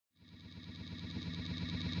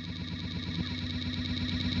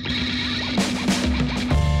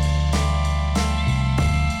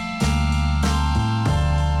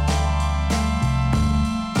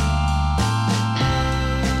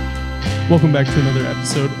Welcome back to another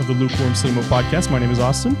episode of the Lukewarm Cinema Podcast. My name is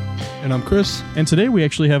Austin. And I'm Chris. And today we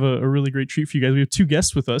actually have a really great treat for you guys. We have two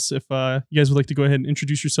guests with us. If you guys would like to go ahead and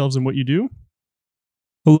introduce yourselves and what you do.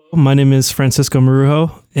 Hello, my name is Francisco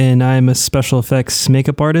Marujo, and I'm a special effects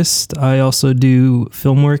makeup artist. I also do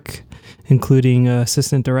film work, including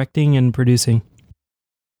assistant directing and producing.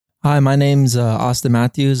 Hi, my name's Austin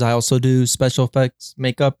Matthews. I also do special effects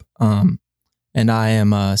makeup, and I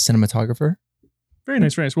am a cinematographer. Very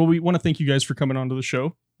nice, very nice. Well, we want to thank you guys for coming onto the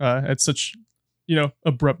show at such,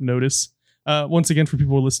 abrupt notice. Once again, for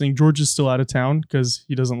people listening, George is still out of town because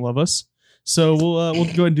he doesn't love us. So we'll go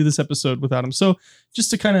ahead and do this episode without him. So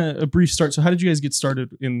just to kind of a brief start. So how did you guys get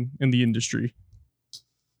started in the industry?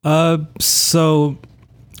 So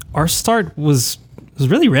our start was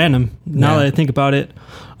really random. Now that I think about it,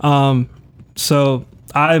 so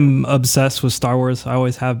I'm obsessed with Star Wars. I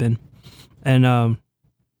always have been, and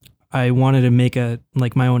I wanted to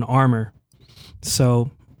make my own armor. So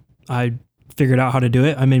I figured out how to do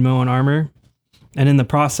it. I made my own armor, and in the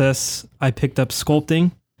process, I picked up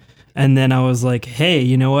sculpting. And then I was like, hey,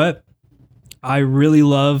 you know what? I really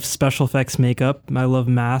love special effects makeup. I love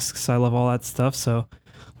masks. I love all that stuff. So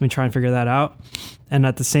let me try and figure that out. And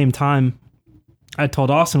at the same time, I told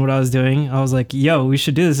Austin what I was doing. I was like, yo, we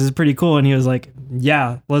should do this. This is pretty cool. And he was like,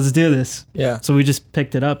 yeah, let's do this. Yeah. So we just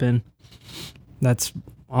picked it up, and that's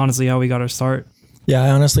honestly how we got our start. Yeah,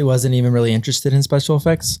 I honestly wasn't even really interested in special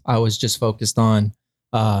effects. I was just focused on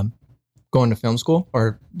going to film school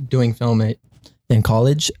or doing film in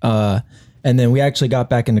college. And then we actually got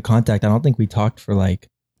back into contact. I don't think we talked for years.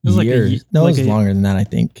 It was longer than that, I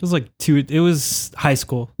think. It was it was high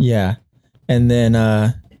school. Yeah. And then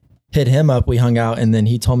hit him up. We hung out, and then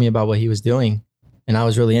he told me about what he was doing. And I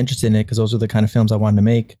was really interested in it because those were the kind of films I wanted to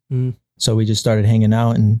make. Mm. So we just started hanging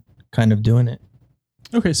out and kind of doing it.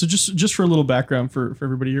 Okay, so just for a little background for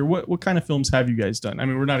everybody here, what kind of films have you guys done? I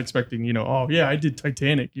mean, we're not expecting, I did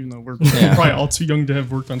Titanic, even though we're probably all too young to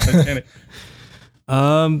have worked on Titanic.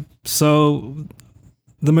 So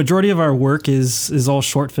the majority of our work is all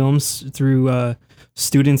short films through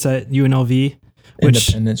students at UNLV,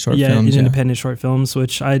 independent short films,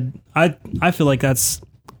 which I feel like that's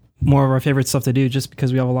more of our favorite stuff to do, just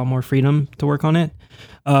because we have a lot more freedom to work on it.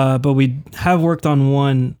 But we have worked on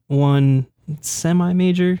one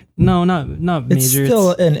semi-major. No, not major. It's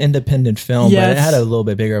still an independent film, but it had a little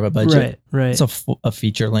bit bigger of a budget. Right. It's a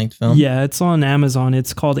feature-length film. Yeah, it's on Amazon.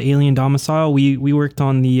 It's called Alien Domicile. We worked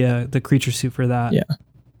on the creature suit for that. Yeah.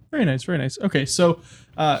 Very nice, very nice. Okay, so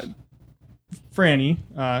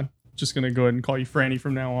Franny, just going to go ahead and call you Franny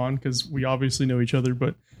from now on because we obviously know each other.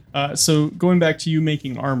 But so going back to you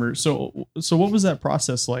making armor, so what was that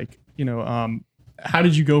process like? How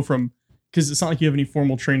did you go from, because it's not like you have any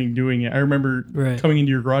formal training doing it. I remember coming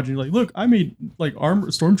into your garage and you're like, look, I made armor,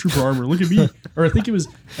 stormtrooper armor. Look at me. Or I think it was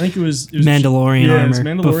Mandalorian armor. It was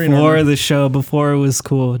Mandalorian before armor. The show, before it was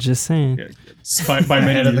cool. Just saying. Yeah, by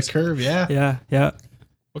many ahead of the years. curve, yeah. Yeah.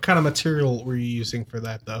 What kind of material were you using for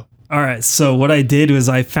that, though? All right. So what I did was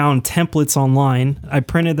I found templates online. I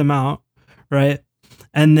printed them out, right?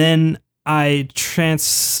 And then I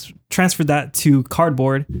transferred that to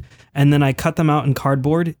cardboard, and then I cut them out in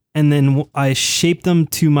cardboard, and then I shaped them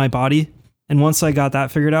to my body. And once I got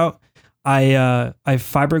that figured out, I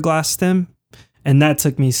fiberglassed them, and that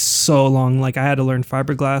took me so long. I had to learn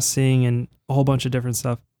fiberglassing and a whole bunch of different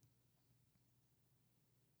stuff.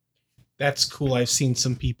 That's cool. I've seen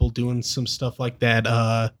some people doing some stuff like that.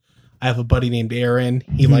 I have a buddy named Aaron.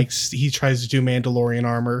 He tries to do Mandalorian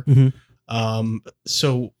armor. Mm-hmm.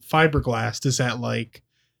 So fiberglass,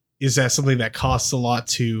 is that something that costs a lot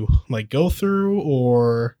to go through,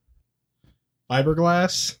 or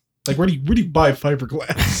fiberglass? Where do you buy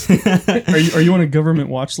fiberglass? Are you on a government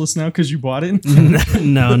watch list now because you bought it?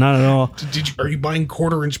 No, not at all. Are you buying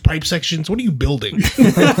 1/4-inch pipe sections? What are you building?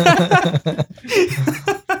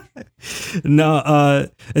 No,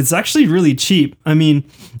 it's actually really cheap. I mean,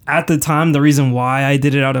 at the time, the reason why I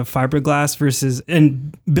did it out of fiberglass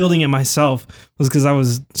and building it myself was because I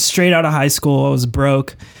was straight out of high school. I was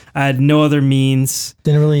broke. I had no other means.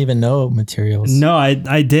 Didn't really even know materials. No, I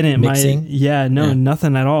didn't. Mixing?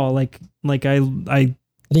 Nothing at all. I didn't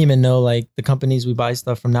even know the companies we buy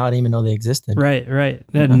stuff from now. I didn't even know they existed. Right.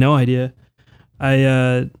 I had no idea.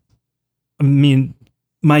 I mean,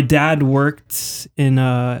 my dad worked in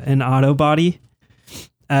an auto body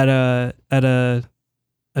at a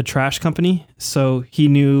trash company, so he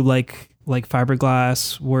knew like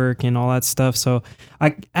fiberglass work and all that stuff. So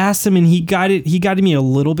I asked him, and he guided me a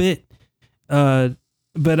little bit.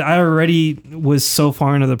 But I already was so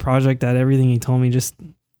far into the project that everything he told me just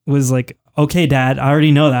was like, okay, Dad, I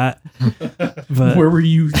already know that. But Where were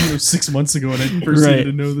you, 6 months ago when I first needed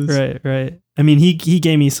to know this? Right. I mean, he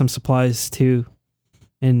gave me some supplies too.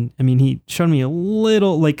 And I mean, he showed me a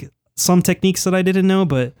little, like some techniques that I didn't know,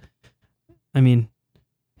 but I mean,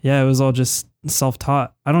 yeah, it was all just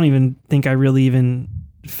self-taught. I don't even think I really even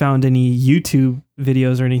found any YouTube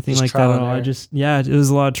videos or anything Just like that trial at and all. error. It was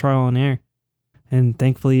a lot of trial and error. And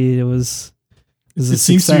thankfully it was a It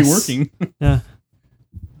seems to be success. working. Yeah.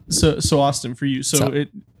 So Austin, for you, so So- it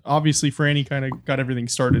obviously Franny kind of got everything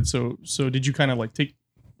started. So did you kind of like take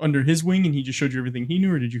under his wing and he just showed you everything he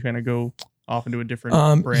knew, or did you kind of go off into a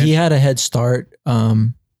different branch? He had a head start,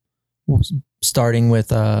 starting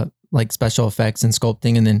with like special effects and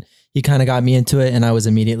sculpting, and then he kind of got me into it, and I was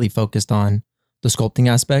immediately focused on the sculpting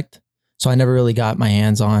aspect. So I never really got my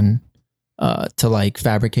hands on to like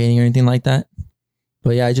fabricating or anything like that.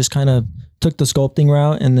 But yeah, I just kind of took the sculpting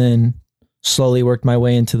route and then slowly worked my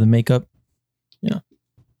way into the makeup.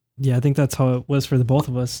 Yeah, I think that's how it was for the both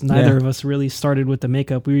of us. Neither of us really started with the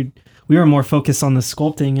makeup. We were more focused on the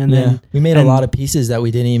sculpting, and then we made a lot of pieces that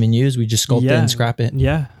we didn't even use. We just sculpted and scrap it.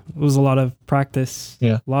 yeah, it was a lot of practice.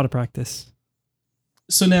 Yeah. A lot of practice.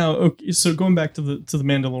 So now, okay, so going back to the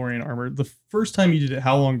Mandalorian armor, the first time you did it,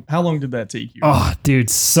 how long did that take you? Oh,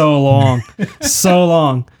 dude, so long, so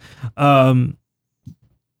long.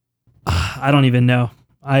 I don't even know.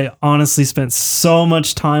 I honestly spent so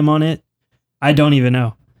much time on it. I don't even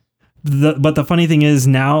know. But the funny thing is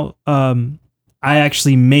now, I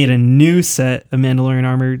actually made a new set of Mandalorian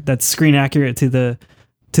armor that's screen accurate to the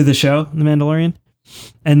show, The Mandalorian,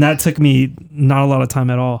 and that took me not a lot of time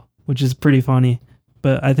at all, which is pretty funny.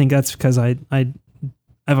 But I think that's because I've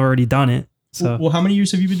already done it. So Well, how many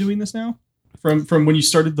years have you been doing this now? From when you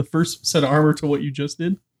started the first set of armor to what you just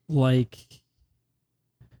did?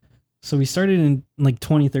 So we started in like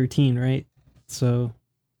 2013, right? So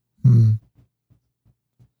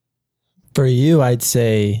For you, I'd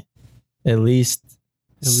say at least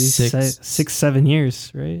six, 7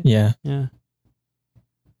 years, right? Yeah. Yeah.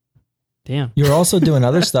 Damn. You were also doing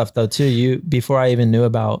other stuff though too. You before I even knew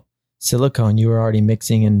about silicone, you were already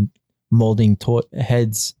mixing and molding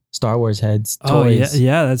heads, Star Wars heads, Oh toys.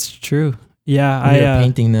 yeah, that's true. Yeah, And you were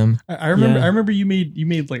painting them. I remember. Yeah. I remember you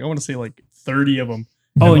made like I want to say like 30 of them.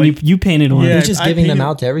 Oh, and like, you painted one. He was just I giving them painted-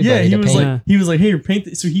 out to everybody. Yeah, he to was paint. like Yeah. he was like, hey,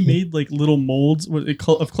 paint. So he made like little molds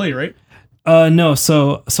of clay, right? No,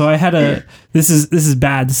 so I had a this is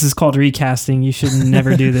bad. This is called recasting. You should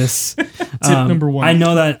never do this. Tip number one. I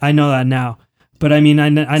know that now. But I mean, I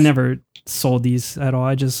never sold these at all.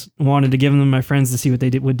 I just wanted to give them to my friends to see what they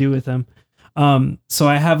would do with them. So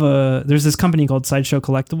I have there's this company called Sideshow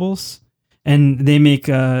Collectibles, and they make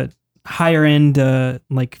higher end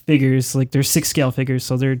like figures. Like they're 6 scale figures,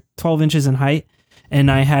 so they're 12 inches in height. And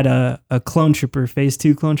I had a clone trooper, phase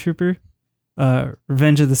 2 clone trooper,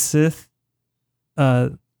 Revenge of the Sith.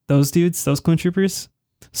 Those clone troopers.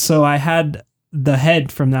 So I had the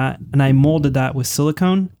head from that, and I molded that with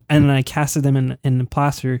silicone, and then I casted them in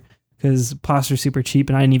plaster, because plaster's super cheap,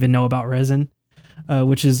 and I didn't even know about resin,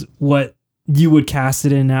 which is what you would cast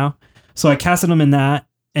it in now. So I casted them in that,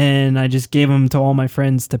 and I just gave them to all my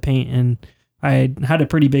friends to paint, and I had a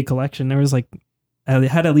pretty big collection. There was I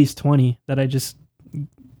had at least 20 that I just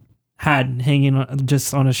had hanging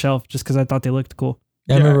just on a shelf, just because I thought they looked cool.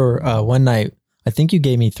 I remember one night, I think you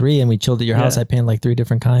gave me 3 and we chilled at your house. Yeah. I painted like 3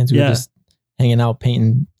 different kinds. We were just hanging out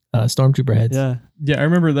painting stormtrooper heads. Yeah. Yeah, I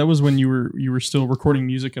remember that was when you were still recording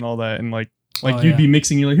music and all that, and like Oh, you'd yeah. be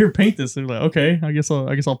mixing. You're like, here, paint this. They're like, okay, I guess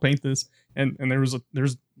I'll paint this. And there's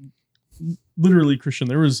literally, Christian.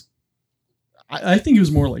 There was, I think it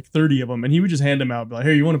was more like 30 of them, and he would just hand them out, be like,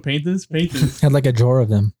 hey, you want to paint this? Paint this. Had like a drawer of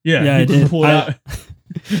them. Yeah, Yeah, I he would did. pull it out.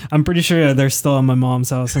 I'm pretty sure they're still in my mom's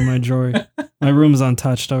house in my drawer. My room's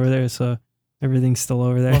untouched over there, so everything's still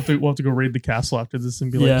over there. We'll have to go raid the castle after this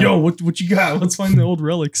and be like, Yeah. yo, what you got? Let's find the old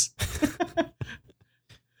relics.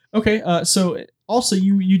 Okay, so also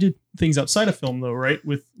you did things outside of film though, right?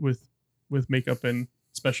 With makeup and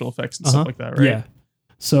special effects and stuff like that, right? Yeah.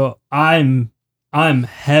 So I'm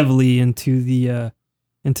heavily into the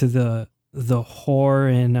horror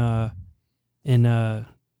and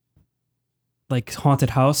like haunted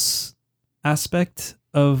house aspect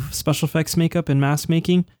of special effects makeup and mask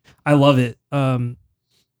making. I love it.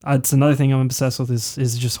 It's another thing I'm obsessed with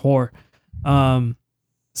is just horror.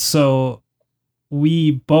 So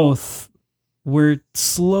we're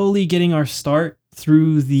slowly getting our start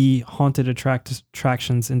through the haunted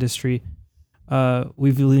attractions industry.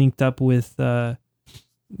 We've linked up with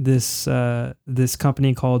this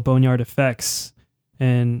company called Boneyard Effects,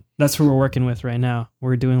 and that's who we're working with right now.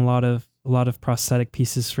 We're doing a lot of prosthetic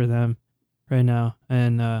pieces for them right now,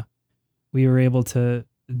 and We were able to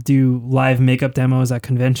do live makeup demos at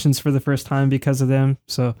conventions for the first time because of them.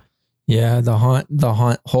 So Yeah, the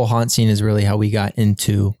whole haunt scene is really how we got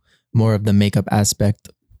into more of the makeup aspect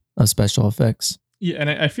of special effects. Yeah, and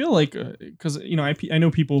I feel like because I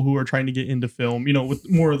know people who are trying to get into film, with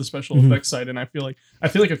more of the special Mhm. effects side, and I feel like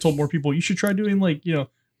I've told more people you should try doing like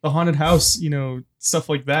the haunted house, stuff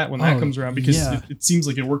like that when that Oh, comes around, because yeah. it seems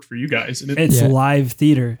like it worked for you guys. And it's Yeah. live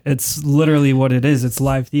theater. It's literally what it is. It's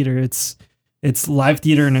live theater. It's live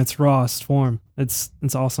theater in its rawest form. It's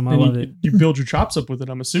awesome. I love it. You build your chops up with it.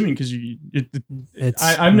 I'm assuming because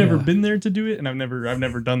I've never been there to do it, and I've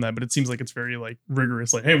never done that. But it seems like it's very like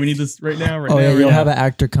rigorous. Like, hey, we need this right now. Oh yeah, you'll have an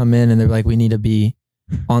actor come in and they're like, we need to be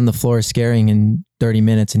on the floor scaring in 30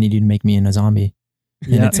 minutes and need you to make me in a zombie.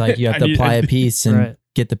 And Yeah. it's like you have to apply a piece and Right.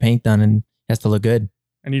 get the paint done, and it has to look good.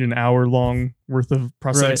 I need an hour long worth of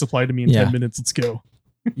prosthetics Right. applied to me in Yeah. 10 minutes. Let's go.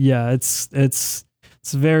 Yeah, it's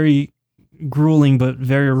very grueling but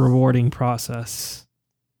very rewarding process.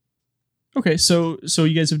 Okay, so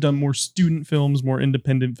you guys have done more student films, more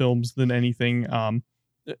independent films than anything.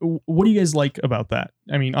 What do you guys like about that?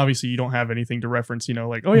 I mean, obviously you don't have anything to reference,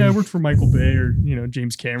 like, oh yeah, I worked for Michael Bay or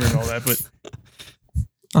James Cameron and all that, but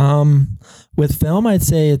With film, I'd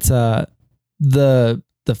say it's the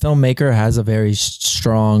filmmaker has a very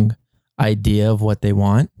strong idea of what they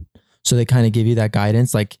want, so they kind of give you that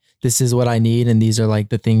guidance, like this is what I need and these are like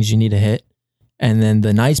the things you need to hit. And then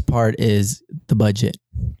the nice part is the budget.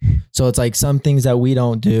 So it's like some things that we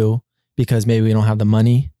don't do because maybe we don't have the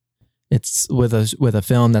money. It's with a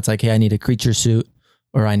film that's like, hey, I need a creature suit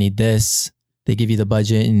or I need this. They give you the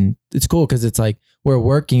budget, and it's cool because it's like we're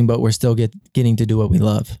working, but we're still getting to do what we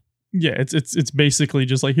love. yeah, it's basically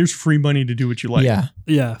just like, here's free money to do what you like. Yeah.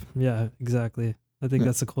 Yeah, exactly. I think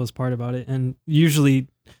that's the coolest part about it. And usually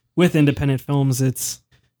with independent films,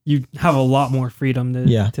 you have a lot more freedom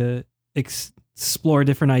to explore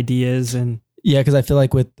different ideas. And Yeah, because I feel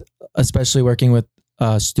like especially working with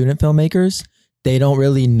student filmmakers, they don't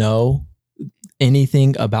really know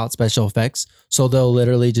anything about special effects. So they'll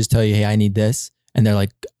literally just tell you, hey, I need this. And they're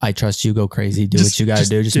like, I trust you, go crazy, do what you got to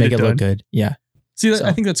do. Just get make it it look done. good. Yeah. See, So-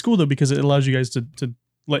 I think that's cool though, because it allows you guys to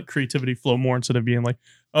let creativity flow more instead of being like,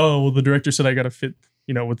 oh, well, the director said I got to fit,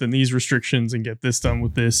 within these restrictions and get this done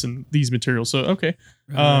with this and these materials. So, okay.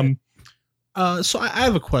 So I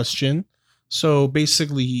have a question. So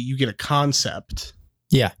basically, you get a concept,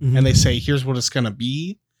 Yeah. and they say, "Here's what it's gonna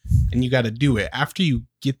be," and you got to do it. After you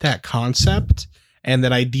get that concept and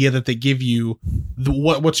that idea that they give you,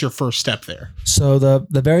 what's your first step there? So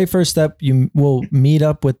the very first step, you will meet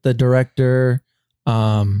up with the director.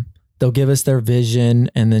 They'll give us their vision,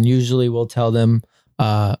 and then usually we'll tell them,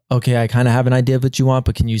 okay, I kind of have an idea of what you want,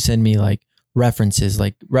 but can you send me like references?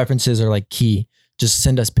 Like references are like key. Just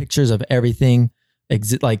send us pictures of everything,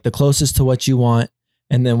 like the closest to what you want.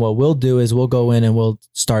 And then what we'll do is we'll go in and we'll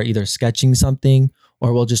start either sketching something,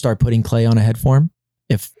 or we'll just start putting clay on a head form.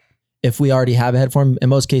 If we already have a head form, in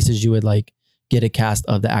most cases you would like get a cast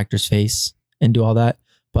of the actor's face and do all that.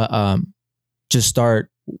 But just start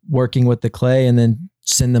working with the clay and then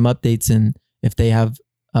send them updates. And if they have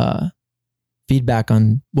feedback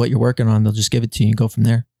on what you're working on, they'll just give it to you and go from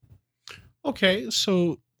there. Okay,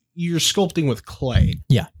 so you're sculpting with clay.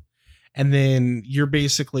 Yeah. And then you're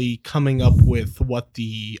basically coming up with what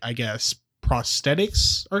the, I guess,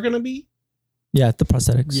 prosthetics are going to be. Yeah, the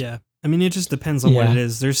prosthetics. yeah, I mean, it just depends on what Yeah. it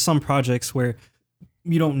is. There's some projects where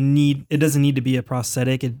it doesn't need to be a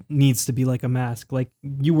prosthetic. It needs to be like a mask. Like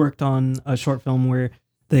you worked on a short film where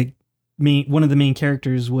one of the main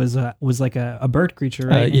characters was like a bird creature,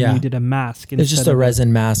 right? yeah. And you did a mask. It's just instead a of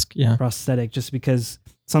resin mask. Yeah. prosthetic, just because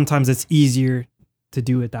sometimes it's easier to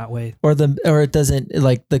do it that way. Or it doesn't,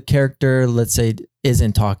 like the character, let's say,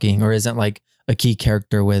 isn't talking or isn't like a key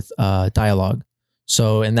character with dialogue.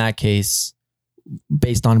 So in that case,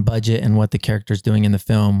 based on budget and what the character's doing in the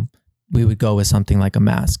film, we would go with something like a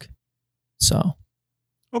mask. So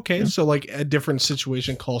Okay, Yeah. so like a different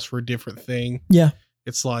situation calls for a different thing. yeah,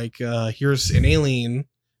 It's like, here's an alien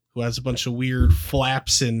who has a bunch of weird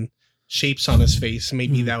flaps and shapes on his face.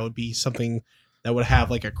 Maybe Mhm. that would be something that would have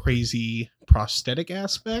like a crazy prosthetic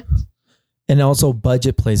aspect. and also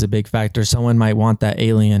budget plays a big factor. Someone might want that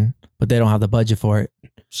alien, but they don't have the budget for it.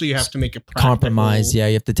 So you have to make a practical Compromise. Yeah,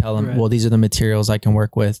 you have to tell them, Right. well, these are the materials I can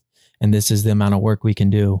work with, and this is the amount of work we can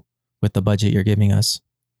do with the budget you're giving us.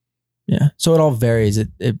 Yeah, so it all varies.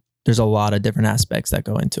 There's a lot of different aspects that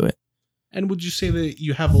go into it. And would you say that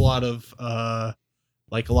you have a lot of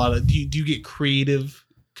do you get creative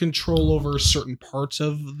control over certain parts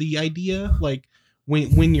of the idea? Like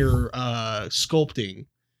when you're sculpting,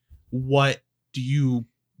 what do you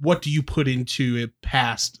what do you put into it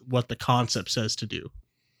past what the concept says to do?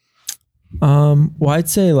 Well, I'd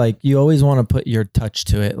say like you always want to put your touch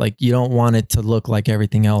to it. Like you don't want it to look like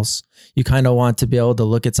everything else. You kind of want to be able to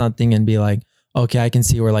look at something and be like, okay, I can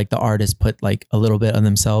see where like the artist put like a little bit of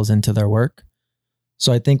themselves into their work.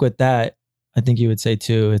 So I think with that, I think you would say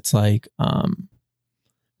too, it's like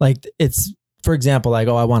it's, for example, like,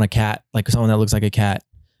 oh, I want a cat, like someone that looks like a cat.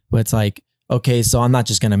 But it's like, okay, so I'm not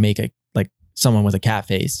just going to make it like someone with a cat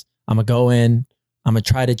face. I'm going to go in, I'm going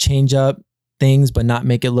to try to change up things, but not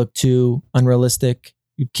make it look too unrealistic.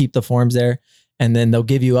 You keep the forms there. And then they'll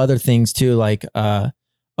give you other things too, like,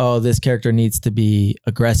 oh, this character needs to be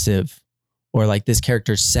aggressive, or like this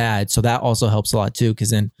character's sad. So that also helps a lot too. Cause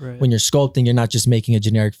then when you're sculpting, you're not just making a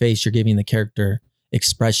generic face, you're giving the character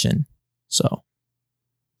expression. So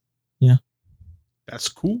yeah. That's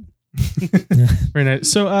cool. Very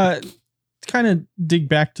nice. So kind of dig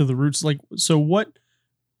back to the roots. Like, so what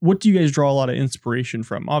do you guys draw a lot of inspiration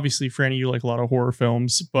from? Obviously, Franny, you like a lot of horror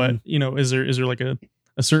films, but you know, is there like a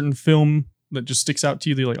certain film that just sticks out to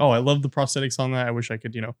you that you're like, oh, I love the prosthetics on that. I wish I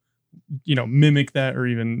could, you know, mimic that, or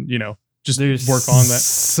even, you know, just work on that.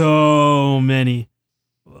 So many.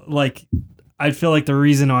 Like, I feel like the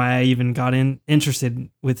reason why I even got interested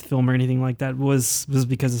with film or anything like that was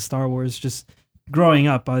because of Star Wars. Just growing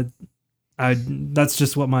up, I that's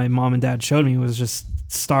just what my mom and dad showed me, was just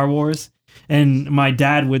Star Wars. And my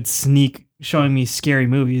dad would sneak showing me scary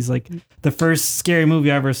movies. Like the first scary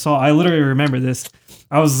movie I ever saw, I literally remember this.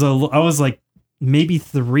 I was like maybe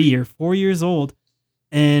 3 or 4 years old,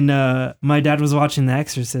 and my dad was watching The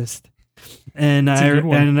Exorcist. And I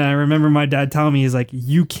remember my dad telling me, he's like,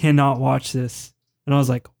 you cannot watch this. And I was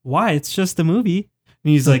like, why? It's just a movie.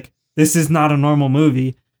 And he's like, this is not a normal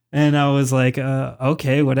movie. And I was like,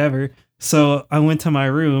 okay, whatever. So I went to my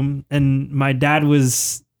room, and my dad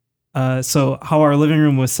was, so how our living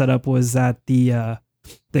room was set up was that the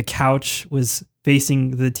couch was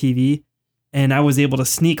facing the TV, and I was able to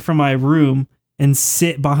sneak from my room and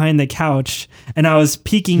sit behind the couch, and I was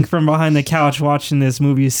peeking from behind the couch watching this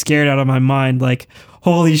movie, scared out of my mind, like,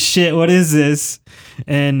 holy shit, what is this?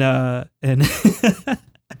 And and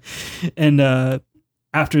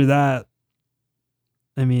after that,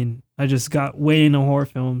 I mean, I just got way into horror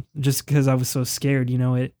film just because I was so scared. You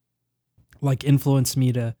know, it like influenced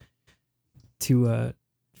me to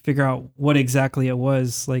figure out what exactly it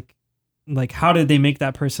was, like how did they make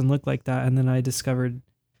that person look like that? And then I discovered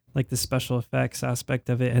like the special effects aspect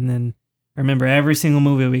of it. And then I remember every single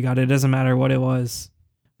movie we got, it doesn't matter what it was,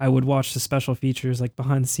 I would watch the special features, like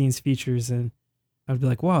behind the scenes features, and I'd be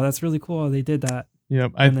like, wow, that's really cool, they did that. Yeah,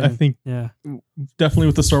 I think definitely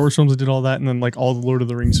with the Star Wars films, I did all that, and then like all the Lord of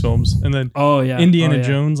the Rings films, and then Indiana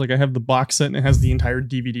Jones. Like I have the box set, and it has the entire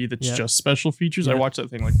DVD that's just special features. I watched that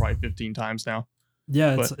thing like probably 15 times now.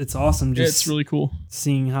 Yeah, it's awesome. Just it's really cool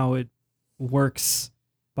seeing how it works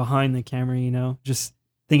behind the camera. You know, just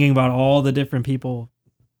thinking about all the different people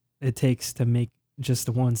it takes to make just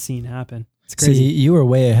the one scene happen. It's crazy. See, you were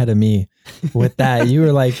way ahead of me with that. You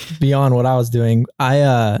were like beyond what I was doing.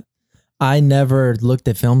 I never looked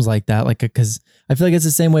at films like that, like, because I feel like it's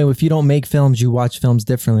the same way. If you don't make films, you watch films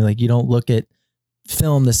differently. Like you don't look at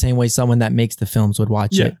film the same way someone that makes the films would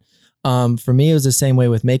watch it. For me, it was the same way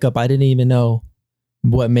with makeup. I didn't even know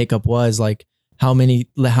what makeup was, like how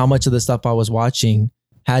much of the stuff I was watching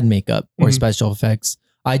had makeup or special effects.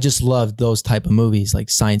 I just loved those type of movies,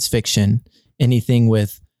 like science fiction, anything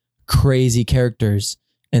with crazy characters.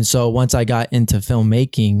 And so once I got into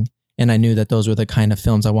filmmaking, and I knew that those were the kind of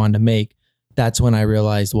films I wanted to make, that's when I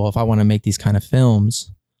realized, well, if I want to make these kind of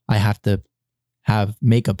films, I have to have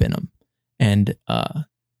makeup in them. And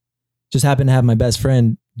just happened to have my best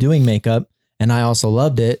friend doing makeup, and I also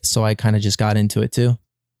loved it, so I kind of just got into it too.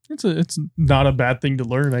 It's not a bad thing to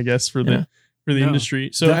learn, I guess, for the industry.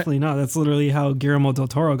 So definitely not. That's literally how Guillermo del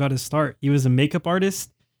Toro got his start. He was a makeup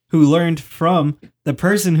artist who learned from the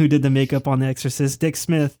person who did the makeup on The Exorcist, Dick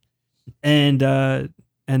Smith, and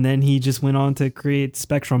then he just went on to create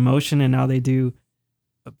Spectral Motion, and now they do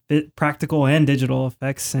a bit practical and digital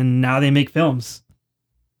effects, and now they make films.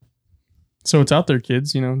 So it's out there,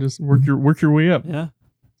 kids. You know, just work your way up. Yeah.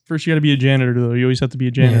 First, you got to be a janitor, though. You always have to be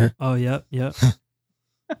a janitor. Yeah. Oh, yep.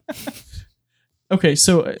 Okay,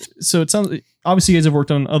 so it sounds obviously you guys have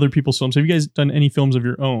worked on other people's films. Have you guys done any films of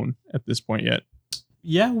your own at this point yet?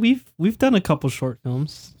 Yeah, we've done a couple short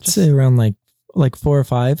films. I'd say around like 4 or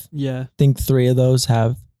 5. Yeah. I think 3 of those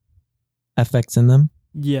have effects in them.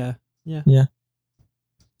 Yeah.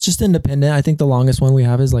 Just independent. I think the longest one we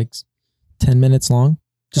have is like 10 minutes long.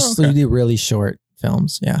 Just really short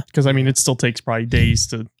films. Yeah. Because I mean, it still takes probably days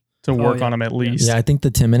to work on them at least. Yeah, I think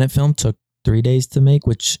the 10-minute film took 3 days to make,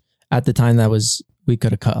 which at the time we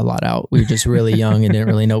could have cut a lot out. We were just really young and didn't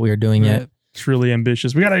really know what we were doing yet. It's really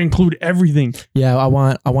ambitious. We got to include everything. Yeah, I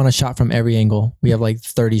want a shot from every angle. We have like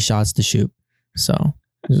 30 shots to shoot, so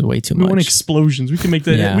this is way too much. We want explosions. We can make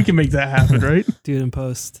that. Yeah. We can make that happen, right? Do it in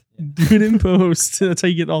post. Do it in post. That's how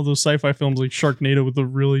you get all those sci-fi films like Sharknado with the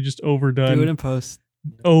really just overdone. Do it in post.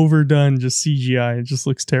 Overdone, just CGI. It just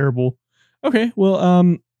looks terrible. Okay,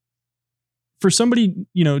 well, for somebody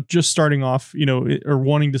just starting off, or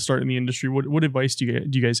wanting to start in the industry, what advice do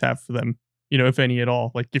you guys have for them? If any at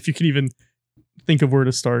all. Like if you could even think of where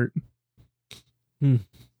to start. You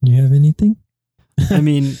have anything? I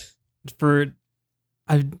mean,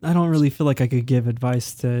 I don't really feel like I could give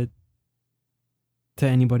advice to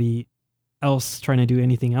anybody else trying to do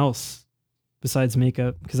anything else besides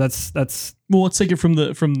makeup, because that's well, let's take it from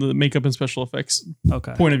the makeup and special effects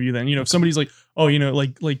point of view then. If somebody's like, oh,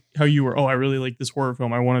 like how you were, oh, I really like this horror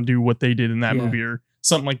film, I want to do what they did in that movie or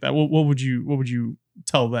something like that. What would you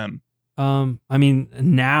tell them? I mean,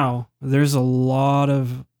 now there's a lot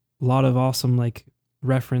of awesome like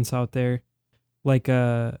reference out there, like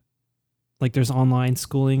there's online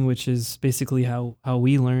schooling, which is basically how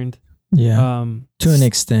we learned. Yeah. To an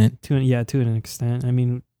extent. To an extent. I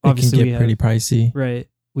mean, obviously it can get pretty pricey. Right.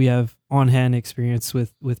 We have on-hand experience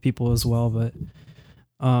with people as well, but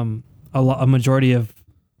a majority of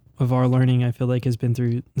our learning, I feel like, has been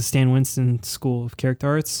through the Stan Winston School of Character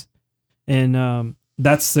Arts, and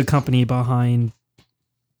that's the company behind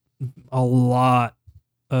a lot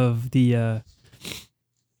of the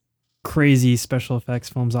crazy special effects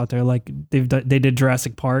films out there. Like they did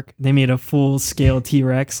Jurassic Park. They made a full-scale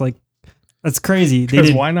T-Rex. Like that's crazy. They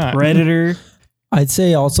did why not? Predator. I'd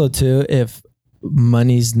say also too, if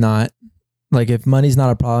money's not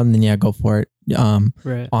a problem, then yeah, go for it.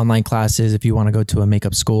 Right. Online classes, if you want to go to a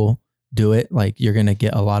makeup school, do it. Like you're going to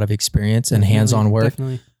get a lot of experience and hands-on work.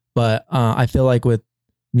 Definitely. But I feel like with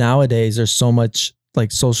nowadays, there's so much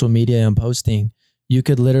like social media and posting. You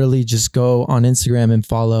could literally just go on Instagram and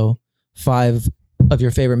follow 5 of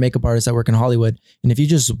your favorite makeup artists that work in Hollywood. And if you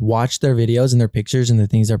just watch their videos and their pictures and the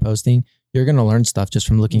things they're posting, you're going to learn stuff just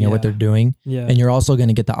from looking at what they're doing. Yeah. And you're also going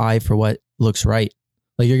to get the eye for what looks right.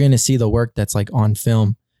 Like you're going to see the work that's like on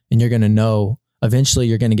film, and you're going to know eventually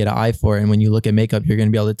you're going to get an eye for it. And when you look at makeup, you're going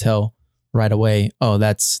to be able to tell right away, oh,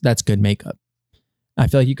 that's good makeup. I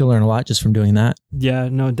feel like you can learn a lot just from doing that. Yeah,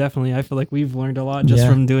 no, definitely. I feel like we've learned a lot just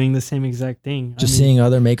from doing the same exact thing. Just seeing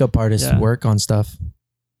other makeup artists work on stuff,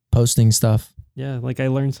 posting stuff. Yeah, like I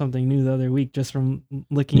learned something new the other week just from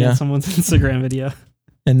looking at someone's Instagram video.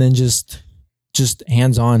 And then just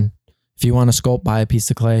hands-on. If you want to sculpt, buy a piece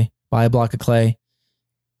of clay, buy a block of clay,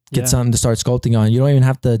 get something to start sculpting on. You don't even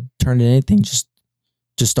have to turn it into anything. Just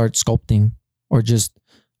start sculpting, or just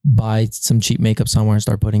buy some cheap makeup somewhere and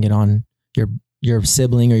start putting it on your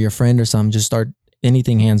sibling or your friend or something. Just start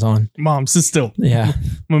anything hands-on. Mom, sit still. Yeah.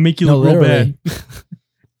 I'm gonna make you look real bad.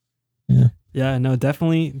 Yeah. Yeah, no,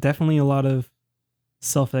 definitely a lot of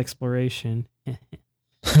self-exploration.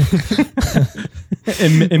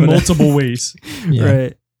 in multiple ways. Yeah.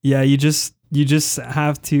 Right. Yeah, you just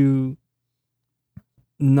have to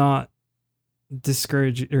not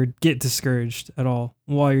get discouraged at all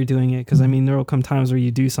while you're doing it, because I mean there will come times where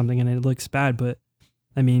you do something and it looks bad, but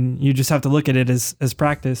I mean you just have to look at it as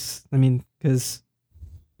practice. I mean, because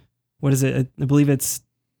what is it? I believe it's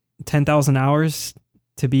 10,000 hours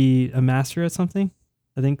to be a master at something.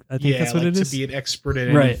 I think that's what it is. To be an expert at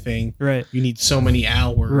anything, right? You need so many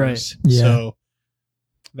hours, right? Yeah. So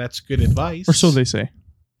that's good advice, Or so they say.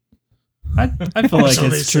 I feel like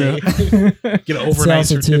it's true. Get an overnight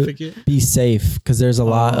certificate. Be safe, because there's a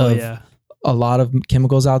lot of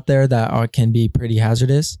chemicals out there that can be pretty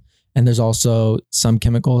hazardous, and there's also some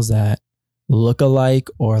chemicals that look alike,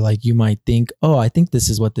 or like you might think, oh, I think this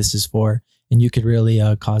is what this is for, and you could really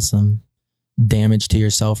cause some damage to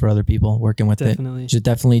yourself or other people working with it. Just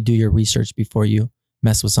definitely do your research before you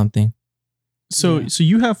mess with something. So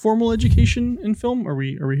you have formal education in film? Are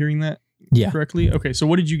we hearing that correctly? Okay, so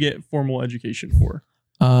what did you get formal education for?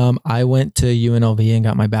 I went to UNLV and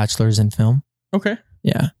got my bachelor's in film. Okay.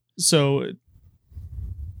 Yeah. So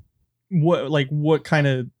what kind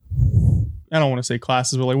of, I don't want to say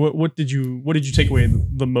classes, but like what did you take away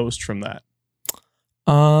the most from that?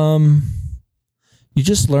 You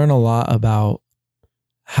just learn a lot about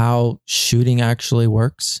how shooting actually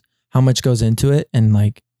works, how much goes into it, and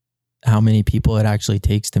like how many people it actually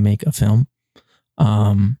takes to make a film.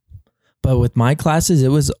 But with my classes, it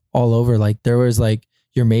was all over. Like there was like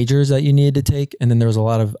your majors that you needed to take, and then there was a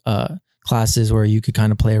lot of classes where you could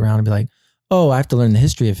kind of play around and be like, oh, I have to learn the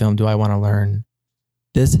history of film. Do I want to learn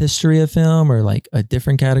this history of film or like a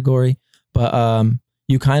different category? But But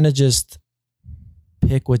you kind of just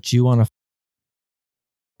pick what you want to.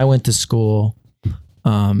 I went to school.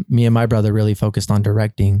 Me and my brother really focused on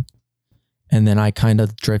directing, and then I kind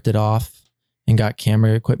of drifted off and got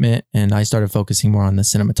camera equipment, and I started focusing more on the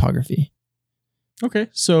cinematography. Okay,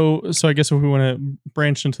 so I guess if we want to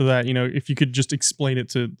branch into that, if you could just explain it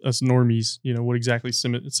to us normies, what exactly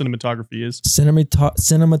cinematography is.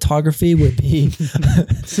 Cinematography would be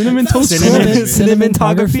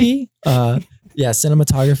Cinematography. Yeah,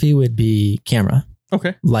 cinematography would be camera,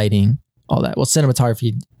 Okay. lighting, all that. Well,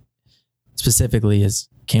 cinematography specifically is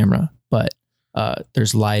camera, but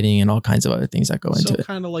there's lighting and all kinds of other things that go into it.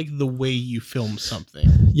 Kind of like the way you film something.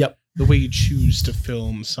 Yep. The way you choose to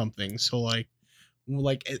film something. So like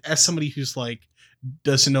as somebody who's like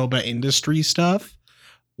doesn't know about industry stuff,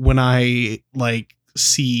 when I like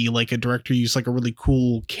see like a director use like a really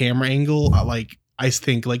cool camera angle, I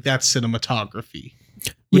think like that's cinematography.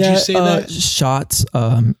 Would you say that? Shots,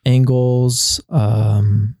 angles,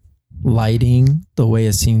 lighting, the way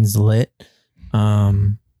a scene's lit.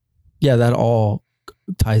 That all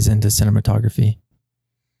ties into cinematography.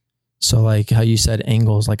 So like how you said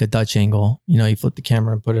angles, like a Dutch angle, you flip the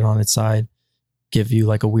camera and put it on its side, give you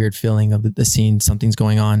like a weird feeling of the scene, something's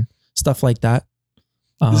going on, stuff like that.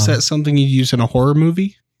 Is that something you'd use in a horror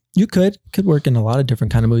movie? You could work in a lot of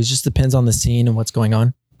different kind of movies. Just depends on the scene and what's going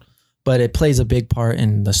on. But it plays a big part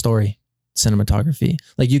in the story, cinematography.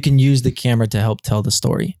 Like you can use the camera to help tell the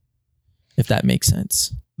story, if that makes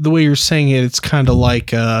sense. The way you're saying it, it's kind of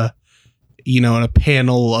like, in a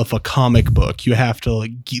panel of a comic book, you have to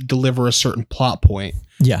like deliver a certain plot point.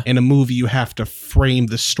 Yeah. In a movie, you have to frame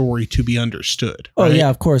the story to be understood. Oh right? yeah,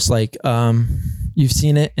 of course. Like you've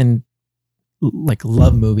seen it in like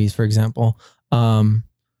love movies, for example, or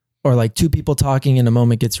like two people talking and a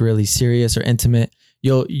moment gets really serious or intimate.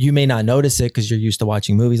 You may not notice it because you're used to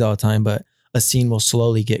watching movies all the time, but a scene will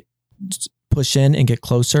slowly push in and get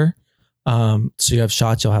closer. So you have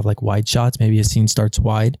shots, you'll have like wide shots. Maybe a scene starts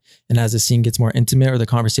wide, and as the scene gets more intimate or the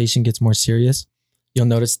conversation gets more serious, you'll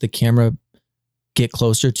notice the camera get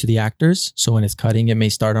closer to the actors. So when it's cutting, it may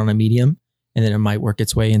start on a medium and then it might work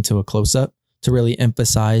its way into a close-up to really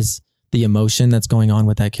emphasize the emotion that's going on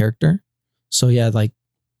with that character. So yeah, like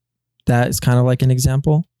that is kind of like an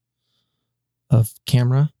example of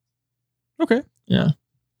camera. Okay. Yeah.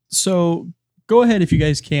 So go ahead if you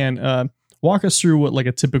guys can walk us through what like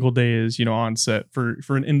a typical day is, on set for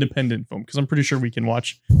an independent film. Cause I'm pretty sure we can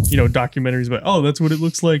watch, documentaries, but that's what it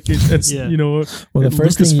looks like. It's, Yeah. Well, the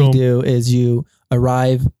first thing you do is you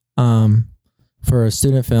arrive, for a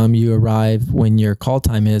student film, you arrive when your call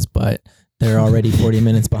time is, but they're already 40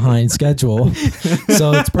 minutes behind schedule.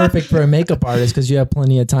 So it's perfect for a makeup artist because you have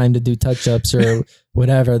plenty of time to do touch-ups or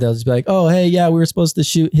whatever. They'll just be like, oh, hey, yeah, we were supposed to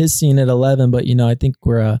shoot his scene at 11, but, I think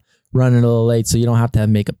we're running a little late, so you don't have to have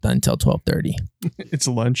makeup done until 12:30. It's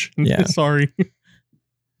lunch. Yeah. Sorry.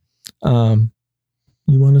 You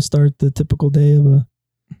want to start the typical day of a...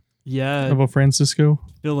 Yeah. Of a Francisco?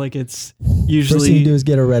 I feel like it's usually... First thing you do is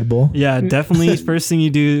get a Red Bull. Yeah, definitely. First thing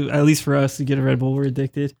you do, at least for us, to get a Red Bull, we're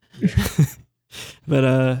addicted. Yeah.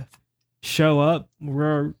 But show up.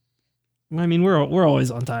 We're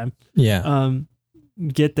always on time. Yeah.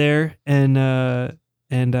 Get there and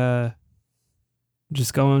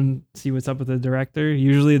just go and see what's up with the director.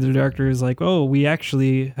 Usually the director is like, "Oh, we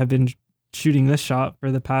actually have been shooting this shot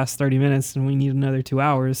for the past 30 minutes and we need another 2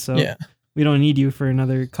 hours. So Yeah. we don't need you for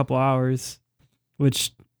another couple hours,"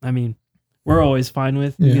 which, we're always fine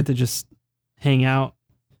with. We Yeah. get to just hang out.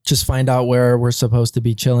 Just find out where we're supposed to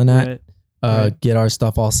be chilling at. Right. Right. Get our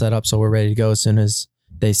stuff all set up so we're ready to go as soon as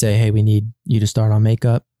they say, hey, we need you to start on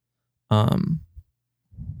makeup.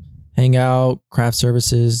 Hang out, craft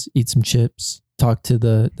services, eat some chips, talk to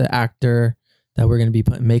the actor that we're going to be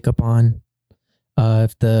putting makeup on.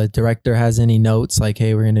 If the director has any notes like,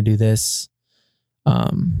 hey, we're going to do this.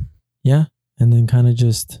 Yeah. And then kind of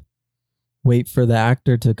just wait for the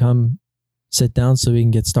actor to come sit down so we can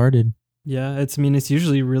get started. Yeah, it's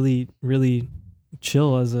usually really, really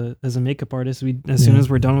chill as a makeup artist. As soon as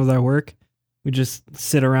we're done with our work, we just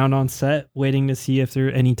sit around on set waiting to see if there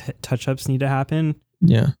are any touch-ups need to happen.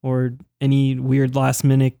 Yeah. Or any weird last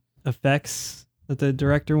minute effects that the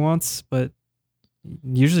director wants. But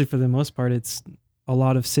usually for the most part, it's a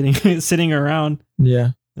lot of sitting around.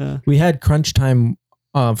 Yeah. We had crunch time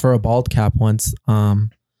for a bald cap once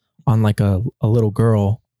on like a little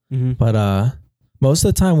girl. Mm-hmm. But most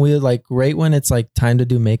of the time we like right when it's like time to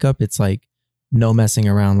do makeup, it's like no messing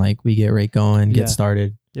around. Like we get right going, get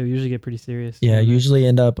started. Yeah, we usually get pretty serious. Yeah, usually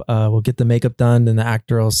end up we'll get the makeup done, then the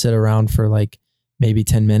actor will sit around for like maybe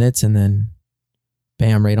 10 minutes and then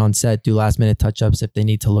bam, right on set, do last minute touch-ups if they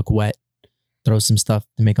need to look wet. throw some stuff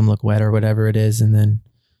to make them look wet or whatever it is, and then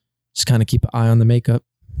just kind of keep an eye on the makeup.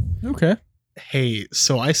 Okay. Hey,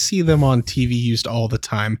 so I see them on TV used all the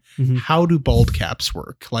time. Mhm. How do bald caps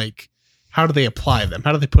work? Like, how do they apply them?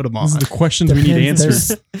 How do they put them on? These are the questions we need Depends.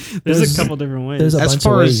 answered. There's a couple different ways. there's a As bunch of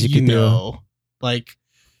far ways as you you could do. know, like,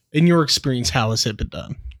 in your experience, how has it been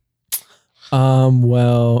done?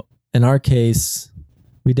 Well, in our case,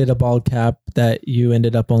 we did a bald cap that you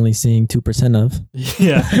ended up only seeing 2% of.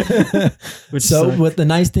 Yeah. Which So sucked. what the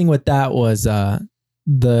nice thing with that was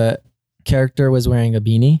the character was wearing a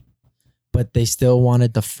beanie, but they still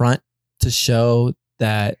wanted the front to show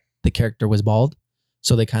that the character was bald.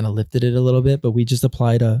 So they kind of lifted it a little bit, but we just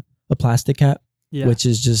applied a plastic cap, Yeah. which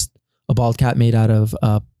is just a bald cap made out of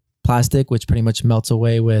plastic, which pretty much melts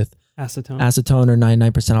away with acetone. or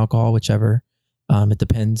 99% alcohol, whichever. It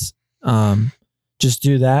depends. Just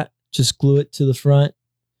do that. Just glue it to the front.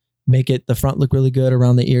 Make it the front look really good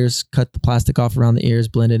around the ears. Cut the plastic off around the ears.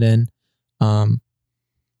 Blend it in.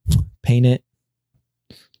 Paint it.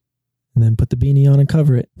 And then put the beanie on and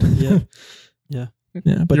cover it. Yeah.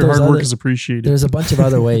 Yeah. But Your there's hard work other- is appreciated. there's a bunch of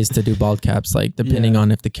other ways to do bald caps, like depending Yeah.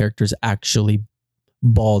 on if the character's actually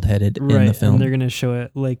bald headed in Right. the film. And they're gonna show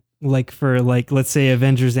it like for let's say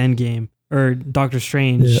Avengers Endgame or Doctor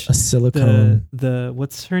Strange. Yeah, a silicone. The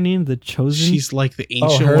what's her name? The Chosen. She's like the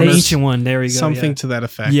ancient her- one. the or ancient one. There we go. something yeah. to that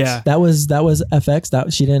effect. Yeah. That was FX.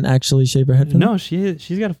 That she didn't actually shave her head for No,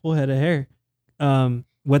 she's got a full head of hair.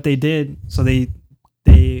 What they did, so they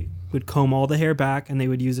would comb all the hair back, and they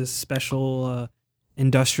would use a special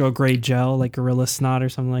industrial grade gel, like Gorilla Snot or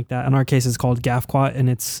something like that. In our case, it's called Gafquat, and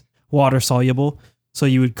it's water soluble. So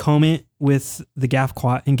you would comb it with the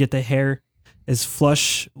Gafquat and get the hair as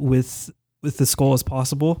flush with the skull as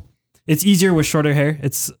possible. It's easier with shorter hair.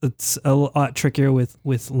 It's a lot trickier with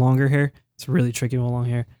longer hair. It's really tricky with long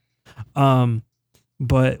hair.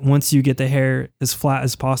 But once you get the hair as flat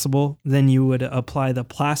as possible, then you would apply the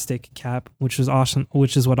plastic cap, which is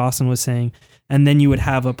what Austin was saying, and then you would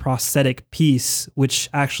have a prosthetic piece, which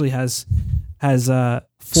actually has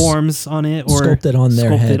forms on it or Sculpted on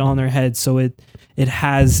their head. on their head, so it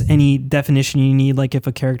has any definition you need. Like if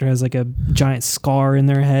a character has like a giant scar in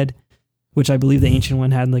their head, which I believe the ancient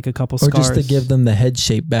one had like a couple Or scars. just to give them the head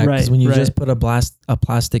shape back. Because Right, when you right. just put a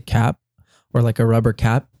plastic cap or like a rubber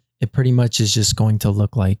cap, it pretty much is just going to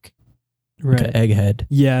look like right. an egghead.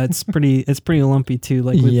 Yeah, it's pretty lumpy too.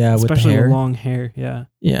 Like with, Yeah, with the especially hair. with long hair. Yeah.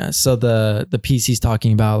 Yeah. So the piece he's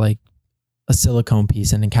talking about, like a silicone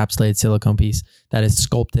piece, an encapsulated silicone piece that is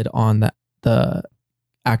sculpted on the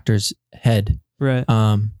actor's head. Right.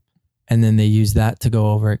 And then they use that to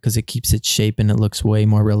go over it because it keeps its shape and it looks way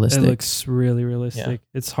more realistic. It looks really realistic.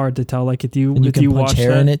 It's hard to tell. Like if you and you if can you punch watch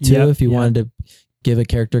hair that, in it too yeah, if you yeah. wanted to give a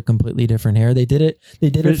character completely different hair. They did it. They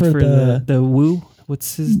did it for the Woo.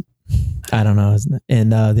 What's his I don't know, isn't it? In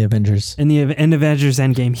the Avengers. in the Avengers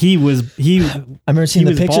Endgame? He I remember seeing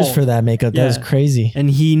He the was pictures bald. for that makeup. That was Yeah. crazy. and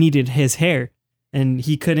he needed his hair, and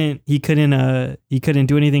he couldn't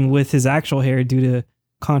do anything with his actual hair due to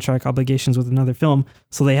contract obligations with another film.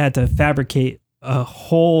 So they had to fabricate a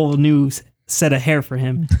whole new set of hair for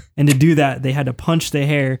him, and to do that, they had to punch the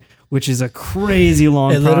hair, which is a crazy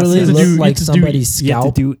long It literally process. looked looked like to do- somebody's You have to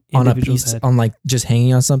scalp do on a individual's piece, head. on like just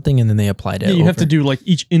hanging on something, and then they applied it. Yeah, you have over. to do like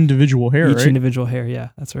each individual hair, Each right? individual hair. Yeah,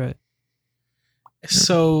 that's right.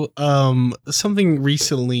 So, something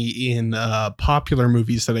recently in popular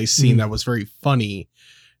movies that I've seen that was very funny,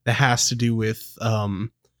 that has to do with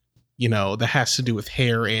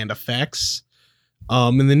hair and effects.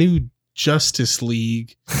 In the new Justice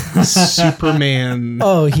League, Superman.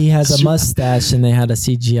 Oh, he has a Sup- mustache, and they had to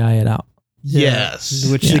CGI it out. Yes.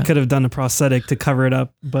 Which Yeah. they could have done a prosthetic to cover it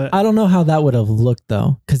up, but I don't know how that would have looked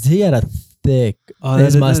though, because he had a thick. Oh,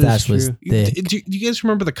 his that is mustache was true. thick. Do you guys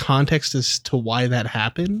remember the context as to why that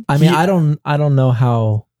happened? I mean, I don't know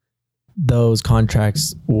how those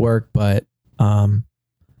contracts work, but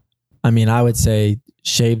I mean, I would say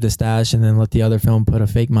shave the stash and then let the other film put a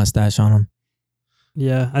fake mustache on him.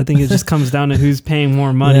 yeah, I think it just comes down to who's paying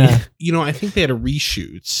more money. Yeah. I think they had a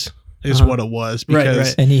reshoots is Uh-huh. what it was, Right, because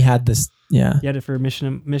right. And he had this. Yeah, You had it for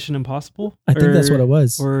Mission Impossible. I think that's what it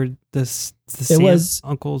was. Or the Sam, was-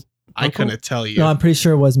 Uncle. I Uncle? couldn't tell you. No, I'm pretty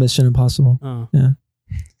sure it was Mission Impossible. Oh,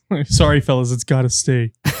 Sorry, fellas, it's got to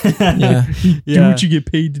stay. Yeah, Do yeah, what you get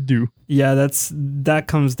paid to do. yeah. That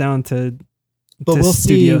comes down to. but to we'll see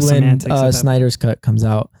studio when semantics at that Snyder's cut comes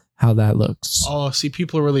out how that looks. Oh, see,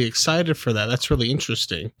 people are really excited for that. That's really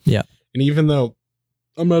interesting. Yeah. And even though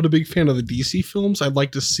I'm not a big fan of the DC films, I'd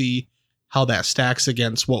like to see how that stacks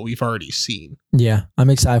against what we've already seen. Yeah, I'm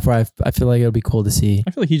excited for it. I feel like it'll be cool to see.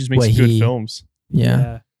 I feel like he just makes What good he- films.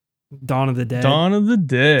 Yeah. Dawn of the Dead. Dawn of the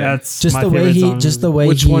Dead. That's Just my the way favorite he, zombie just the movie. way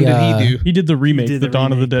Which he, one did he do? He did the remake, He did the the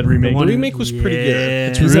Dawn of the remake. Dead The remake. one- The remake was pretty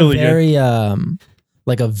good. Yeah. He's really a very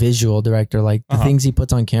like a visual director. Like the Uh-huh. things he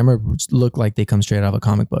puts on camera look like they come straight out of a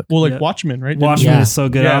comic book. Well, like Yeah. Watchmen, right? Watchmen Yeah. is so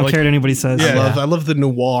good. Yeah, I don't like- care what anybody says. Yeah. I love the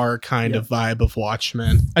noir kind of vibe of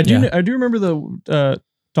Watchmen. I do. Yeah. I do remember the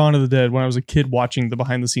Dawn of the Dead when I was a kid watching the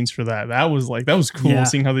behind the scenes for that. That was cool Yeah.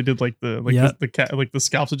 seeing how they did like the Yeah. the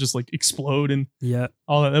scalps would just like explode and Yeah.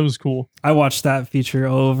 all that. That was cool. I watched that feature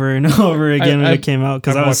over and over again when I- it came out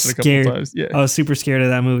because I've I was watched it a couple scared. times. Yeah. I was super scared of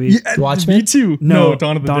that movie. Watchmen? Me too. No,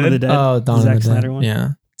 Dawn of the Dead. Oh, Dawn Zack of the Snyder Dead. one.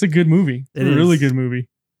 Yeah. It's a good movie. It It's a really is. good movie.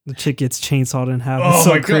 The chick gets chainsawed in half. Oh It's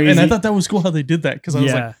so my crazy. god! And I thought that was cool how they did that because I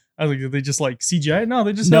was yeah. like, did they just like CGI? No,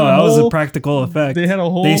 they just No, had that was whole, a practical effect. They had a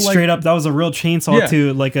whole They like, straight up, that was a real chainsaw Yeah.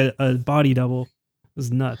 to like a body double. It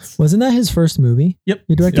was nuts. Wasn't that his first movie? Yep,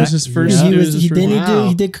 He directed. it was his first. Yeah. He it was. his He first didn't one. he do. Wow.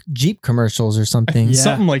 He did Jeep commercials or something. Yeah.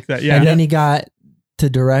 something like that. Yeah, And then he got to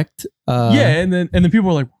direct. yeah, and then people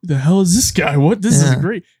were like, "Who the hell is this guy? What? This is Yeah.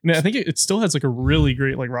 great." And I think it still has like a really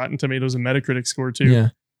great like Rotten Tomatoes and Metacritic score too. Yeah.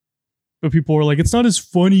 But people were like, "It's not as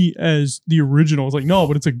funny as the original." It's like, no,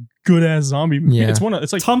 but it's a good ass zombie movie. Yeah. It's one.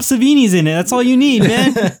 It's like Tom Savini's in it. That's all you need,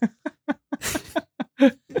 man.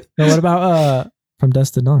 Now, what about From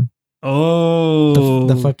Dusk to Dawn? Oh,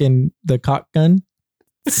 The fucking the cock gun.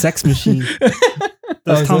 Sex Machine.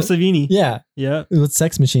 Oh, That's is Tom it? Savini. Yeah. Yeah, What's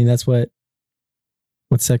Sex Machine? That's what.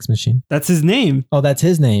 What's Sex Machine? that's his name. Oh, that's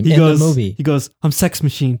his name He in goes, the movie. He goes, I'm Sex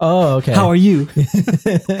Machine. Oh, okay. How are you?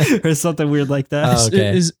 Or something weird like that. Oh, okay.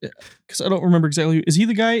 is because I don't remember exactly. Is he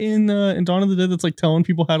the guy in Dawn of the Dead that's like telling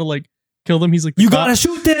people how to like kill them? He's like the You cop. gotta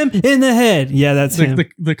shoot them in the head. Yeah, that's It's him.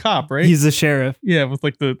 like the cop, right? He's the sheriff. yeah, with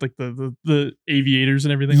like the aviators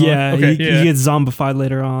and everything. Yeah, on. Okay, he, yeah. he gets zombified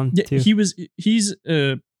later on Yeah, too. he's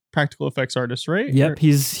a practical effects artist, right? Yep, Or-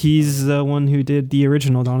 he's the one who did the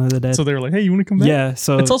original Dawn of the Dead. so they were like, "Hey, you want to come back?" yeah,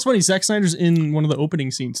 so It's also funny. Zack Snyder's in one of the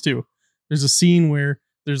opening scenes too. There's a scene where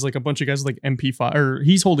there's like a bunch of guys with like MP5, or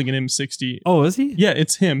he's holding an M60. oh, is he? Yeah,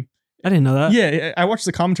 it's him. I didn't know that. Yeah, I watched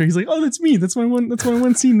the commentary. He's like, "Oh, that's me. That's my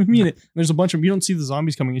one scene with me in it." And there's a bunch of you don't see the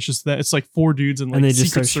zombies coming. It's just that it's like four dudes in like And they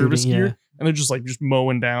just Secret start Service shooting, gear, yeah. and they're just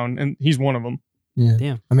mowing down. And he's one of them. Yeah.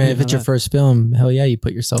 Damn. I mean, I if didn't it's know your that. first film, hell yeah, you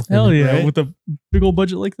put yourself in Hell it. yeah, right? with a big old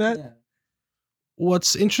budget like that.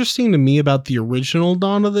 What's interesting to me about the original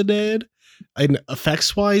Dawn of the Dead, and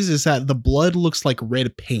effects wise, is that the blood looks like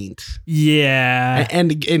red paint. Yeah.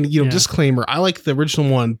 And you know, Yeah. disclaimer, I like the original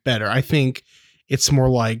one better. I think it's more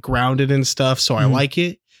like grounded and stuff, so I Mhm. like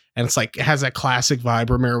it. And it's like it has that classic vibe.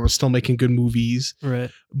 Romero was still making good movies,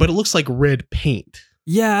 Right. but it looks like red paint.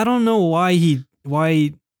 Yeah, I don't know why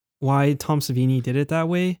Tom Savini did it that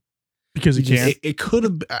way. Because he You just- can. It could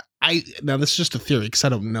have. Now this is just a theory because I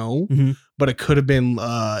don't know, Mhm. but it could have been.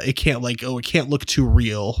 It can't look too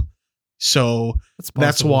real. So that's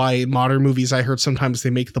possible. why in modern movies I heard sometimes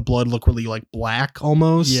they make the blood look really like black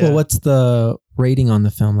almost. Yeah. So what's the rating on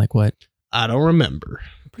the film? Like what? I don't remember.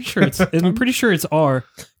 I'm pretty sure it's R.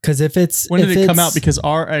 Because if it's When did if it come it's- out? Because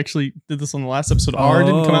R actually did this on the last episode. R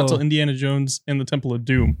didn't come out till Oh. Indiana Jones and the Temple of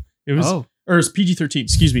Doom. It was, Oh. or it's PG-13.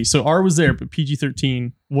 Excuse me. So R was there, but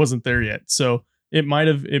PG-13 wasn't there yet. So it might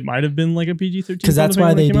have been like a PG-13. because that's film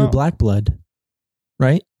why when it they came do out. Black Blood,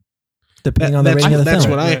 right? Depending on the That's- rating of the that's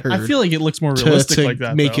film. what I Yeah. heard. I feel like it looks more To realistic like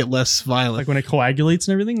that. make though. it less violent. like when it coagulates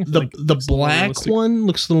and everything. I feel the like it the looks a little more black realistic. one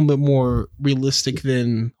looks a little bit more realistic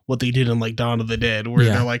than what they did in like Dawn of the Dead, where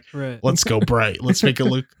Yeah. they're like, Right. let's go bright, let's make it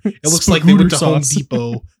look. It looks like they went to Home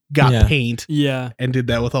Depot, got Yeah. paint, Yeah. and did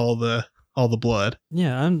that with all the blood.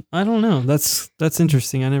 Yeah. I don't know. That's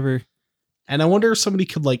interesting. I never And I wonder if somebody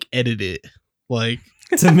could like edit it, like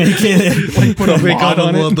to make it Like, put a make mod all the on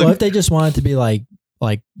it. blood What look- if they just wanted to be like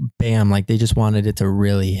bam, like they just wanted it to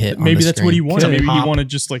really hit? on Maybe the that's what he screen? wanted. Could Maybe he pop. wanted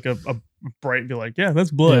just like a bright, be like, yeah, that's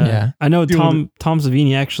blood. Yeah. I know Deal with Tom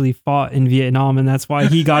Savini actually fought in Vietnam, and that's why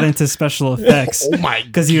he got into special effects Oh my!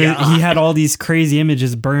 because he had all these crazy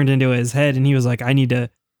images burned into his head, and he was like, I need to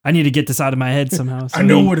get this out of my head somehow. So I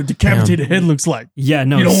know he- what a decapitated head looks like. Yeah,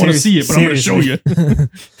 no, you don't want to see it, but I'm going to show seriously. you.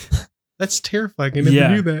 That's terrifying. I never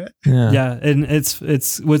Yeah. knew that. Yeah. Yeah, and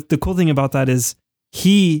it's what the cool thing about that is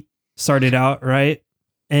he started out right,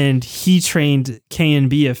 and he trained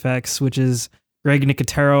K&B Effects, which is Greg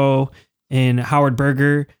Nicotero and Howard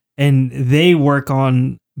Berger, and they work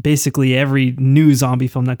on basically every new zombie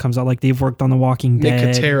film that comes out. Like they've worked on The Walking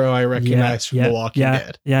Dead. Nicotero, I recognize from The Walking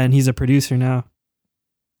Dead. Yeah, and he's a producer now.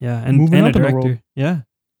 Yeah, and, Moving and a up in the world. director. Yeah,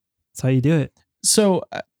 that's how you do it. So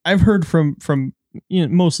I've heard from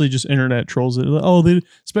mostly just internet trolls that the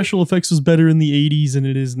special effects was better in the 80s than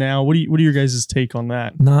it is now. What are your guys' take on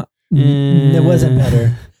that? Not It wasn't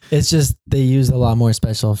better. It's just they used a lot more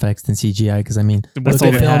special effects than CGI. Because I mean, That's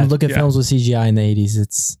all they had. look at films with CGI in the 80s.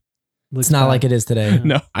 It's not like it is today.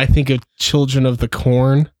 No. I think of Children of the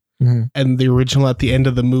Corn Mhm. and the original at the end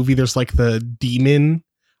of the movie. There's like the demon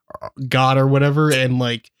god or whatever, and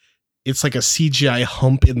like it's like a CGI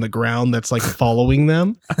hump in the ground that's like following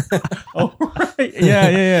them. Oh, right.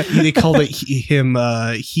 Yeah. They called it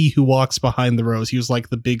he who walks behind the rose. He was like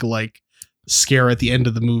the big like scare at the end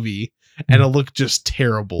of the movie, and it looked just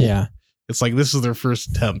terrible. Yeah. It's like this is their first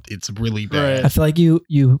attempt. It's really bad. Right. I feel like you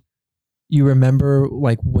remember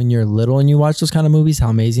like when you're little and you watch those kind of movies, how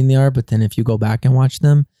amazing they are. But then if you go back and watch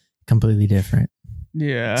them, completely different.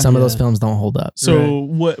 Yeah. Some of those films don't hold up. So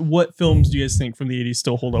what films do you guys think from the 80s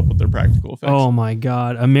still hold up with their practical effects? Oh my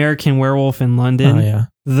God. American Werewolf in London. Oh yeah.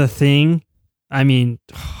 The Thing. I mean,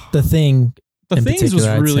 The Thing. The in Things was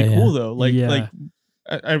particular, I'd really say, cool yeah. though. Like Yeah.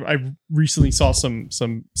 I recently saw some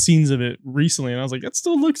scenes of it recently, and I was like, that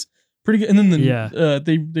still looks pretty good. And then they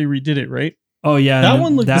redid it, right? oh yeah. That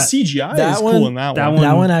one looked the CGI that is one- cool in that that one.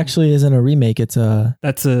 That one actually isn't a remake. It's a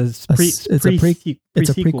That's a it's a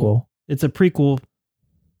prequel. It's a prequel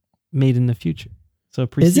made in the future. So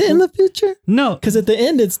Is it in the future? No, Because at the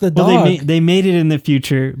end it's the dog. well, they made it in the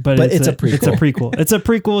future, but It's a It's a prequel. prequel. It's a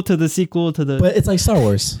prequel to the sequel to the. but it's like Star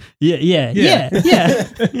Wars. yeah.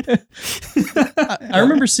 I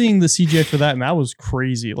remember seeing the CGI for that, and that was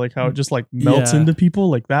crazy. Like how it just like melts Yeah. into people.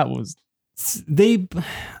 Like that was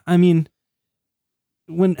I mean,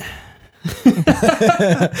 when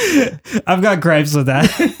I've got gripes with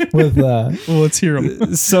that. With well, let's hear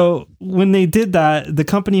them. So when they did that, the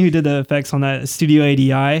company who did the effects on that, Studio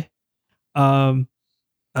ADI,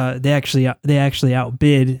 they actually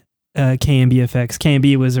outbid KMB Effects.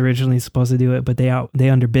 KMB was originally supposed to do it, but they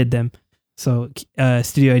underbid them. So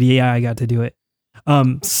Studio ADI got to do it.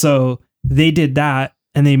 So they did that,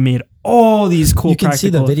 and they made all these cool. You can see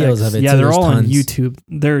the practical videos effects. of it, Yeah, too. they're There's all on tons. YouTube.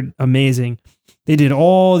 They're amazing. They did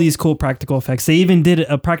all these cool practical effects. They even did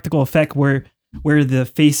a practical effect where the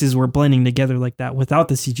faces were blending together like that without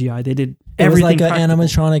the CGI. They did it was everything like an practical.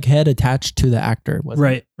 animatronic head attached to the actor. Wasn't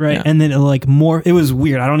it? Right. Yeah. And then like more, it was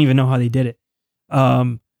weird. I don't even know how they did it.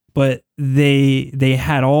 But they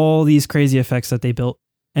had all these crazy effects that they built,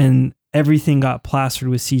 and everything got plastered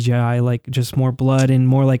with CGI, like just more blood and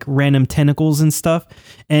more like random tentacles and stuff.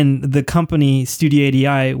 And the company Studio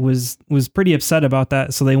ADI was pretty upset about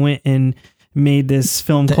that. So they went and made this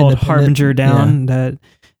film The called independent- Harbinger Down that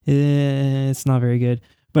it's not very good,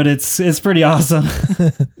 but it's pretty awesome.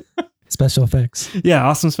 Special effects. Yeah.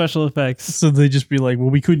 Awesome special effects. So they just be like, well,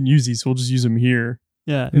 we couldn't use these, so we'll just use them here.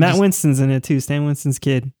 Yeah. And Matt just- Winston's in it too. Stan Winston's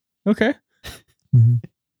kid. Okay. Mhm.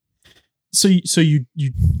 So you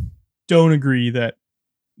don't agree that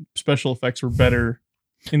special effects were better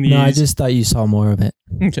in the No, 80s? I just thought you saw more of it.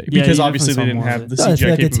 Okay, Yeah, because you obviously they definitely didn't saw more have of the it. I feel CGI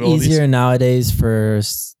like it's capabilities. easier nowadays for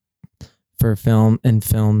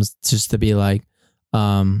films just to be like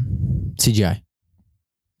CGI.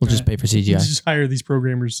 We'll just pay for You CGI. just hire these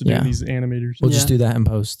programmers to do Yeah. these animators. We'll just Yeah. do that in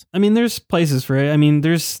post. I mean, there's places for it. I mean,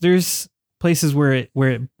 there's places where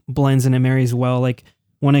it blends and it marries well. Like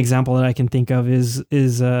one example that I can think of is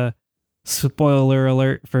spoiler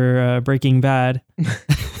alert for Breaking Bad.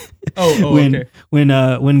 Oh, when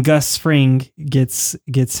okay. when Gus Fring gets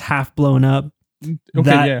half blown up, Okay,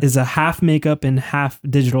 that is yeah. a half makeup and half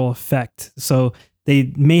digital effect. So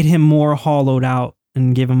they made him more hollowed out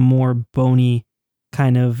and gave him more bony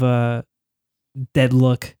kind of dead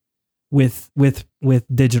look with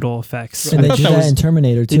digital effects. I And they thought do that that was- in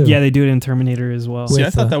Terminator too. Yeah, they do it in Terminator as well. See, I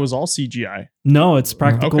with, thought that was all CGI. No, it's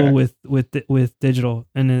practical Okay. with digital,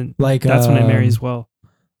 and then Like that's when it marries well.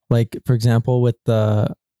 Like for example, with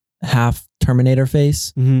the half Terminator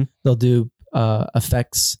face, Mm-hmm. they'll do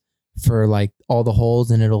effects for like all the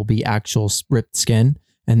holes, and it'll be actual ripped skin,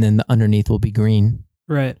 and then the underneath will be green,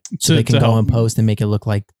 Right. so they can go in post and make it look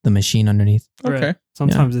like the machine underneath. Okay. Right.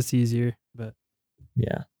 Sometimes it's easier, but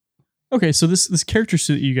Yeah. Okay, so this character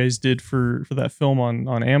suit that you guys did for that film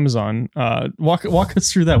on Amazon, walk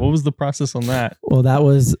us through that. What was the process on that? Well, that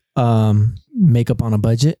was makeup on a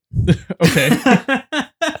budget Okay.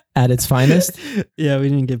 at its finest. yeah, we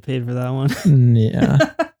didn't get paid for that one. Yeah.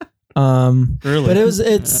 Really? But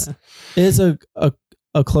it is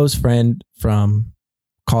a close friend from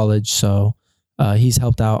college, so he's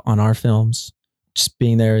helped out on our films, just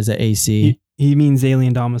being there as an AC. He means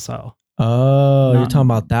Alien Domicile. Oh, you're Not- talking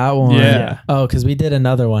about that one? Yeah. Oh, because we did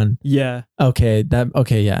another one. Yeah. Okay,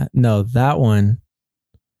 yeah. No, that one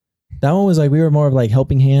was like we were more of like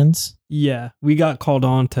helping hands. Yeah. We got called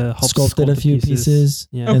on to help Sculpted sculpt a the few pieces.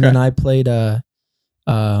 Yeah. Okay. And then I played a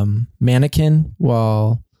mannequin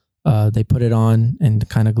while they put it on and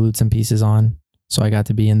kind of glued some pieces on. So I got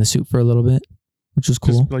to be in the suit for a little bit, which was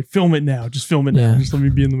cool. Just like film it now. Just film it now. Yeah. Just let me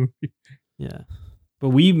be in the movie. Yeah. But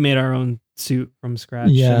we made our own suit from scratch.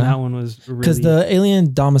 Yeah. And that one was really... Because the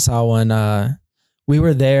Alien Domicile one, we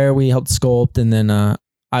were there, we helped sculpt, and then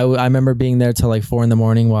I remember being there till like 4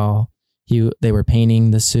 a.m. while they were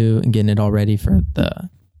painting the suit and getting it all ready for the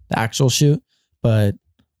actual shoot. But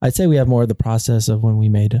I'd say we have more of the process of when we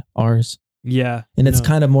made ours. Yeah. And it's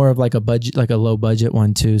kind of more of like a budget, like a low budget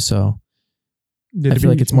one too. So I feel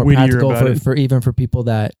like it's more practical for even for people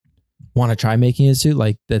that want to try making a suit.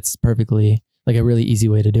 Like that's perfectly like a really easy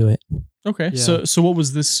way to do it. Okay. Yeah. So what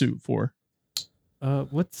was this suit for?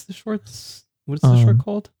 What's the shorts? What's the short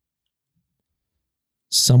called?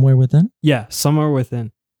 Somewhere Within? Yeah, Somewhere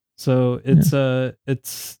Within. So it's a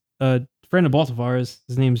friend of both of ours.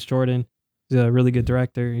 His name's Jordan. He's a really good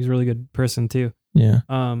director. He's a really good person too. Yeah.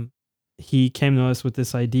 He came to us with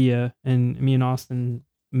this idea, and me and Austin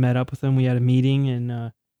met up with him. We had a meeting,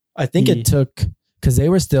 and I think it took, because they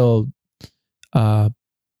were still, I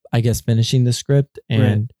guess, finishing the script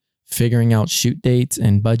and figuring out shoot dates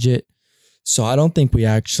and budget. So I don't think we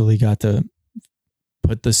actually got to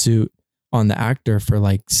put the suit on the actor for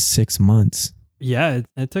like 6 months. Yeah,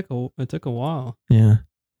 it took a while. Yeah.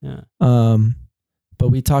 Yeah. But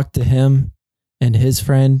we talked to him and his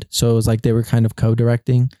friend, so it was like they were kind of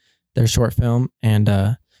co-directing their short film. And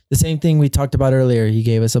the same thing we talked about earlier, he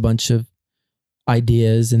gave us a bunch of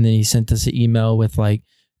ideas, and then he sent us an email with like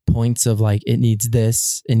points of like, it needs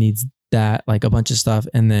this, it needs that, like a bunch of stuff.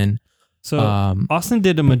 And then so Austin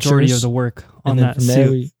did a majority of the work on that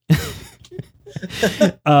suit.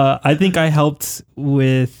 I think I helped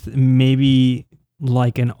with maybe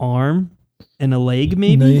like an arm and a leg,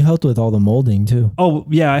 maybe. No, you helped with all the molding too. Oh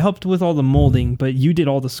yeah, I helped with all the molding, but you did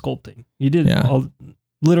all the sculpting. You did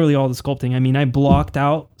literally all the sculpting. I mean, I blocked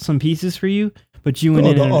out some pieces for you, but you went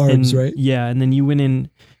in arms, right? Yeah, and then you went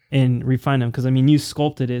in and refined them because I mean, you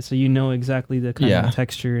sculpted it, so you know exactly the kind of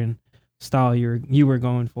texture and style you were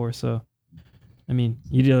going for. So, I mean,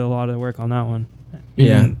 you did a lot of work on that one.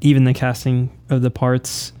 Even the casting of the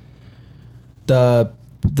parts. The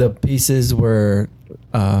pieces were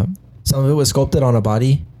some of it was sculpted on a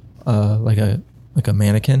body, like a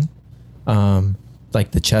mannequin,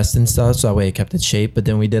 like the chest and stuff. So that way it kept its shape. But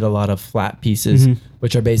then we did a lot of flat pieces,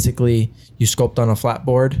 which are basically you sculpt on a flat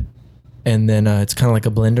board, and then it's kind of like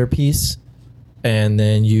a blender piece, and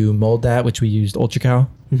then you mold that, which we used UltraCal,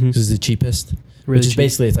 which is the cheapest, which is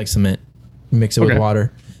basically it's like cement. You mix it with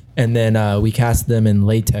water, and then we cast them in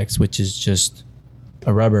latex, which is just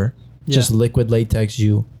a rubber, just liquid latex.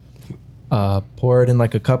 You pour it in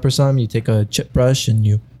like a cup or something. You take a chip brush and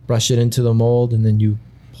you brush it into the mold, and then you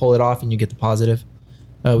pull it off and you get the positive.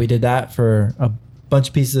 We did that for a bunch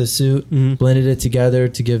of pieces of suit, blended it together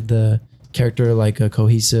to give the character like a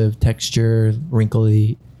cohesive texture,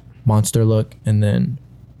 wrinkly monster look, and then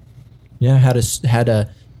had a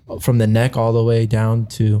from the neck all the way down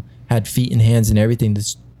to had feet and hands and everything.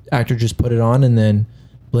 This actor just put it on and then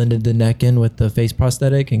blended the neck in with the face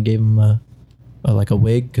prosthetic and gave him a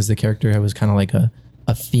wig, because the character was kind of like a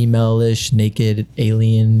female-ish naked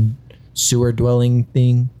alien sewer dwelling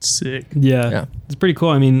thing. Sick. Yeah. It's pretty cool.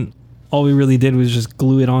 I mean, all we really did was just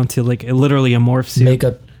glue it onto like literally a morph suit.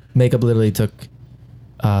 Makeup literally took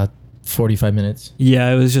 45 minutes.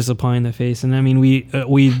 Yeah, it was just applying the face, and I mean we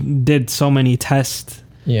did so many tests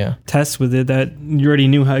with it that you already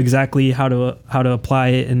knew exactly how to apply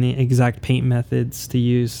it and the exact paint methods to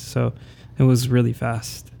use. So it was really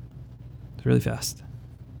fast. It's really fast.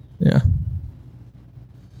 Yeah.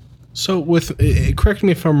 So correct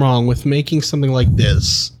me if I'm wrong, with making something like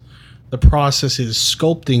this, the process is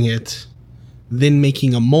sculpting it, then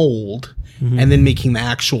making a mold, and then making the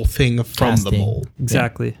actual thing from the mold.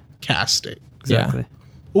 Exactly. Casting. Exactly.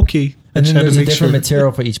 Yeah. Okay. And then there's a different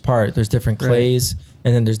material for each part. There's different clays,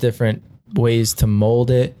 and then there's different ways to mold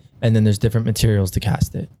it, and then there's different materials to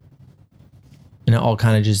cast it. And it all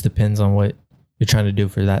kind of just depends on what you're trying to do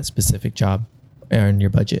for that specific job and your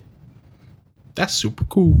budget. That's super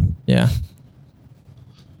cool. Yeah.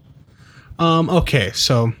 Okay,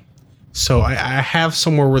 so I have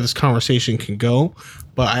somewhere where this conversation can go,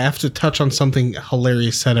 but I have to touch on something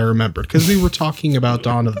hilarious that I remembered, because we were talking about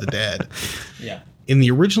Dawn of the Dead. Yeah. In the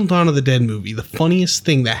original Dawn of the Dead movie, the funniest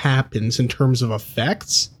thing that happens in terms of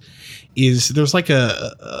effects is there's like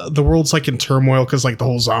the world's like in turmoil because like the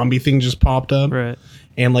whole zombie thing just popped up. Right.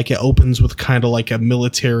 And like it opens with kind of like a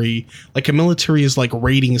military is like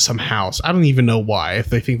raiding some house. I don't even know why. If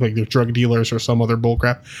they think like they're drug dealers or some other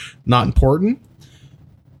bullcrap, not important.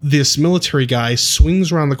 this military guy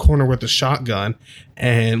swings around the corner with a shotgun,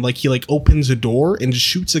 and like he like opens a door and just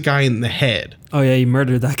shoots a guy in the head. Oh yeah, you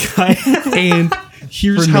murdered that guy. And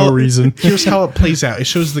here's For how no reason. Here's how it plays out. It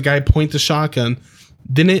shows the guy point the shotgun,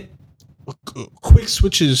 then it quick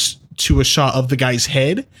switches to a shot of the guy's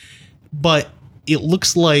head, but it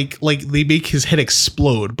looks like they make his head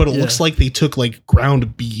explode, but it looks like they took like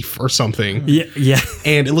ground beef or something. Yeah.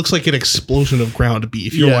 And it looks like an explosion of ground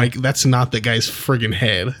beef. You're like, that's not the guy's friggin'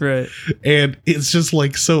 head. Right. And it's just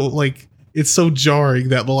like so like it's so jarring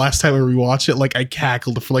that the last time I rewatched it, like I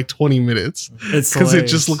cackled for like 20 minutes. It's because it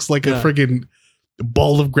hilarious. just looks like a friggin'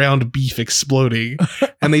 ball of ground beef exploding.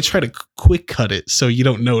 And they try to quick cut it so you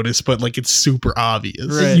don't notice, but like it's super obvious.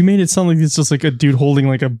 Right. You made it sound like it's just like a dude holding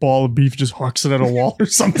like a ball of beef, just hawks it at a wall or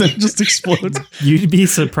something, it just explodes. You'd be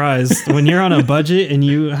surprised when you're on a budget and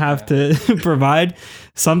you have to provide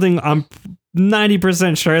something. I'm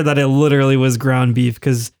 90% sure that it literally was ground beef,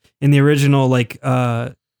 because in the original like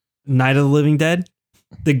Night of the Living Dead,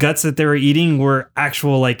 the guts that they were eating were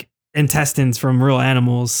actual like intestines from real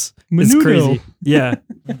animals. It's Menudo. crazy. Yeah.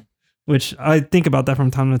 Which I think about that from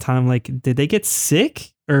time to time. Like, did they get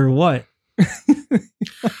sick or what?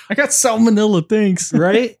 I got salmonella, thanks.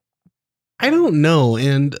 Right? I don't know.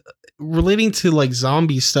 And relating to like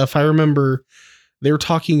zombie stuff, I remember they were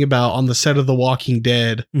talking about on the set of The Walking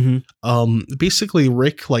Dead. Basically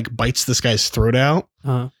Rick like bites this guy's throat out.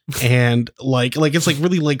 And like it's like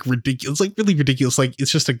really like ridiculous. It's like really ridiculous. Like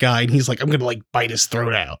it's just a guy and he's like, I'm gonna like bite his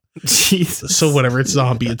throat out. Jesus. So whatever, it's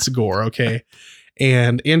zombie, it's gore, okay.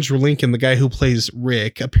 And Andrew Lincoln, the guy who plays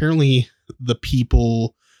Rick, apparently the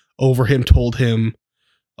people over him told him,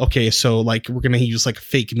 okay, so like we're gonna use like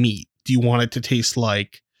fake meat. Do you want it to taste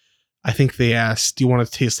like, I think they asked, do you want it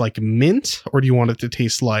to taste like mint or do you want it to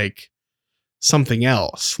taste like something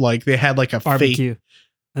else? Like they had like a Barbecue. fake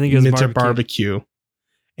I think it was mint or barbecue. barbecue.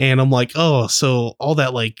 And I'm like, oh, so all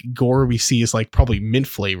that like gore we see is like probably mint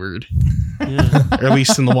flavored, Yeah. or at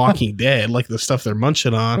least in The Walking Dead, like the stuff they're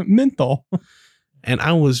munching on. Menthol. And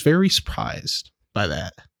I was very surprised by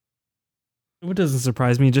that. What doesn't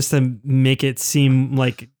surprise me, just to make it seem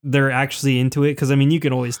like they're actually into it. Because I mean, you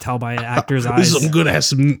can always tell by an actor's This eyes. is some good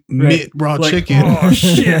ass mint raw Like, chicken. Oh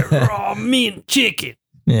shit, raw meat and chicken.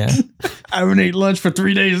 Yeah. I haven't ate lunch for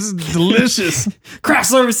 3 days. This is delicious. Craft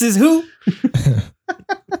services, who?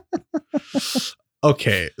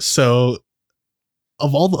 Okay, so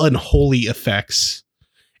of all the unholy effects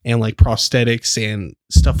and like prosthetics and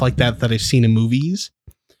stuff like that I've seen in movies,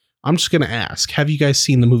 I'm just gonna ask: have you guys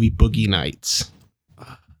seen the movie Boogie Nights?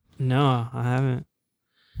 No, I haven't.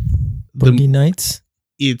 Boogie Nights.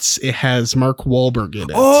 It has Mark Wahlberg in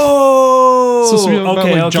it. Oh, Supposed to be about,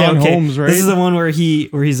 like, John Holmes, right? This is the one where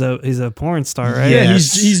he's a porn star, right? Yeah. Yeah,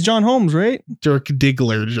 Yes. he's John Holmes, right? Dirk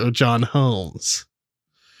Diggler or John Holmes.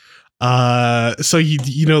 So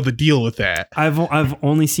you know the deal with that. I've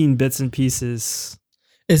only seen bits and pieces.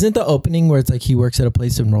 Isn't the opening where it's like he works at a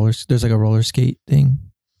place and there's like a roller skate thing?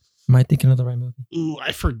 Am I thinking of the right movie? Ooh,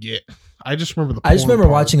 I forget. I just remember the. I just porn remember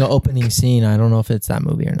part. watching an opening scene. I don't know if it's that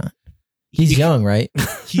movie or not. He's young, right?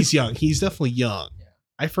 He's young. He's definitely young.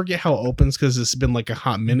 I forget how it opens because it's been like a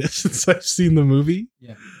hot minute since I've seen the movie.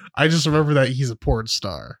 Yeah. I just remember that he's a porn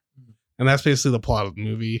star, and that's basically the plot of the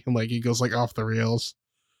movie. And like it goes like off the rails.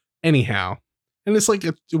 Anyhow, and it's like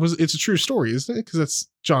it's a true story, isn't it? Because that's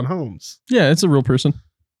John Holmes. Yeah, it's a real person.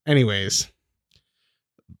 Anyways,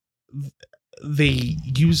 they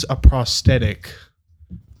use a prosthetic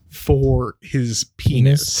for his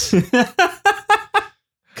penis.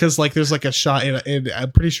 Because like there's like a shot and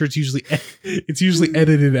I'm pretty sure it's usually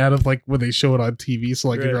edited out of like when they show it on TV. So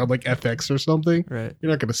like if Right. you're on like FX or something, Right. you're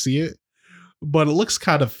not gonna see it. But it looks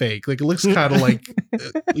kind of fake. Like it looks kind of like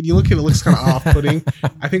when you look at it, it looks kind of off-putting.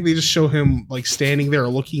 I think they just show him like standing there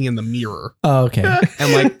looking in the mirror, Oh, okay.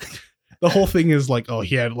 and like the whole thing is like, oh,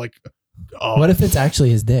 he had like, oh, What if it's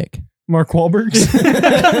actually his dick? Mark Wahlberg's.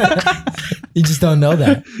 You just don't know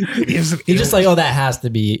that. is it- You're just like, oh, that has to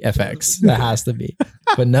be FX. That has to be.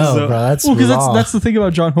 But no, So- bro, that's Well, because raw. that's the thing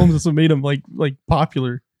about John Holmes. That's what made him like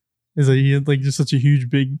popular, is that he had like just such a huge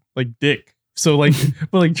big like dick. So like,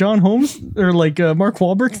 but like John Holmes or like Mark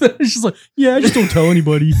Wahlberg, it's just like, yeah, I just don't tell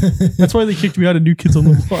anybody. That's why they kicked me out of New Kids on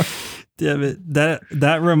the Block. Damn it.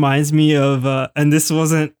 That reminds me of and this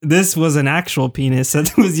was an actual penis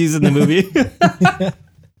that was used in the movie.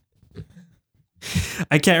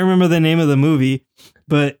 I can't remember the name of the movie,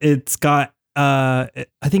 but it's got I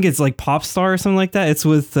think it's like Pop Star or something like that. It's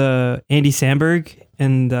with Andy Samberg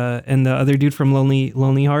and the other dude from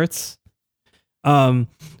Lonely Hearts.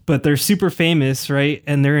 But they're super famous, right?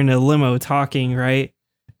 And they're in a limo talking, right?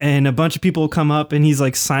 And a bunch of people come up and he's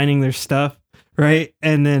like signing their stuff. right?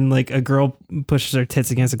 And then like a girl pushes her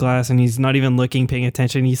tits against the glass and he's not even looking, paying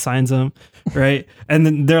attention. He signs them, right? And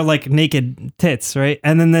then they're like naked tits, right?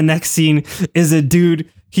 And then the next scene is a dude.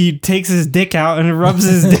 He takes his dick out and rubs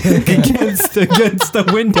his dick against the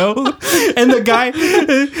window. And the guy,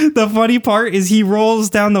 the funny part is he rolls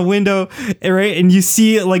down the window, right? And you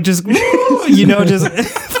see it like just, just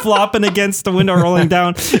flopping against the window, rolling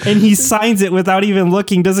down. And he signs it without even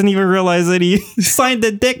looking, doesn't even realize that he signed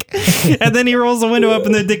the dick. And then he rolls the window up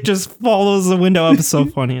and the dick just follows the window up. It's so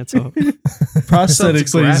funny. It's so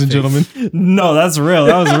prosthetics, ladies and gentlemen. No, that's real.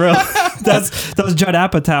 That was real. That was Judd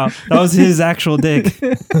Apatow. That was his actual dick.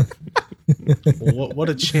 What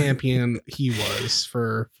a champion he was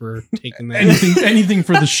for taking that anything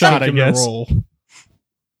for the shot, I guess. Role.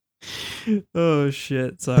 Oh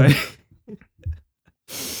shit! Sorry.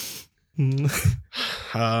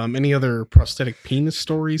 Any other prosthetic penis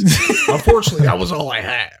stories? Unfortunately, that was all I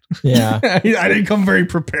had. Yeah. I didn't come very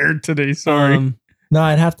prepared today. Sorry. No,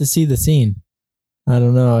 I'd have to see the scene. I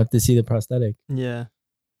don't know. I have to see the prosthetic. Yeah.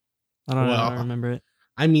 I don't know. I don't remember it.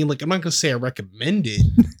 I mean, like, I'm not gonna say I recommend it,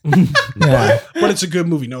 Yeah. but it's a good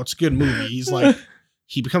movie. No, it's a good movie. He's like,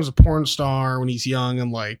 he becomes a porn star when he's young,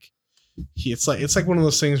 and like, it's like one of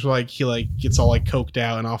those things where like he like gets all like coked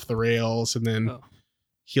out and off the rails, and then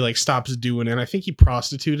he like stops doing it. I think he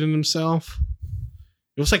prostituted himself.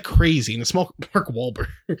 It was like crazy, and it's Mark Wahlberg,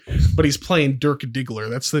 but he's playing Dirk Diggler.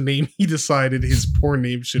 That's the name he decided his porn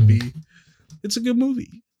name should be. It's a good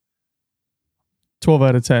movie. 12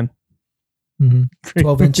 out of 10. Mm-hmm.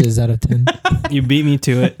 12 inches out of 10. You beat me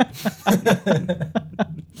to it.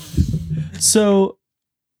 So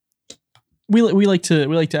we like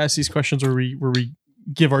to ask these questions where we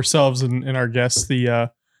give ourselves and our guests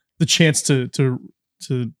the chance to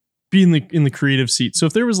be in the creative seat. So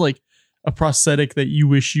if there was like a prosthetic that you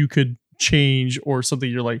wish you could change, or something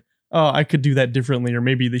you're like, oh, I could do that differently, or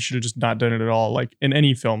maybe they should have just not done it at all, like in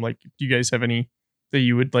any film, like, do you guys have any that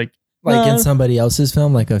you would like in somebody else's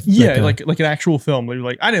film, like an actual film, you're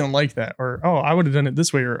like, I didn't like that, or oh, I would have done it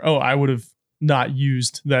this way, or oh, I would have not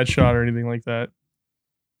used that shot, or anything like that.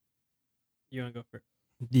 You want to go first?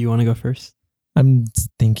 Do you want to go first? I'm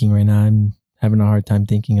thinking right now. I'm having a hard time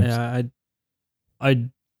thinking of. Yeah,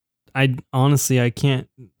 I honestly, I can't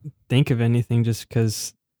think of anything just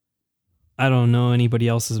because I don't know anybody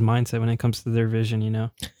else's mindset when it comes to their vision,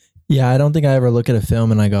 Yeah, I don't think I ever look at a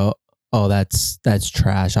film and I go, oh, that's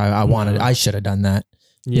trash. I should have done that.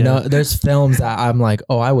 Yeah. There's films that I'm like,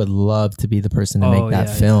 oh, I would love to be the person to make that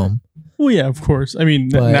film. Yeah. Well, yeah, of course. I mean,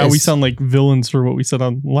 now we sound like villains for what we said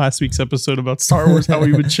on last week's episode about Star Wars, how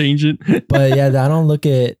we would change it. But yeah, I don't look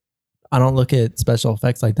at special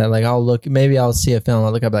effects like that. Like maybe I'll see a film,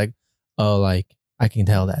 I'll look up like, oh, like I can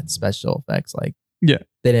tell that special effects, like, yeah,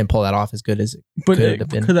 they didn't pull that off as good as it could have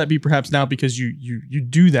been. Could that be perhaps now because you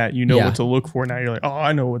do that, what to look for now? You're like, oh,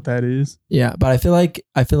 I know what that is. Yeah, but I feel like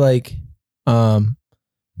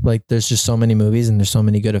there's just so many movies and there's so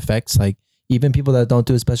many good effects. Like even people that don't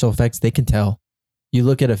do special effects, they can tell. You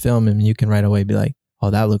look at a film and you can right away be like,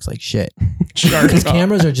 oh, that looks like shit. Because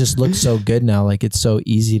cameras are just look so good now. Like it's so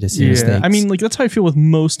easy to see mistakes. I mean, like that's how I feel with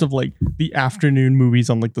most of like the afternoon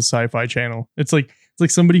movies on like the Sci-Fi Channel. It's like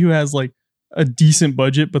somebody who has like a decent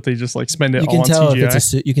budget, but they just like spend it all on CGI. If it's a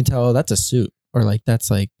suit, you can tell, oh, that's a suit, or like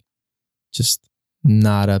that's like just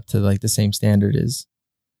not up to like the same standard as.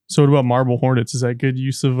 So what about Marble Hornets? Is that good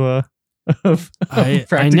use of I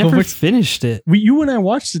never effects? Finished it. You and I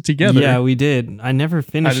watched it together. Yeah, we did. I never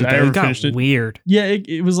finished it. It got weird. Yeah,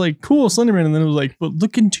 it was like cool Slenderman, and then it was like, but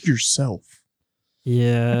look into yourself.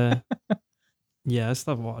 Yeah. Yeah, I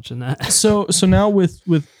stopped watching that. So now with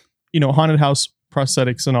haunted house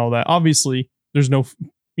prosthetics and all that, obviously there's no,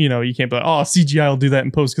 you can't be like, oh, CGI will do that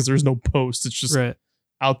in post, because there's no post. It's just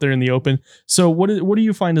out there in the open. So what do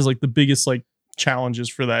you find is like the biggest like challenges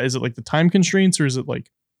for that? Is it like the time constraints, or is it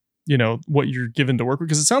like, what you're given to work with?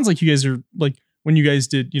 Because it sounds like you guys are like, when you guys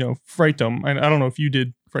did, Fright Dome, I don't know if you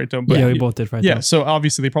did Fright Dome, but we both did Fright Dome. Yeah, so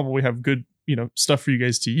obviously they probably have good, stuff for you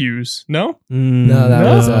guys to use. No? No, that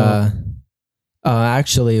was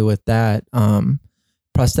actually with that,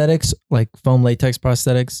 prosthetics, like foam latex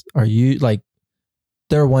prosthetics,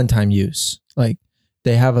 they're one-time use. Like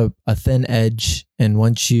they have a thin edge, and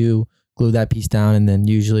once you glue that piece down, and then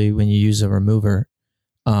usually when you use a remover,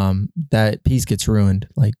 that piece gets ruined.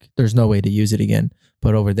 Like there's no way to use it again.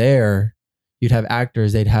 But over there, you'd have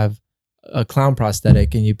actors, they'd have a clown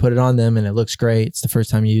prosthetic, and you put it on them and it looks great. It's the first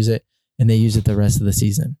time you use it, and they use it the rest of the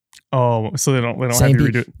season. Oh, so they don't have you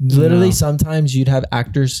redo it. Literally, sometimes you'd have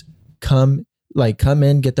actors come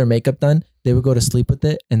in, get their makeup done. They would go to sleep with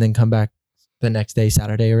it and then come back the next day,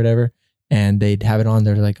 Saturday or whatever, and they'd have it on.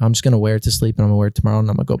 They're like, I'm just gonna wear it to sleep, and I'm gonna wear it tomorrow, and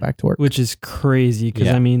I'm gonna go back to work. Which is crazy because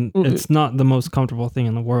Yeah. I mean, it's not the most comfortable thing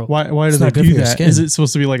in the world. Why do It's they not good do for your that? skin. Is it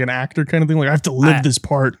supposed to be like an actor kind of thing? Like I have to live this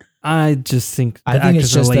part. I just think I think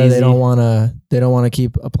it's just that they don't want to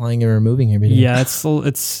keep applying and removing it every day. Yeah,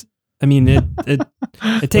 it's. I mean,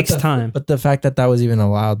 it takes time. But the fact that was even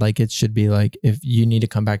allowed, like it should be like if you need to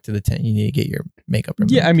come back to the tent, you need to get your makeup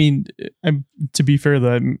removed. Yeah, I mean, to be fair,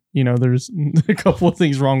 that there's a couple of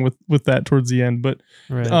things wrong with that towards the end, but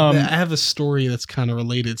Right. I have a story that's kind of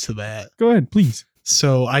related to that. go ahead, please.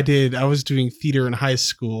 So I was doing theater in high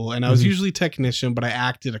school, and I was Mhm. usually technician, but I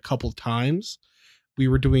acted a couple times. We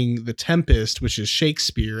were doing The Tempest, which is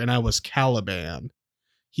Shakespeare, and I was Caliban.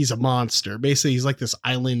 He's a monster. Basically, he's like this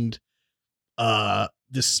island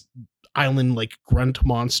like grunt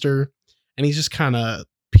monster, and he's just kind of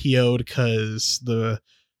PO'd because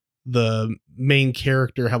the main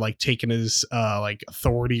character had like taken his like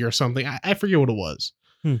authority or something. I forget what it was.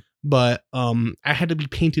 But I had to be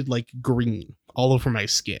painted like green all over my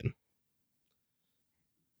skin.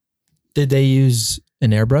 Did they use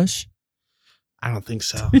an airbrush? I don't think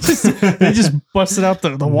so. They just busted out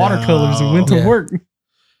the watercolors and went to Yeah. work.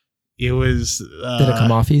 It was Did it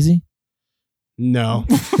come off easy? No.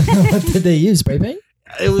 What did they use? Spray paint?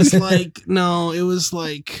 It was like no, it was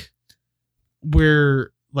like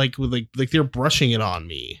where like with like they're brushing it on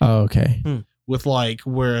me Oh, okay. with like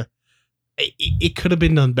where it could have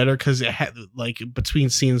been done better because it had like between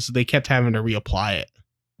scenes they kept having to reapply it.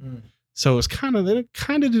 So it was they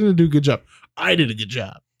kind of didn't do a good job. I did a good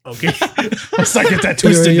job. Okay. Let's not get that So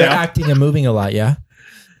twisted you're now. acting and moving a lot, yeah?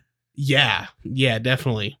 Yeah,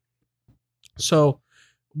 definitely. So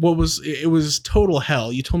it was total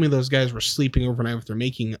hell. You told me those guys were sleeping overnight with their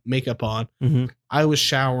makeup on. Mhm. I was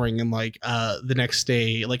showering and like the next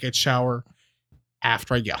day, like I'd shower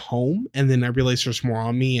after I get home, and then I realized there's more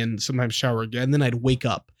on me, and sometimes shower again. Then I'd wake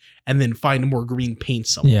up and then find more green paint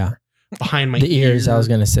somewhere. Yeah. Behind my The ears, I was ear,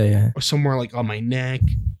 going to say. Yeah. or somewhere like on my neck.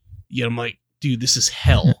 Yeah, I'm like, dude, this is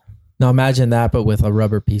hell. Now imagine that, but with a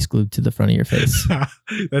rubber piece glued to the front of your face.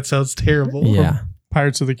 That sounds terrible. Yeah.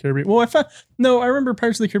 Pirates of the Caribbean. Well, I remember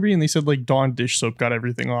Pirates of the Caribbean. They said like Dawn dish soap got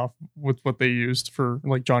everything off with what they used for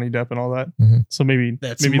like Johnny Depp and all that. Mhm. So maybe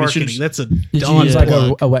That's maybe marketing. they should. That's a Did you Dawn use like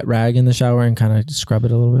plug. a wet rag in the shower and kind of scrub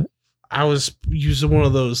it a little bit? I was using one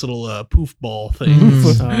of those little poof ball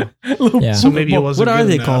things. Mm. Yeah. So maybe it wasn't What are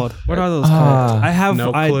good they enough. called? What are those Ah, called? I have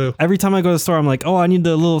no clue. every time I go to the store, I'm like, oh, I need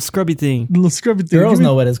the little scrubby thing, Little scrubby thing. Girls Give me-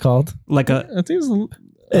 know what it's called. like a. I think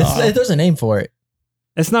it's There's a name for it.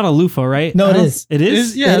 It's not a loofah, right? No, I it don't- is. It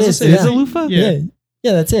is. yeah, It I was is, gonna say, It is yeah. a loofah. Yeah.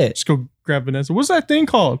 Yeah, that's it. Just go grab Vanessa. What's that thing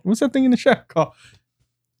called? What's that thing in the shower called?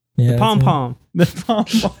 Yeah, The pom that's it. pom. The pom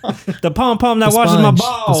pom. The pom pom that The washes my sponge,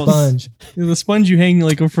 balls. The sponge. The sponge you hang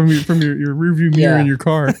like from your rearview mirror Yeah. in your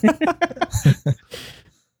car.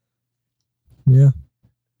 Yeah.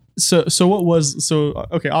 So what was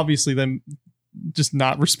okay? Obviously, them just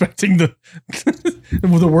not respecting the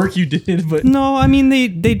work you did, but No, I mean they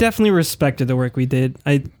definitely respected the work we did.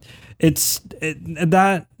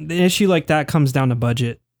 The issue like that comes down to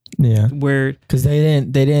budget, Yeah. where Because they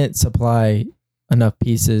didn't supply enough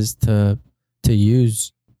pieces to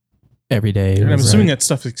use every day. It and I'm was assuming like- that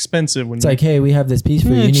stuff's expensive. When it's like, hey, we have this piece for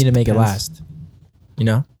you. Yeah, You it need to make it depends. last. You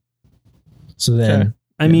know. So then, Okay.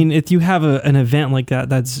 I mean, if you have an event like that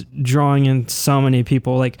that's drawing in so many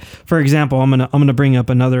people, like for example, I'm gonna bring up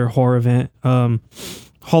another horror event,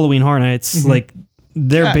 Halloween Horror Nights. Mhm. Like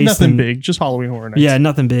they're based nothing in big, just Halloween Horror Nights. yeah,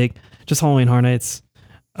 nothing big, just Halloween Horror Nights.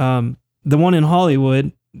 The one in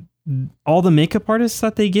Hollywood, all the makeup artists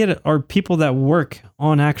that they get are people that work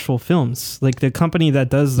on actual films. Like the company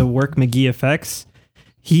that does the work, McGee Effects,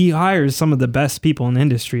 he hires some of the best people in the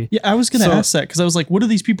industry. Yeah, I was gonna So- ask that because I was like, what do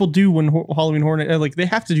these people do when Halloween Horror Nights? Like, they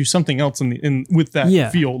have to do something else in with that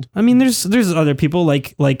Yeah. field. I mean, there's other people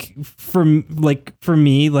like for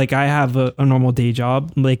me, like I have a normal day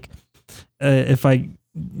job. Like if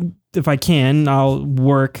I can, I'll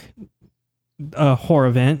work a horror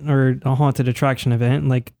event or a haunted attraction event.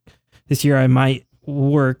 Like this year, I might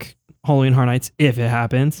work Halloween Horror Nights if it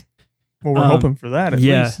happens. Well, we're hoping for that. At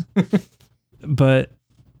yeah. least. But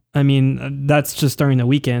I mean, that's just during the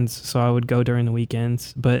weekends, so I would go during the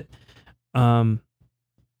weekends. But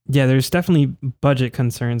yeah, there's definitely budget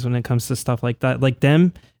concerns when it comes to stuff like that. Like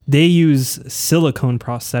they use silicone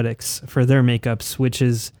prosthetics for their makeups, which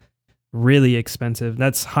is really expensive.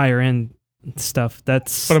 That's higher end stuff.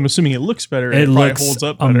 But I'm assuming it looks better. It and probably looks holds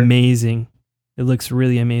up better. amazing. It looks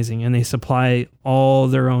really amazing, and they supply all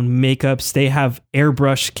their own makeups. They have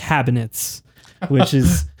airbrush cabinets which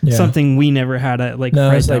is Yeah. something we never had at like. No,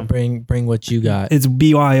 Fright it's like Town. bring what you got. It's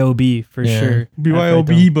BYOB for Yeah. sure.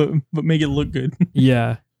 BYOB, but make it look good.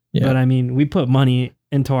 Yeah. Yeah. But I mean, we put money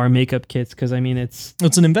into our makeup kits because I mean, it's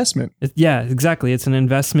It's an investment. yeah, exactly. It's an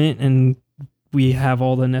investment, and we have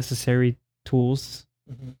all the necessary tools.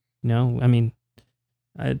 Mhm. You know, I mean,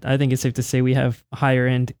 I think it's safe to say we have higher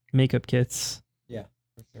end makeup kits. Yeah,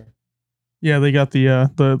 for sure. Yeah, they got the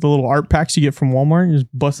little art packs you get from Walmart. You just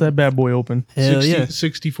bust that bad boy open. Hell yeah.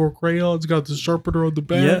 64 crayons, got the sharpener on the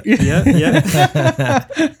back. Yeah.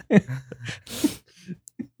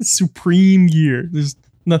 Supreme gear. There's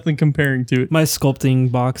nothing comparing to it. My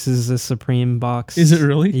sculpting box is a Supreme box. Is it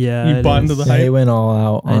really? Yeah, You it bought is. into the Yeah, he hype. went all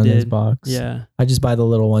out I on his did. box. Yeah. I just buy the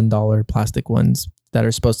little $1 plastic ones that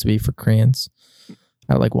are supposed to be for crayons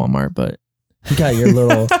at like Walmart, but you got your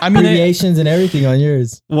little I mean, abbreviations and everything on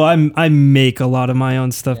yours. Well, I make a lot of my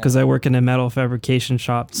own stuff Yeah. because I work in a metal fabrication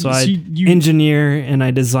shop. So I you engineer and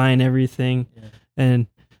I design everything. Yeah. And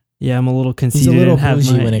yeah, I'm a little conceited. He's a little and have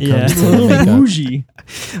bougie my, when it yeah. comes it's to a little makeup. bougie.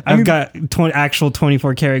 I've mean- got actual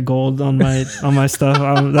 24 karat gold on my stuff.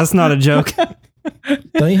 That's not a joke.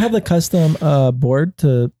 Don't you have the custom board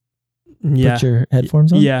to Yeah. put your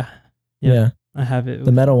headphones on? Yeah. Yeah. Yeah. I have it.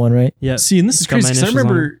 The metal one, right? Yeah. See, and this is Got my crazy 'cause I initials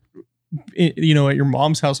on remember, at your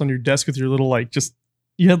mom's house on your desk with your little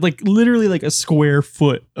you had like literally like a square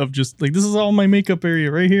foot of just like, this is all my makeup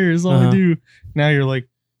area right here. Is all I Uh-huh. do. Now you're like,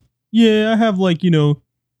 yeah, I have like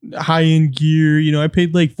high end gear. I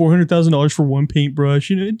paid like $400,000 for one paintbrush.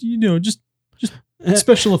 Just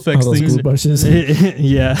special All effects those things. glue brushes.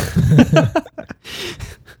 Yeah.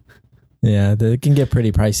 Yeah, it can get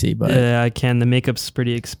pretty pricey, but Yeah, I can. The makeup's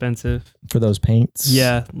pretty expensive. for those paints.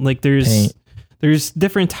 Yeah, like Paint. there's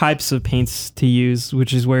different types of paints to use,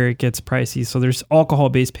 which is where it gets pricey. So there's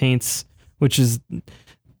alcohol-based paints, which is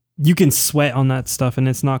you can sweat on that stuff and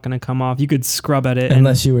it's not going to come off. You could scrub at it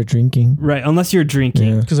Unless you were drinking. right, unless you're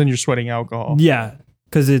drinking. Yeah. Because then you're sweating alcohol. Yeah,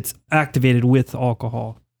 because it's activated with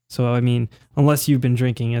alcohol. So I mean, unless you've been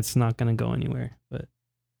drinking, it's not going to go anywhere. But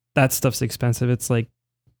that stuff's expensive. It's like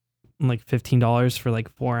 $15 for like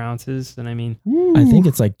 4 ounces. And I mean, I think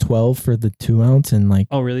it's like 12 for the 2 ounce and like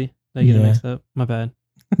oh really? Did I get it Yeah. mixed up? My bad.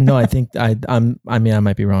 no, I think I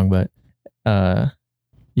might be wrong, but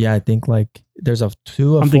yeah, I think like there's a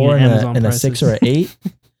 2, a I'm 4, thinking and Amazon a 6 or a 8.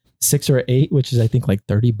 6 or 8, which is I think like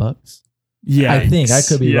 $30. Yeah, I think I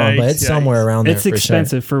could be wrong, but it's Yikes. somewhere around there. it's for sure.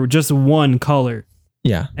 expensive for just one color.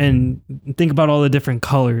 Yeah. And think about all the different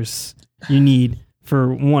colors you need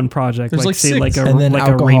for one project. There's like say 6. like a And then like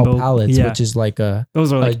alcohol a rainbow palettes, Yeah, which is like a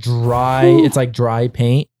those are like dry. It's like dry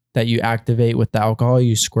paint that you activate with the alcohol.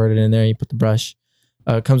 You squirt it in there. You put the brush.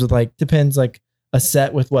 It comes with like depends like a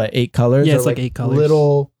set with what 8 colors. Yeah, or it's like 8 colors.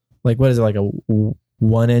 Little like what is it like a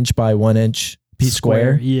 1 inch by 1 inch piece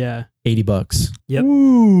square? Yeah. $80. Yep.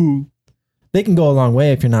 Ooh. They can go a long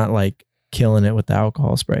way if you're not like killing it with the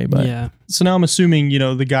alcohol spray. But yeah. So now I'm assuming,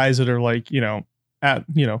 the guys that are like, at,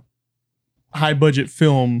 high budget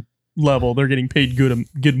film level, they're getting paid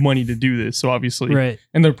good money to do this. So obviously, Right.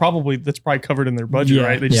 and that's probably covered in their budget, Yeah.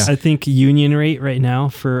 right? They Yeah. just, I think union rate right now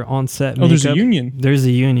for on-set makeup. oh, there's a union. There's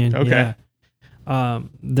a union. Okay. Yeah.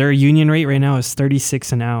 Their union rate right now is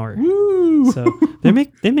 $36 an hour. Woo. So they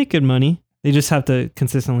make good money. They just have to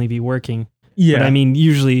consistently be working. yeah. But I mean,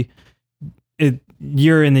 usually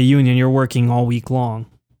you're in the union, you're working all week long.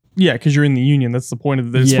 Yeah, because you're in the union. That's the point of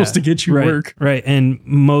it. They're Yeah, supposed to get you right, work. Right. And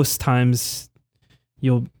most times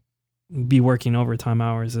you'll be working overtime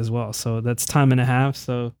hours as well. So that's time and a half.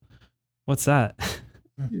 So what's that?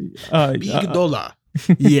 Big dollar.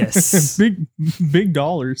 Yes. big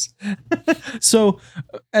dollars. So,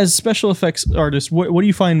 as special effects artists, what do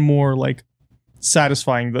you find more like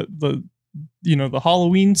satisfying? The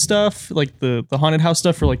Halloween stuff, like the haunted house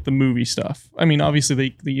stuff, or like the movie stuff? I mean, obviously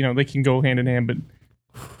they can go hand in hand, but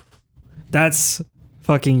That's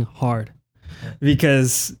fucking hard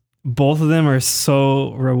because both of them are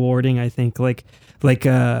so rewarding. I think we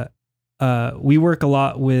work a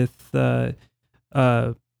lot with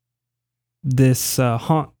this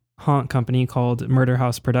haunt company called Murder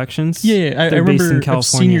House Productions. yeah, I They're based remember in I've seen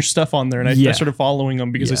California. your stuff on there, and I Yeah. started following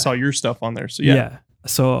them because I Yeah. saw your stuff on there. So Yeah.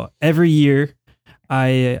 So every year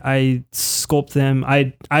I sculpt them.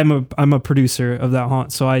 I'm a producer of that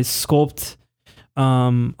haunt. So I sculpt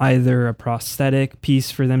either a prosthetic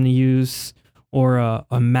piece for them to use or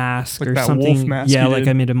a mask Like or that something. wolf mask Yeah, you like did.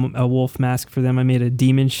 I made a wolf mask for them. I made a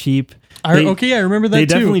demon sheep. I remember that They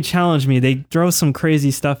too. definitely challenge me. They throw some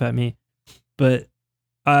crazy stuff at me, but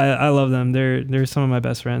I love them. They're some of my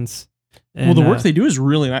best friends. And, the work they do is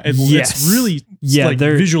really nice. yes. It's really like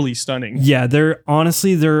they're visually stunning. Yeah, they're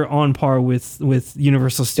on par with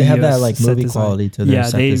Universal They Studios. have that like set movie design. quality to their Yeah,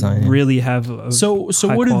 set they design. really have. A So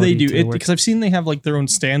high what do they quality do? to the work. Because I've seen they have like their own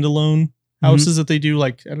standalone houses that they do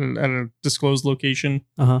like at a disclosed location.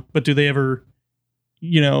 But do they ever,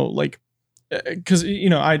 like, because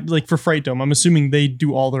I like for Fright Dome, I'm assuming they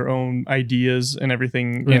do all their own ideas and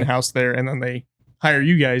everything Right. in house there, and then they hire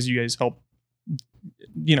you guys. You guys help,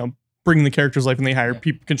 bring the characters life, and they hire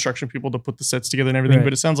construction people to put the sets together and everything. Right.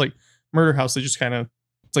 But it sounds like Murder House, they just kind of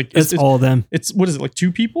it's all of them. It's what is it, like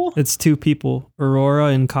 2 people? It's 2 people, Aurora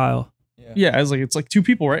and Kyle. Yeah, I was like, it's like 2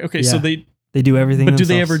 people, right? Okay, so Yeah. they do everything. But do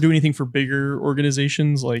they themselves. ever do anything for bigger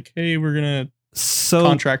organizations? Like, hey, we're gonna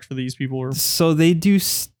contract for these people, or So they do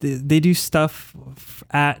stuff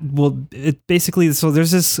at it basically. So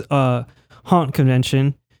there's this haunt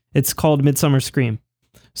convention. It's called Midsummer Scream.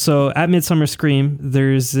 So at Midsummer Scream,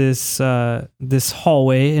 there's this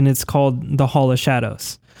hallway, and it's called the Hall of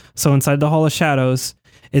Shadows. So inside the Hall of Shadows,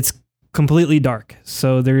 it's completely dark.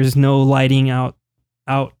 So there's no lighting out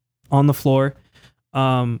on the floor.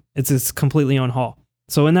 It's this completely on hall.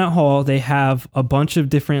 So in that hall, they have a bunch of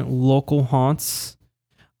different local haunts.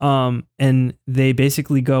 And they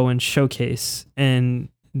basically go and showcase, and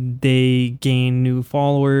they gain new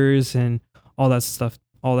followers and all that stuff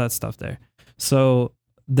there. So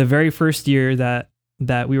the very first year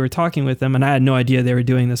that we were talking with them, and I had no idea they were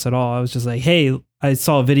doing this at all. I was just like, hey, I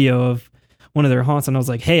saw a video of one of their haunts, and I was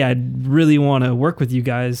like, hey, I'd really want to work with you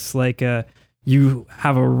guys. Like, you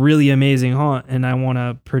have a really amazing haunt, and I want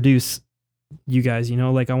to produce you guys,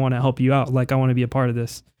 like I want to help you out. Like I want to be a part of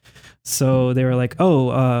this. So they were like,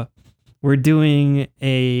 we're doing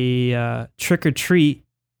a trick or treat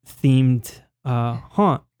themed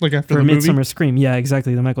haunt like after for the movie? Midsummer Scream. Yeah,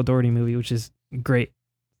 exactly. The Michael Dougherty movie, which is great.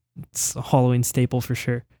 It's a Halloween staple for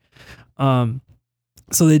sure. So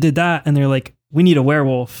they did that, and they're like, we need a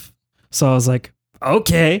werewolf. So I was like,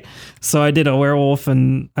 okay. So I did a werewolf,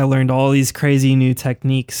 and I learned all these crazy new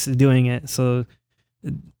techniques doing it. So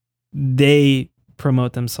they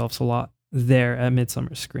promote themselves a lot there at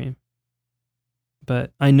Midsummer Scream.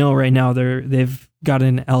 But I know right now they've got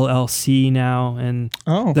an LLC now, and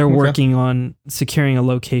they're working on securing a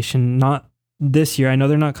location. Not this year. I know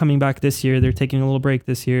they're not coming back this year. They're taking a little break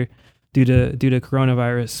this year due to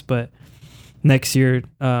coronavirus. But next year,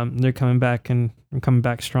 they're coming back and coming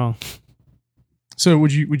back strong. So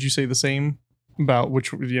would you say the same about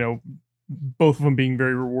which both of them being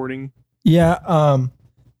very rewarding? Yeah,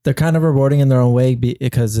 they're kind of rewarding in their own way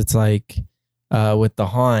because it's like with the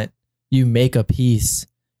haunt, you make a piece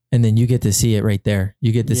and then you get to see it right there.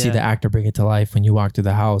 You get to see the actor bring it to life when you walk through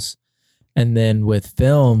the house. And then with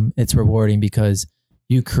film, it's rewarding because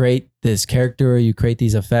you create this character, you create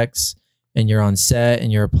these effects, and you're on set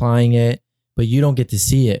and you're applying it, but you don't get to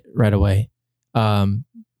see it right away.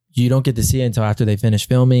 You don't get to see it until after they finish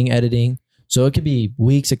filming, editing. So it could be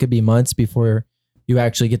weeks, it could be months before you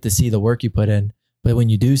actually get to see the work you put in. But when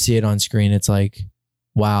you do see it on screen, it's like,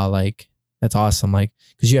 wow, like that's awesome. Like,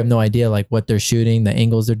 because you have no idea like what they're shooting, the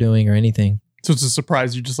angles they're doing, or anything. So it's a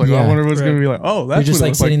surprise. You're just like, I wonder what's going to be like. Oh, that's you're just what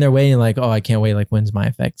like sitting there waiting, like, oh, I can't wait. Like, when's my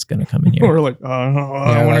effects going to come in here? Or like,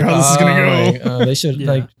 I wonder how this is going to go. Like, they should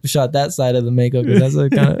like shot that side of the makeup because that's a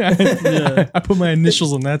kind of. I put my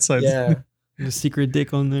initials on that side. Yeah. The secret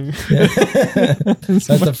dick on there. Yeah. That's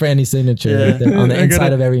the Franny signature. Right there. On the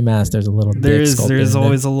inside of every mask, there's a little dick sculpted There's in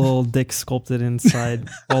always a little dick sculpted inside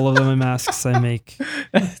all of the masks I make.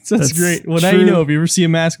 That's great. Well, now you know. If you ever see a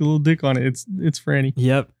mask with a little dick on it, it's Franny.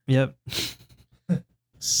 Yep.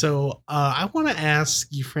 So I want to ask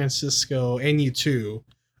you, Francisco, and you too,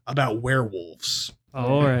 about werewolves.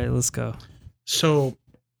 All right, let's go. So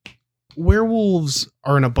werewolves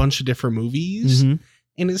are in a bunch of different movies. Mm-hmm.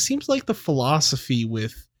 And it seems like the philosophy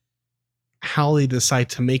with how they decide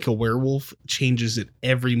to make a werewolf changes in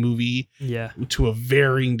every movie to a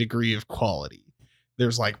varying degree of quality.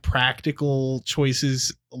 There's like practical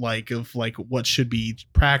choices, like what should be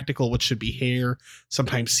practical, what should be hair.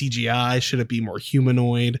 Sometimes CGI. Should it be more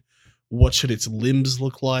humanoid? What should its limbs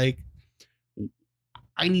look like?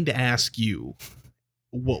 I need to ask you,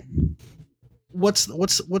 what's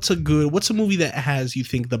a movie that has, you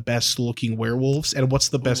think, the best looking werewolves, and what's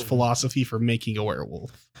the best philosophy for making a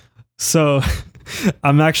werewolf? So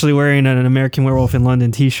I'm actually wearing an American Werewolf in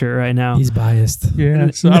London t-shirt right now. He's biased. Yeah.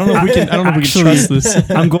 So I don't know if we can trust this.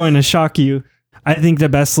 I'm going to shock you. I think the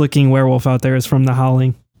best looking werewolf out there is from The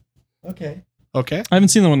Howling. Okay. I haven't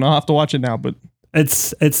seen the one. I'll have to watch it now, but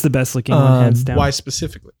it's the best looking one, hands down. Why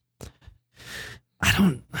specifically?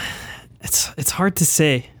 It's hard to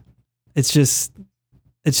say. It's just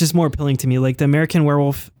more appealing to me. Like the American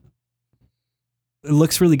Werewolf, it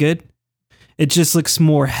looks really good. It just looks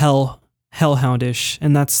more hellhoundish,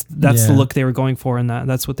 and that's the look they were going for in that.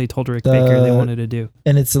 That's what they told Rick Baker they wanted to do.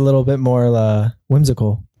 And it's a little bit more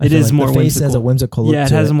whimsical. It is more the face whimsical. has a whimsical look. Yeah, it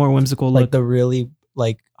to has a more whimsical look. Like the really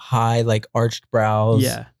like high, like arched brows.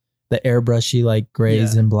 Yeah. The airbrushy like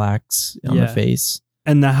grays and blacks on the face.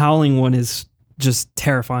 And the howling one is just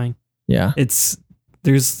terrifying. Yeah.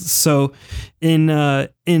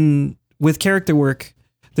 In with character work,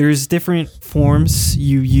 there's different forms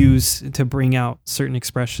you use to bring out certain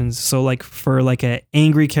expressions. So like for like an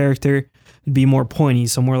angry character, it'd be more pointy,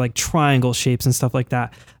 so more like triangle shapes and stuff like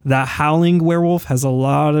that. That howling werewolf has a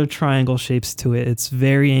lot of triangle shapes to it. It's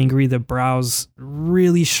very angry. The brows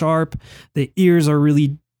really sharp. The ears are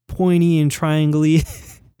really pointy and triangly.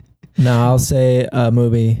 Now I'll say a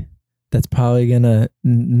movie that's probably gonna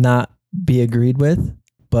not be agreed with,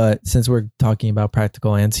 but since we're talking about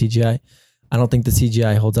practical and CGI, I don't think the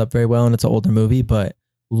CGI holds up very well, and it's an older movie. But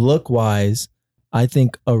look wise, I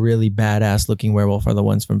think a really badass looking werewolf are the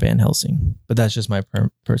ones from Van Helsing. But that's just my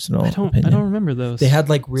personal opinion. I don't remember those. They had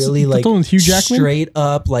like really like Hugh Jackman? straight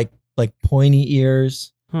up like pointy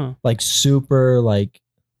ears, Huh. like super like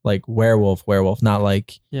werewolf, not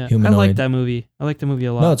like humanoid. I like that movie. I like the movie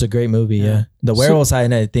a lot. No, it's a great movie. Yeah, the werewolf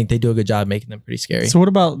side, I think they do a good job making them pretty scary. So what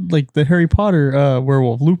about like the Harry Potter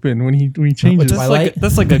werewolf Lupin when he changes?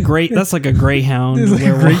 That's like a greyhound. It's like a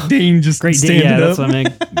Great Dane just Great Dane. standing Yeah, up. that's what I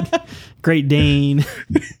meant. Great Dane.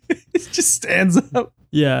 It just stands up.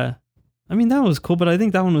 Yeah, I mean that was cool, but I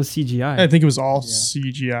think that one was CGI. I think it was all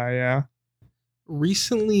CGI. Yeah.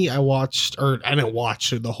 Recently, I didn't watch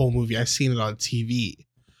the whole movie. I seen it on TV.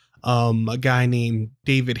 A guy named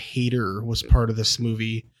David Hayter was part of this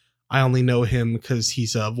movie. I only know him because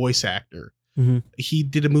he's a voice actor. Mm-hmm. He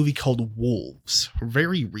did a movie called Wolves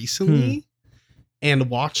very recently.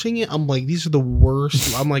 And watching it, I'm like, these are the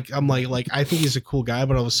worst. I'm like, I think he's a cool guy,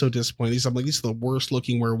 but I was so disappointed. These are the worst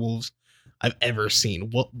looking werewolves I've ever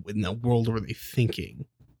seen. What in the world were they thinking?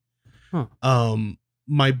 Huh.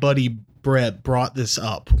 My buddy Brett brought this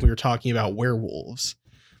up when we were talking about werewolves.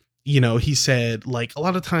 You know, he said like a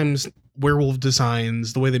lot of times werewolf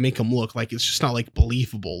designs, the way they make them look, like it's just not like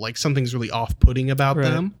believable. Like something's really off-putting about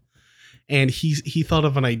them. And he thought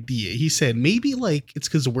of an idea. He said maybe like it's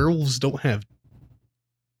because werewolves don't have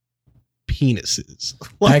penises.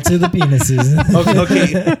 Back to the penises.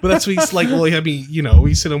 okay, but that's what he's like. Well, I mean, you know,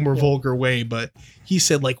 he said in a more vulgar way, but he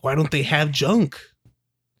said like, why don't they have junk?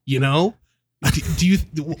 You know, what do you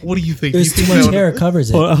think? There's too much hair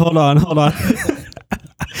covers it. Hold on.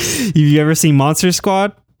 Have you ever seen Monster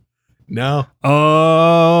Squad? No.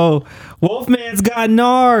 Oh, Wolfman's got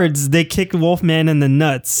nards. They kick Wolfman in the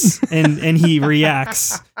nuts, and he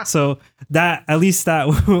reacts. So that at least that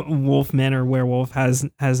Wolfman or werewolf has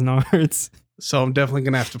nards. So I'm definitely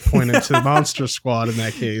gonna have to point it to the Monster Squad in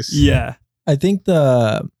that case. Yeah, I think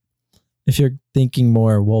if you're thinking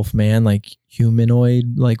more Wolfman, like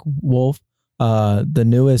humanoid, like wolf, the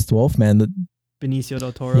newest Wolfman, Benicio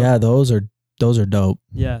del Toro. Yeah, those are dope.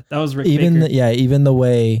 Yeah, that was Rick Even Baker. Even the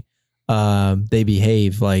way they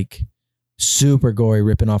behave, like super gory,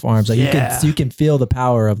 ripping off arms. Like you can feel the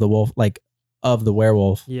power of the wolf, like of the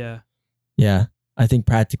werewolf. Yeah. I think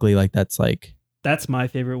practically like that's my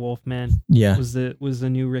favorite Wolfman. Yeah. Was the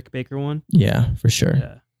new Rick Baker one? Yeah, for sure.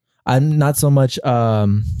 Yeah. I'm not so much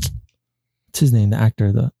what's his name? The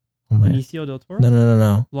actor, Benicio del Toro?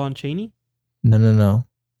 No. Lon Chaney? No.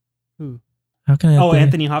 Who? How can I?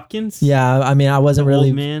 Anthony Hopkins? Yeah, I mean, I wasn't The really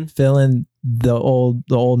old man? feeling the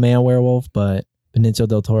old man werewolf, but Benicio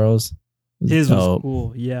del Toro's His dope. was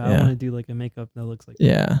cool. Yeah, I want to do like a makeup that looks like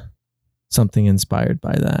that. Something inspired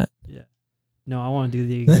by that. Yeah. No, I want to do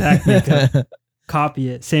the exact makeup. Copy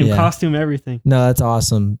it. Same costume, everything. No, that's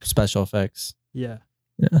awesome. Special effects. Yeah.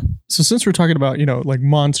 So since we're talking about, like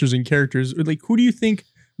monsters and characters, like who do you think,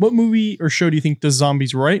 what movie or show do you think does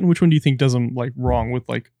zombies right, and which one do you think does them like wrong with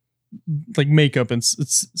like makeup and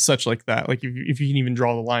such like that? Like if you can even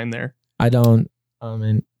draw the line there.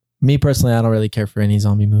 Me personally, I don't really care for any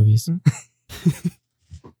zombie movies.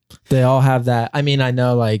 They all have that. I mean, I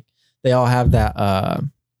know like they all have that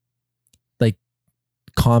like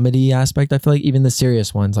comedy aspect. I feel like even the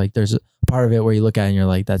serious ones, like there's a part of it where you look at it and you're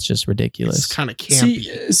like, that's just ridiculous. It's kind of campy.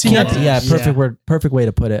 Perfect way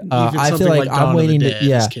to put it. I feel like I'm waiting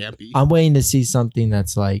I'm waiting to see something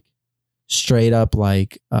that's like straight up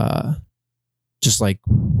like just like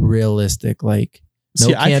realistic, like no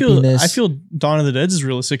campiness. I feel Dawn of the Dead is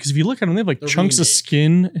realistic because if you look at them, they have like chunks of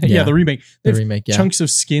skin. Yeah, the remake. They have chunks of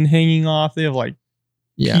skin hanging off. They have like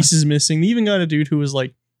pieces missing. They even got a dude who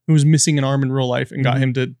who was missing an arm in real life and got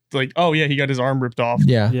him to like, oh yeah, he got his arm ripped off.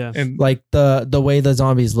 Yeah. And Like the way the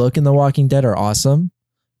zombies look in The Walking Dead are awesome,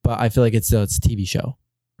 but I feel like it's a TV show.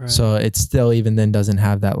 Right. So it still even then doesn't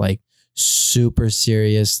have that like super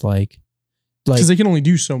serious like because they can only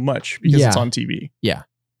do so much because Yeah. it's on TV.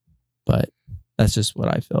 but that's just what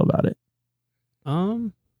I feel about it.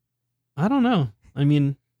 I don't know. I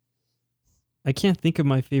mean, I can't think of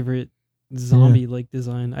my favorite zombie like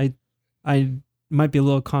design. I might be a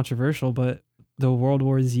little controversial, but the World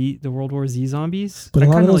War Z zombies. But I a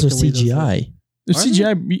lot of kinda those are like the way those look. CGI There's Are they?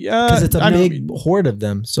 CGI because it's a big horde of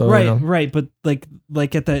them. So Right, you know. right, but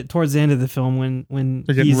like at the towards the end of the film when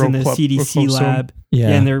They're getting he's in the real real CDC close to him. lab, Yeah.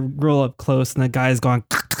 and they're real up close, and the guy's going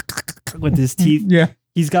with his teeth. Yeah.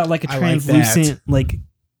 He's got like a I like that. translucent, like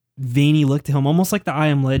veiny look to him, almost like the I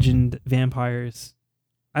Am Legend vampires.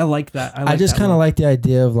 I like that. I just kind of like the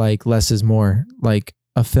idea of like less is more, like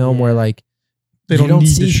a film where like They you don't don't need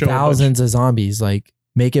to see show a bunch. thousands of zombies. Like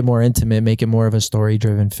make it more intimate, make it more of a story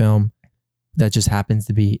driven film that just happens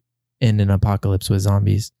to be in an apocalypse with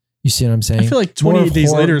zombies. You see what I'm saying? I feel like More 28 Days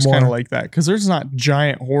horror- Later is kind of more- like that because there's not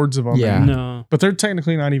giant hordes of them. Yeah. no. But they're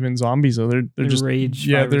technically not even zombies though. They're They're just rage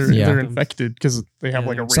yeah. virus They're Yeah. infected because they have Yeah.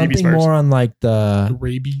 like a rabies something virus. more on like The the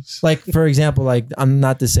rabies. like for example, like I'm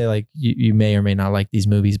not to say like you may or may not like these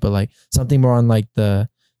movies, but like something more on like the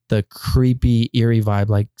creepy eerie vibe,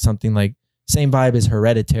 like something like same vibe as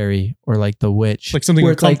Hereditary or like The Witch, like something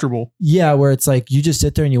where it's like- uncomfortable. yeah, where it's like you just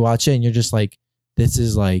sit there and you watch it and you're just like, this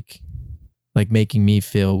is like making me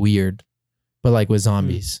feel weird, but like with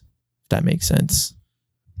zombies, if that makes sense.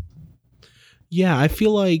 Yeah, I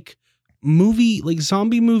feel like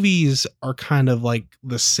zombie movies are kind of like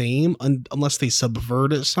the same unless they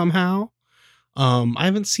subvert it somehow. I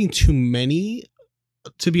haven't seen too many,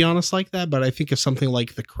 to be honest, like that, but I think of something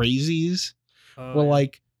like The Crazies. Well,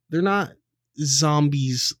 like they're not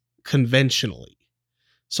zombies conventionally.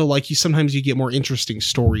 So like sometimes you get more interesting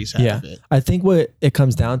stories out of it. I think what it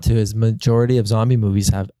comes down to is majority of zombie movies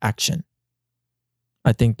have action.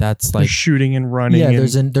 I think that's They're like shooting and running. yeah,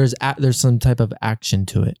 and, there's some type of action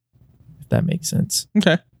to it, if that makes sense.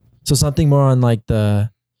 okay. So something more on like the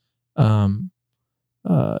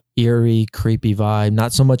eerie, creepy vibe,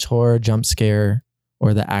 not so much horror, jump scare,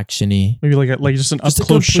 or the actiony. Maybe like just an up Just a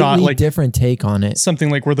close shot, completely like different take on it. something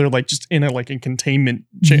like where they're like just in a like in containment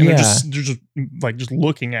chain. And Yeah. they're just like just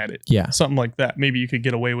looking at it. Yeah. Something like that. Maybe you could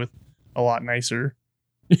get away with a lot nicer,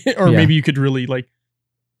 or Yeah. maybe you could really like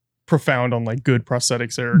profound on like good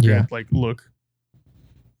prosthetics or Yeah. good like look.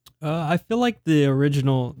 I feel like the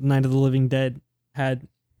original Night of the Living Dead had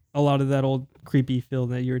a lot of that old creepy feel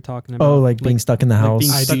that you were talking about. Oh, like being stuck in the like house.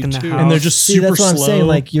 being I stuck do in the too. house. And they're just See, super that's what slow. I'm saying.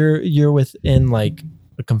 Like you're within like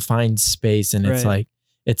a confined space, and it's Right. like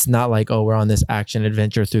it's not like, oh, we're on this action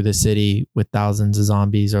adventure through the city with thousands of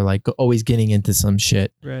zombies, or like always getting into some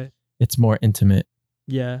shit. right. It's more intimate.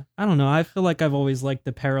 Yeah, I don't know. I feel like I've always liked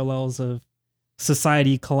the parallels of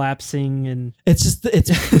society collapsing and It's just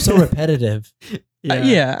it's so repetitive.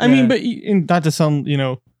 Yeah, I mean, but and not to sound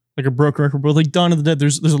like a broken record, but like Dawn of the Dead,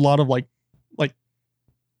 there's a lot of like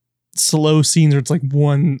slow scenes where it's like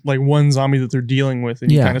one zombie that they're dealing with,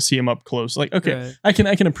 and you Yeah. kind of see him up close. Like, okay, Right.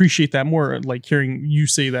 I can appreciate that more. Like hearing you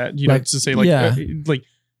say that, Like, to say like yeah. like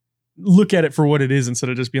look at it for what it is instead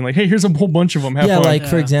of just being like, hey, here's a whole bunch of them. Have Yeah, fun. like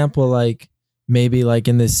for Yeah. example, like maybe like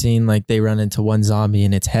in this scene, like they run into one zombie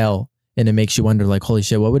and it's hell, and it makes you wonder, like, holy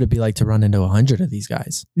shit, what would it be like to run into 100 of these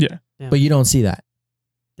guys? Yeah. Yeah. But you don't see that.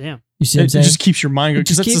 Damn. You see what I'm it saying? just keeps your mind going It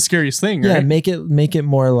because just that's the keep- scariest thing, Yeah, right? make it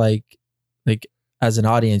more like as an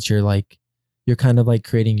audience, you're kind of like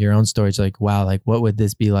creating your own stories. Like, wow, like what would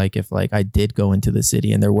this be like if like I did go into the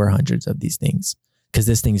city and there were hundreds of these things? Because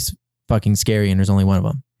this thing's fucking scary and there's only one of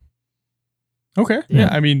them. Okay, Yeah. yeah.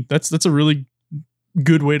 I mean, that's a really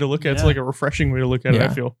good way to look at it. It's Yeah. like a refreshing way to look at it. I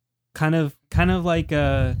Yeah. feel. Kind of like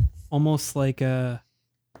almost like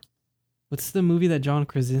what's the movie that John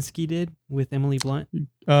Krasinski did with Emily Blunt?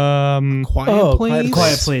 Quiet Oh, Place.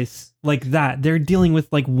 Quiet Place. Like that. They're dealing with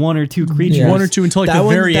like one or two creatures. Yeah. One or two until like that the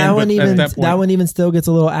one, very that end. one But even at that point, that one even still gets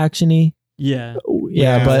a little actiony. Yeah.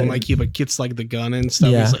 Yeah, but when, like he gets like the gun and stuff.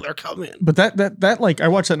 Yeah. He's like, they're coming. but that like I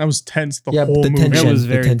watched that and I was tense the Yeah, whole the movie. tension. It was the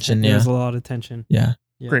very tension, There was yeah. a lot of tension. yeah,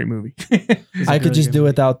 Yeah. Great movie. It was a I could really just good do movie.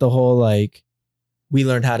 without the whole like we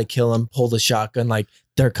learned how to kill them, pull the shotgun, like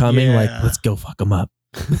they're coming, like Yeah. let's go fuck them up.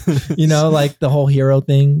 Like the whole hero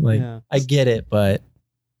thing. Like Yeah. I get it, but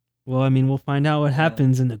Well, I mean, we'll find out what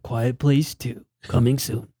happens in The Quiet Place 2. Coming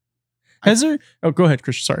soon. Has there? Oh, go ahead,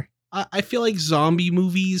 Chris. Sorry. I feel like zombie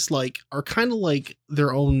movies like are kind of like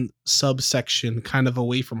their own subsection, kind of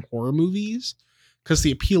away from horror movies, because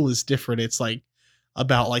the appeal is different. It's like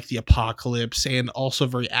about like the apocalypse and also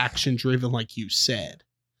very action driven, like you said.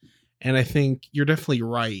 And I think you're definitely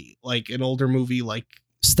right. Like an older movie, like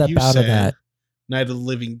Step you out said, of that. Night of the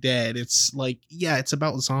Living Dead. It's like, yeah, it's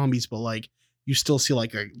about zombies, but like you still see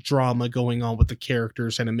like a drama going on with the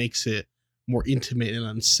characters, and it makes it more intimate and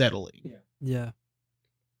unsettling. Yeah.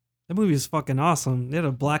 That movie is fucking awesome. They had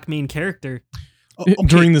a black main character. Oh, okay.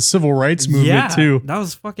 During the civil rights movement Yeah, too. that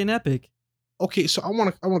was fucking epic. Okay, so I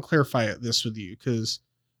want to clarify this with you, because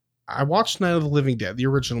I watched Night of the Living Dead, the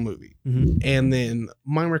original movie, and then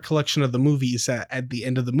my recollection of the movie is that at the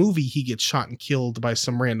end of the movie he gets shot and killed by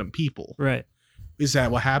some random people. Right. Is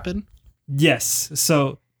that what happened? Yes.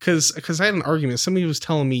 So because I had an argument. Somebody was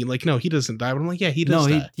telling me like, no, he doesn't die, but I'm like, yeah, he does.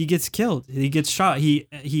 No, he gets killed. He gets shot. He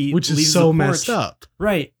which leaves is so the messed porch. up.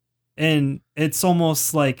 Right. And it's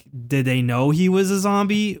almost like, did they know he was a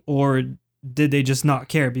zombie, or did they just not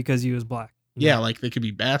care because he was black? Yeah, like they could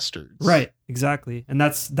be bastards. Right, exactly. And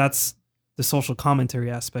that's the social commentary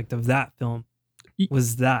aspect of that film,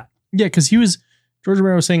 was that. Yeah, because George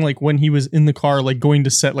Romero was saying like when he was in the car, like going to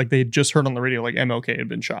set, like they had just heard on the radio, like MLK had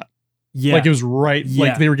been shot. Yeah. Like it was right. Yeah.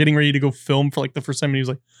 Like they were getting ready to go film for like the first time, and he was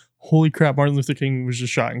like, holy crap, Martin Luther King was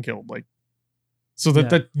just shot and killed. Like, so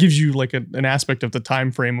that gives you like an aspect of the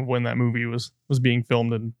time frame of when that movie was being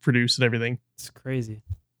filmed and produced and everything. It's crazy.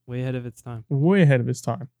 Way ahead of its time. Way ahead of his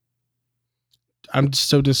time. I'm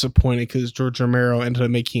so disappointed because George Romero ended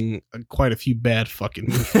up making quite a few bad fucking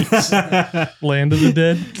movies. Land of the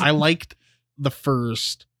Dead. I liked the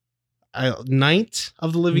first Night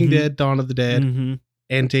of the Living Dead, Dawn of the Dead,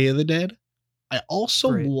 and Day of the Dead. I also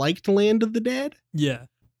liked Land of the Dead. Yeah.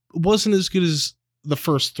 It wasn't as good as the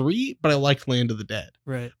first three, but I liked Land of the Dead.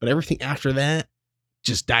 Right. But everything after that,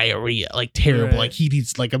 just diarrhea. Like terrible. Right. Like he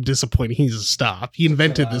needs, like I'm disappointed. He needs to stop. He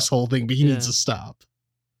invented this whole thing, but he needs to stop.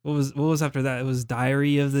 What was after that? It was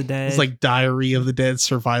Diary of the Dead. It's like Diary of the Dead,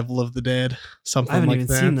 Survival of the Dead, something I haven't like even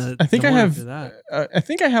that. seen the. I think the I one have. after that. I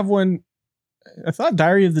think I have one. I thought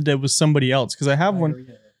Diary of the Dead was somebody else because I have one.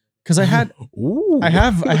 Because I had. Ooh. I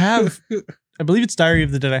have. I believe it's Diary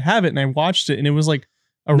of the Dead. I have it and I watched it and it was like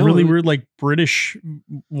a really weird like British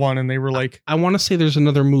one, and they were like, I want to say there's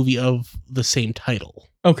another movie of the same title.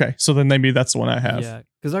 Okay, so then maybe that's the one I have. Yeah,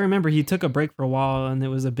 because I remember he took a break for a while, and it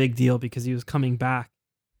was a big deal because he was coming back,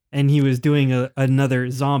 and he was doing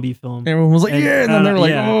another zombie film. Everyone was like, yeah, and then they were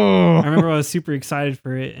like, oh. I remember I was super excited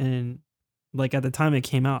for it, and like at the time it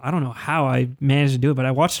came out, I don't know how I managed to do it, but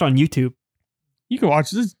I watched it on YouTube. You can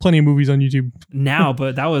watch. There's plenty of movies on YouTube now,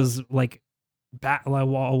 but that was like back a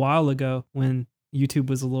while ago when YouTube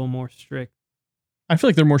was a little more strict. I feel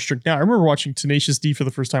like they're more strict now. I remember watching Tenacious D for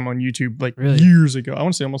the first time on YouTube like Really? years ago. I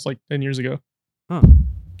want to say almost like 10 years ago. Huh.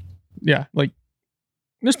 Yeah, like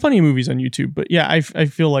there's plenty of movies on YouTube, but yeah, I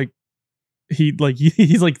feel like he's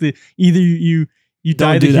like the either you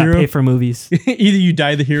die Don't the do hero. that. Pay for movies. Either you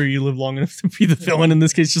die the hero, you live long enough to be the villain. In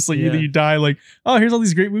this case, just like either you die like, oh, here's all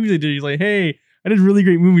these great movies I did. He's like, hey, I did really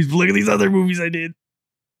great movies, but look at these other movies I did.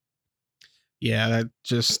 Yeah, that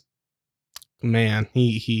just, man,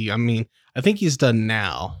 he I mean, I think he's done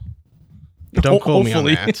now. Don't quote me on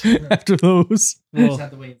that. After those. Well,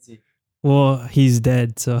 have to wait and see. well, he's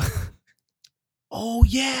dead, so. Oh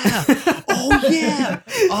yeah! Oh yeah!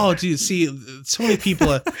 Oh, dude, see, so many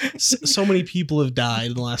people have died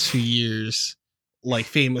in the last few years, like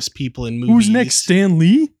famous people in movies. Who's next? Stan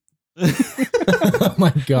Lee? Oh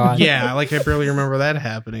my god. Yeah, like I barely remember that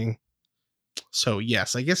happening. So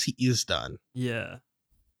yes, I guess he is done. Yeah.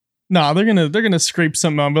 Nah, they're gonna scrape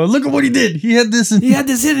something out. But look at what he did. He had this. He had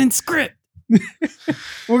this hidden script.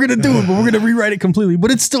 We're gonna do it, but we're gonna rewrite it completely.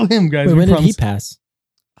 But it's still him, guys. Wait, We when did he promise. pass?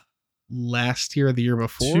 Last year or the year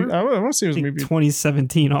before? I want to say it I was think maybe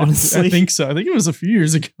 2017, honestly. I think so. I think it was a few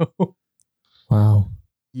years ago. Wow.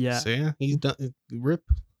 Yeah. So yeah, he's done. Rip.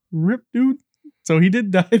 Rip, dude. So he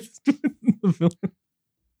did die in the film.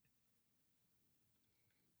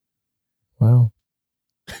 Wow.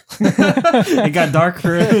 It got dark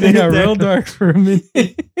for a minute. It got there. real dark for a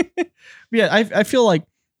minute. Yeah, I feel like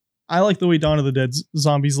I like the way Dawn of the Dead's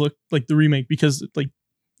zombies look, like the remake, because like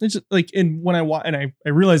it's just, like, and when I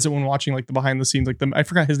realized it when watching like the behind the scenes, like I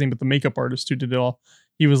forgot his name, but the makeup artist who did it all,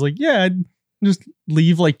 he was like, yeah, I'd just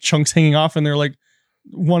leave like chunks hanging off, and they're like,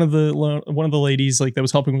 one of the ladies like that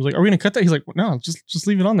was helping was like, are we gonna cut that? He's like, no, just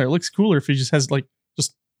leave it on there. It looks cooler if he just has like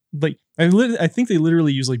just like I think they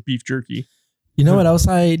literally use like beef jerky. You know what else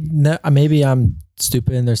maybe I'm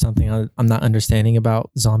stupid and there's something I'm not understanding about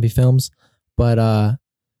zombie films, but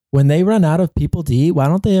when they run out of people to eat, why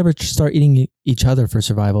don't they ever start eating each other for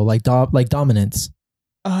survival, like dominance?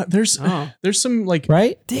 There's some like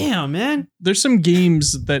right? Damn, man. there's some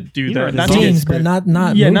games that do You that. know Not the to get- Games, but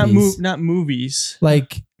not yeah, movies. not movies.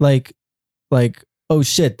 Like oh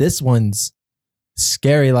shit, this one's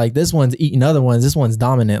scary. Like this one's eating other ones. This one's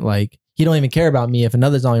dominant. Like he don't even care about me. If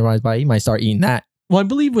another zombie runs by, he might start eating that. Well, I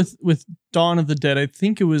believe with Dawn of the Dead, I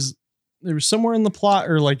think there was somewhere in the plot,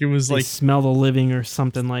 or like it was They like smell the living or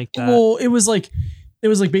something like that. well, it was like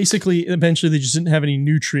basically eventually they just didn't have any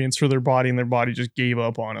nutrients for their body, and their body just gave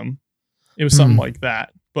up on them. It was something like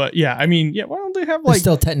that. But yeah, I mean, yeah, why don't they have It's like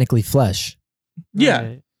still technically flesh. yeah,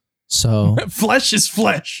 Right. So flesh is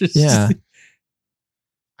flesh. It's yeah. just-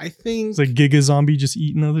 I think it's like Giga Zombie just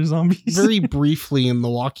eating other zombies. very briefly in The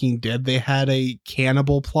Walking Dead, they had a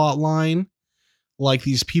cannibal plot line. Like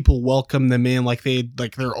these people welcome them in, like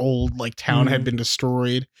their old like town had been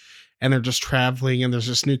destroyed, and they're just traveling, and there's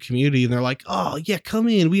this new community, and they're like, oh yeah, come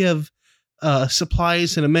in, we have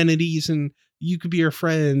supplies and amenities, and you could be our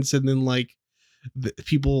friends. And then like the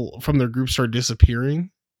people from their group start disappearing,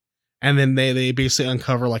 and then they basically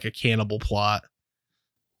uncover like a cannibal plot.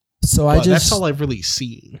 So But that's all I've really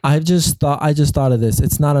seen. I just thought of this.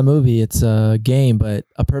 It's not a movie, it's a game, but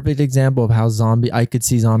a perfect example of how I could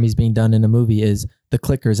see zombies being done in a movie is the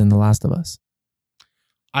clickers in The Last of Us.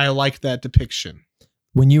 I like that depiction.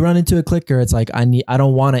 When you run into a clicker, it's like I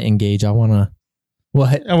don't want to engage. I want to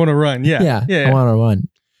what? I want to run. Yeah. I want to run.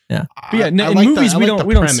 But yeah, in like movies, we don't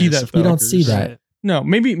see premise that, of though. We don't see that. Right. No,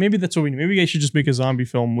 maybe that's what we need. Maybe I should just make a zombie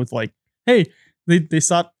film with like, hey, they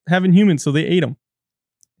stopped having humans, so they ate them.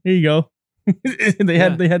 Here you go.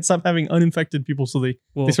 they had stopped having uninfected people, so they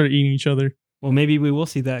started eating each other. Well, maybe we will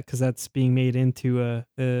see that because that's being made into a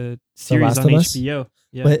series Last on of Us? HBO.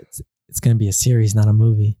 Yeah, But it's going to be a series, not a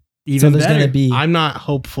movie. even so there's better. going to be I'm not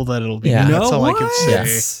hopeful that it'll be. Yeah. That's all I can say.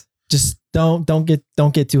 Yes. just don't get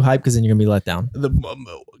too hyped because then you're going to be let down. The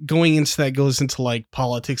going into that goes into like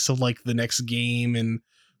politics of like the next game and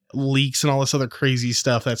leaks and all this other crazy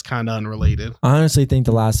stuff that's kind of unrelated. I honestly think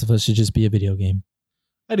The Last of Us should just be a video game.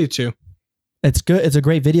 I do too. It's good. It's a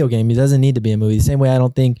great video game. It doesn't need to be a movie. The same way I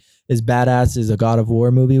don't think as badass as a God of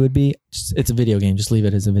War movie would be. It's a video game. Just leave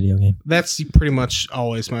it as a video game. That's pretty much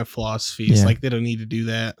always my philosophy. It's Yeah. like they don't need to do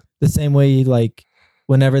that. The same way, like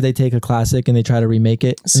whenever they take a classic and they try to remake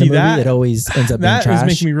it, See, in a movie, that- it always ends up being That is trash.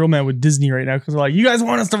 making me real mad with Disney right now because they're like, you guys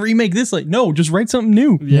want us to remake this? Like, no, just write something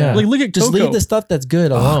new. Yeah. Like, look at Just Coco. leave the stuff that's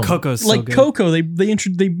good Oh, alone. Coco's so Like good. Coco, they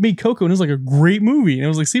made Coco and it was like a great movie. And I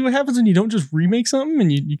was like, see what happens when you don't just remake something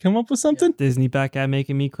and you come up with something? Disney back at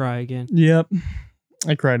making me cry again. Yep.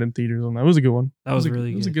 I cried in theaters on that. It was a good one. That was It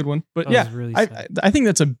really It was a good. good one. But That yeah, was really I sad. think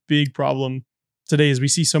that's a big problem today is we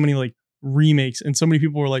see so many like remakes and so many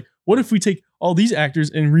people were like, what if we take all these actors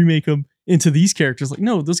and remake them into these characters? Like,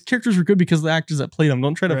 no, those characters were good because of the actors that played them.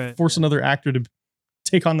 Don't try to Right. force another actor to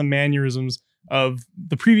take on the mannerisms of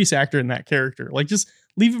the previous actor in that character. Like, just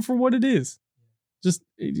leave it for what it is. Just,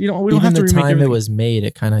 we don't Even have to the remake time everything. it was made,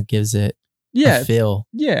 it kind of gives it yeah, a feel.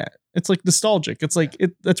 yeah. It's like nostalgic. It's like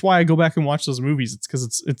that's why I go back and watch those movies. It's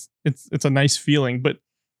because it's a nice feeling. But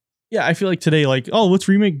yeah, I feel like today, like, oh, let's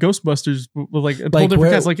remake Ghostbusters with like a whole different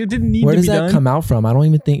where- cast. Like, it didn't need Where to does be that done. come out from? I don't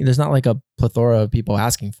even think there's not like a plethora of people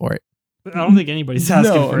asking for it. I don't think anybody's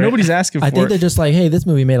asking No, for it. nobody's asking for I think it. they're just like, hey, this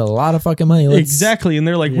movie made a lot of fucking money. Let's, Exactly. And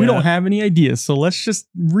they're like, we Yeah. don't have any ideas. So let's just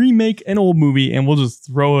remake an old movie and we'll just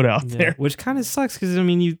throw it out Yeah, there. which kind of sucks because I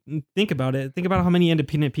mean, you think about it. Think about how many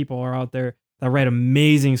independent people are out there that write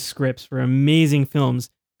amazing scripts for amazing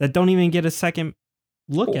films that don't even get a second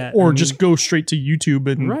look at, Or I mean, just go straight to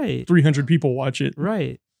YouTube and right, 300 people watch it.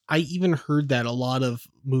 right. I even heard that a lot of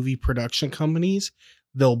movie production companies,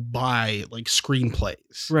 they'll buy like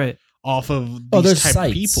screenplays Right. off of these there's type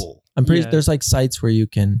sites. of people. I'm pretty. Yeah. There's like sites where you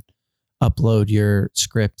can upload your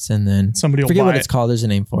scripts and then Somebody will forget buy what it. it's called. There's a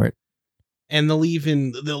name for it. And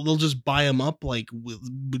they'll just buy them up like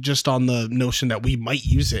just on the notion that we might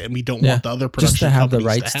use it and we don't Yeah. want the other production Just to have the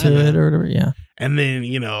companies rights have to it or whatever. Yeah. And then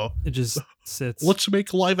It just sits. let's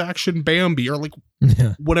make live action Bambi or like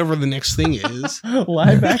Yeah. whatever the next thing is.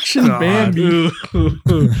 Live action God. Bambi.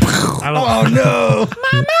 I don't, no.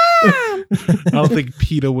 I don't think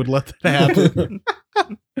PETA would let that happen.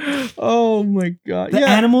 Oh my God. The yeah.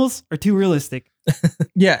 animals are too realistic.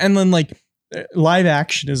 Yeah, and then like live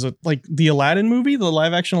action is like the Aladdin movie, the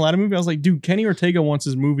live action Aladdin movie. I was like, dude, Kenny Ortega wants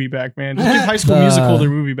his movie back, man. Just give High School The- Musical their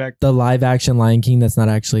movie back. The live action Lion King. That's not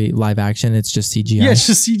actually live action. It's just CGI. Yeah, it's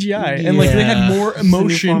just CGI, and like they had Yeah. more It's a new form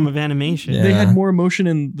emotion. of animation. Yeah. They had more emotion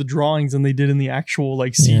in the drawings than they did in the actual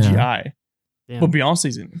like CGI. Damn. But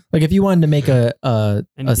Beyonce's in it. Like if you wanted to make a Anything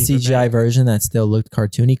for CGI that. version that still looked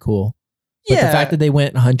cartoony, cool. But Yeah. the fact that they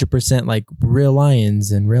went 100% like real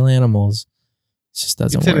lions and real animals, it just It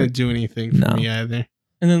doesn't didn't work. do anything for No. me either.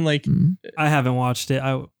 And then like I haven't watched it.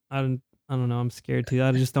 I don't know. I'm scared to.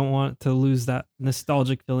 I just don't want to lose that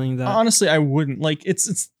nostalgic feeling. That honestly, I wouldn't like.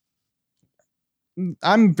 It's.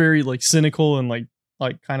 I'm very like cynical and like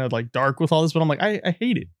kind of like dark with all this, but I'm like I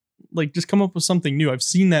hate it. Like just come up with something new. I've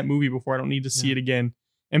seen that movie before. I don't need to see it again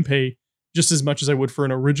and pay just as much as I would for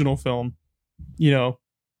an original film. You know,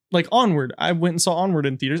 like Onward. I went and saw Onward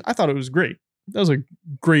in theaters. I thought it was great. That was a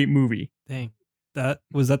great movie. Dang.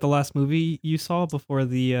 Was that the last movie you saw before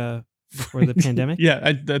the pandemic?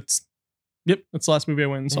 Yeah, that's the last movie I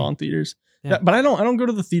went and saw in theaters. Yeah. But I don't go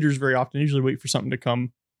to the theaters very often. I usually wait for something to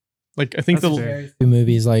come. Like I think That's the fair.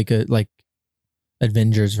 movies like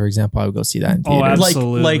Avengers, for example, I would go see that in theaters.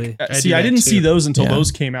 absolutely. See, I didn't see those until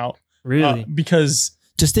those came out. Really? Because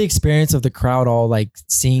just the experience of the crowd all like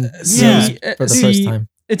seeing for the first time.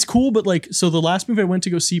 It's cool, but like, so the last movie I went to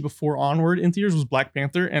go see before Onward in theaters was Black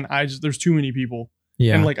Panther, and there's too many people.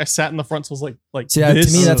 Yeah. And like I sat in the front, so I was like see, to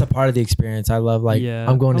me, that's a part of the experience. I love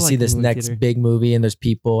I'm going to see this next big movie, and there's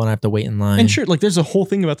people, and I have to wait in line. And sure, like there's a whole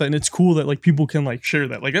thing about that, and it's cool that like people can like share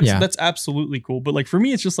that. Like that's absolutely cool. But like for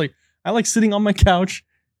me, it's just like I like sitting on my couch,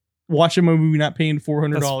 watching my movie, not paying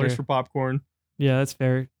 $400 for popcorn. Yeah, that's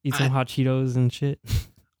fair. Eat some hot Cheetos and shit.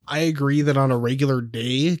 I agree that on a regular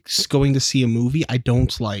day, going to see a movie, I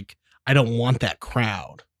don't want that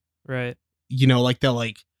crowd. Right. You know, like they're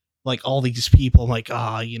like all these people, like,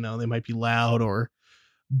 you know, they might be loud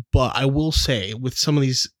but I will say with some of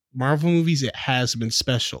these Marvel movies, it has been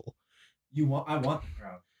special. I want the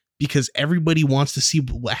crowd. Because everybody wants to see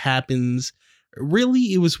what happens.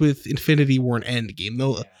 Really, it was with Infinity War and Endgame,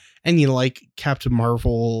 though. Yeah. And, you know, like Captain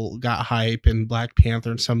Marvel got hype and Black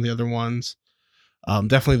Panther and some of the other ones.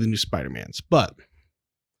 Definitely the new Spider-Mans. But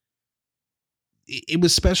it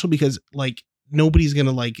was special because, like, nobody's going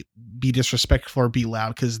to, like, be disrespectful or be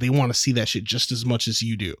loud because they want to see that shit just as much as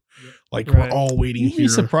you do. Like, we're all waiting You'd here. be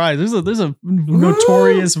surprised. There's a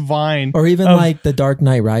notorious Vine. Or even like The Dark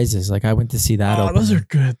Knight Rises. Like, I went to see that. Oh, those are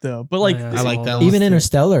good, though. But, like, I like that. Even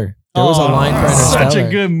Interstellar. There was a line for Interstellar. Such a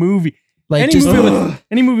good movie. Like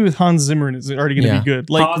any movie with Hans Zimmer is already going to be good.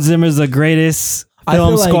 Like Hans Zimmer's the greatest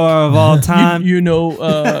film score of all time. You know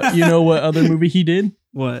what other movie he did?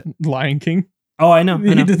 What? Lion King. Oh, I know.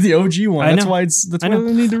 He did the OG one. That's why they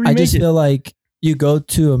need to remake it. I just feel like you go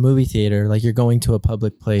to a movie theater, like you're going to a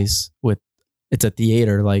public place it's a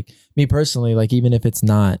theater. Like me personally, like even if it's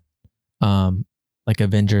not like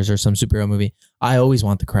Avengers or some superhero movie, I always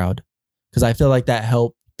want the crowd because I feel like that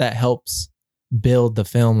helps build the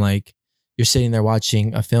film. Like you're sitting there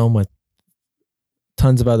watching a film with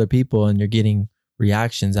tons of other people and you're getting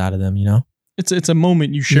reactions out of them, you know? It's a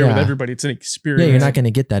moment you share with everybody. It's an experience. Yeah, you're not going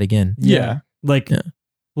to get that again. Yeah. Like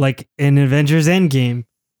in Avengers Endgame,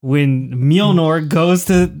 when Mjolnir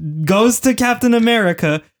goes to Captain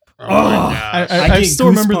America. I still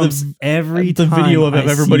remember the video of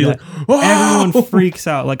everybody like everyone freaks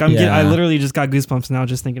out. Like I literally just got goosebumps now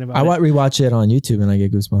just thinking about it. I rewatch it on YouTube and I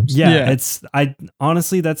get goosebumps. Yeah. I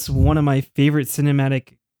honestly that's one of my favorite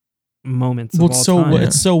cinematic moments. It's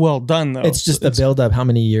so well done though. It's just the build up, how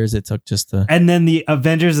many years it took just to. And then the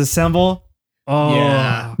Avengers assemble.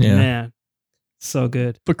 Oh man, so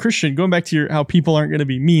good. But Christian, going back to how people aren't going to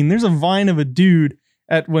be mean. There's a Vine of a dude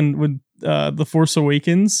at when The Force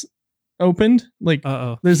Awakens opened. Like,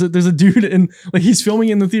 there's a dude and like he's filming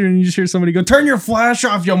in the theater and you just hear somebody go, "Turn your flash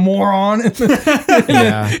off, you moron!" and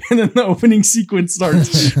then the opening sequence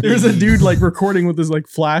starts. There's a dude like recording with his like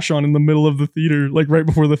flash on in the middle of the theater, like right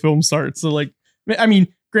before the film starts. So like, I mean,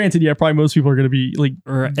 granted, probably most people are going to be like,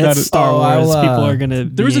 it's Star Wars. People are going to.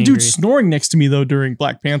 There was a dude snoring next to me though during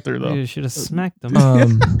Black Panther though. You should have smacked him.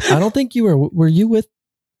 I don't think you were. Were you with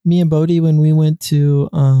me and Bodie when we went to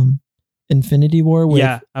Infinity War?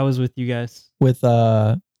 I was with you guys. With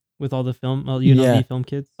all the film, the film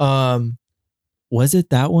kids. Was it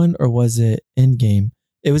that one or was it Endgame?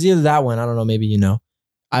 It was either that one. I don't know. Maybe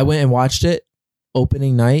I went and watched it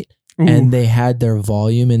opening night. Ooh. And they had their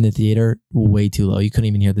volume in the theater way too low. You couldn't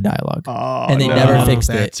even hear the dialogue. And they never fixed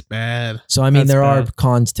it. That's bad. So, I mean, there are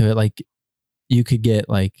cons to it. Like, you could get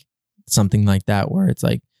like something like that where it's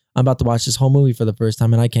like, I'm about to watch this whole movie for the first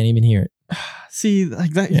time and I can't even hear it. See,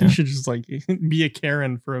 like that, you should just like be a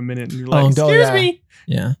Karen for a minute and you're like, excuse me.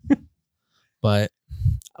 Yeah. But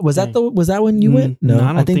was that when you went? No,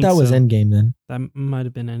 I think that was Endgame then. That might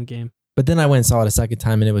have been Endgame. But then I went and saw it a second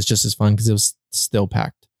time and it was just as fun because it was still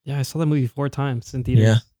packed. Yeah, I saw that movie 4 times in theaters.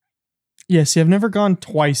 Yeah. Yeah, see, I've never gone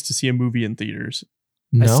twice to see a movie in theaters.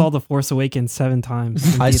 No? I saw The Force Awakens 7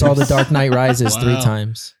 times. I saw The Dark Knight Rises 3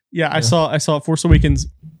 times. Yeah, I saw Force Awakens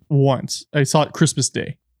once. I saw it Christmas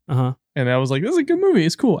Day. and I was like, "This is a good movie.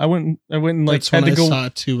 It's cool." I went and like That's had when to I go. saw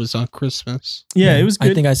it too. Was on Christmas. Yeah, it was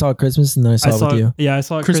good. I think I saw it Christmas and then I saw it with you. Yeah, I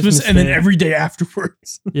saw it Christmas and then Day. every day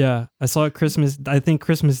afterwards. Yeah, I saw it Christmas. I think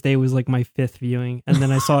Christmas Day was like my 5th viewing, and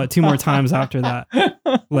then I saw it 2 more times after that,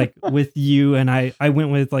 like with you. And I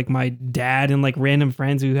went with like my dad and like random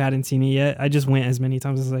friends who hadn't seen it yet. I just went as many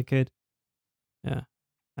times as I could. Yeah,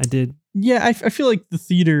 I did. Yeah, I feel like the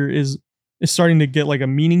theater is starting to get like a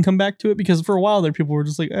meaning come back to it, because for a while there people were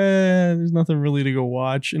just like, there's nothing really to go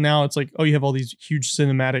watch, and now it's like, oh, you have all these huge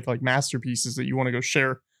cinematic like masterpieces that you want to go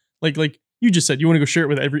share, like you just said, you want to go share it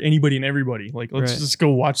with anybody and everybody. Like, let's Right. just go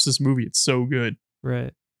watch this movie. It's so good.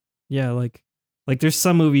 Right. Yeah, like there's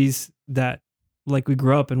some movies that like we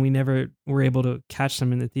grew up and we never were able to catch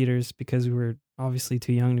them in the theaters because we were obviously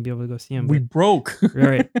too young to be able to go see them. We broke.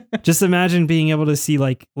 Right. Just imagine being able to see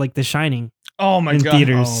like The Shining. Oh my In god.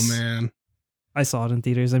 theaters. Oh man. I saw it in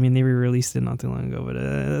theaters. I mean, they re-released it not too long ago,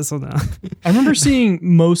 but so now. I remember seeing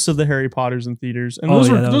most of the Harry Potters in theaters, and those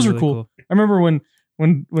that was were really cool. I remember when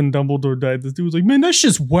Dumbledore died, this dude was like, "Man, that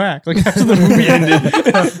shit's whack." Like after the movie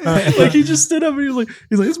ended, like he just stood up and he was like,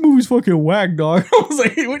 "This movie's fucking whack, dog." I was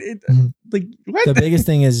like, "What?" The biggest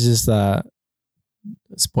thing is just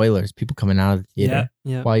spoilers. People coming out of the theater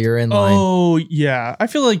Yeah. while you're in line. Oh yeah, I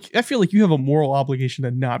feel like you have a moral obligation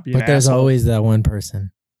to not be. But an there's asshole. always that one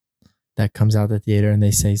person that comes out the theater and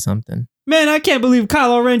they say something. Man, I can't believe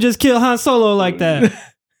Kylo Ren just killed Han Solo like that.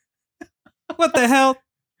 What the hell?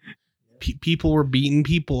 People were beating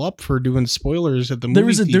people up for doing spoilers at the movie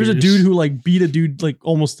There's a theaters. dude who like beat a dude like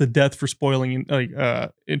almost to death for spoiling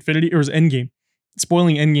Infinity, or it was Endgame,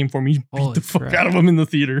 spoiling Endgame for me. He beat Holy the fuck crap. out of him in the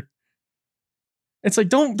theater. It's like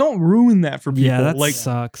don't ruin that for people. Yeah, that like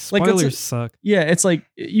sucks. like, that's Spoilers a- suck. yeah, it's like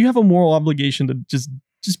you have a moral obligation to just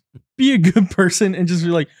be a good person and just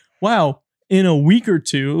be like, wow, in a week or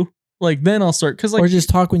two, like then I'll start, because like or just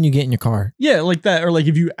talk when you get in your car. yeah, like that, or like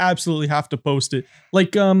if you absolutely have to post it,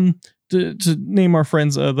 like to name our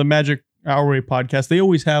friends the Magic Hour podcast, they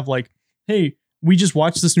always have like, hey, we just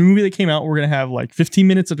watched this new movie that came out, we're gonna have like 15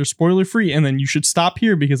 minutes that are spoiler free, and then you should stop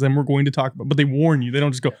here because then we're going to talk about. But they warn you, they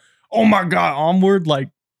don't just go, oh my god, onward, like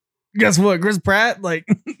guess what, Chris Pratt, like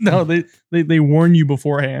no, they warn you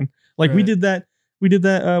beforehand. Like we Right. did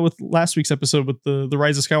that with last week's episode with the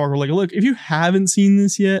Rise of Skywalker. Like, look, if you haven't seen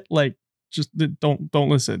this yet, like just don't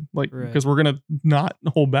listen, like Right. because we're gonna not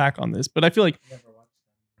hold back on this. But I feel like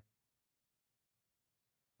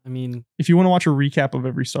I mean, if you want to watch a recap of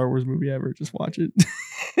every Star Wars movie ever, just watch it.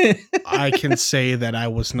 I can say that I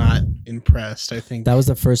was not impressed. I think That was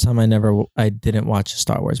the first time I didn't watch a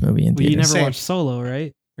Star Wars movie in well, you theaters. never Same. watched Solo,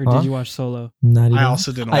 right? Or Huh? did you watch Solo? Not even. I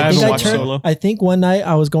also didn't. I I haven't think I watched turned. Solo. I think one night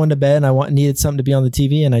I was going to bed and I needed something to be on the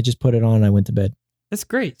TV and I just put it on and I went to bed. It's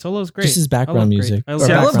great. Solo's great. Just as I love background great. music. I Or love,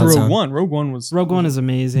 See, I love background Rogue sound. One. Rogue One was Rogue One is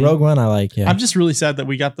amazing. Rogue One I like. Yeah. I'm just really sad that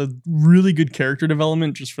we got the really good character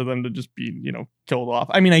development just for them to just be, killed off.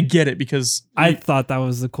 I mean, I get it because I thought that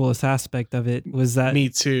was the coolest aspect of it. Was that Me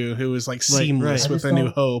too. It was like Like, seamless right. with I A just New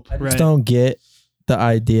don't- Hope. I just Right. don't get the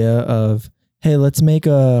idea of, hey, let's make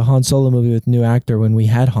a Han Solo movie with new actor when we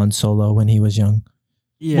had Han Solo when he was young.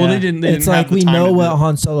 Yeah. well, they didn't. It's have like the we time know to do what it.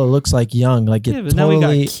 Han Solo looks like young. Like it Yeah, but now we got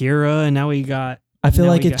totally. Kira, and now we got I feel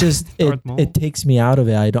now like we it got just Darth Maul. it takes me out of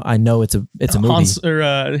it. I know it's a movie.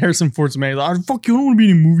 Harrison Ford's man. Like, oh, fuck you! I don't want to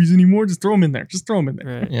be in any movies anymore. Just throw him in there. Just throw him in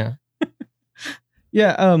there. right. Yeah.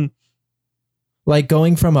 Yeah. Like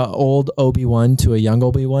going from an old Obi-Wan to a young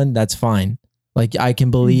Obi-Wan, that's fine. Like I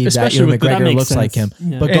can believe Especially that Ewan with the- That McGregor makes looks like him. sense.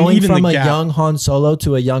 Yeah. But And going even from the a gap. young Han Solo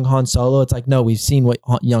to a young Han Solo, it's like, no, we've seen what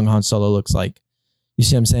young Han Solo looks like. You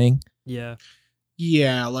see what I'm saying? yeah.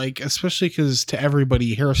 Yeah, like especially because to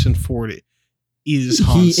everybody, Harrison Ford is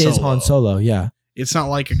Han He Solo. is Han Solo, yeah. It's not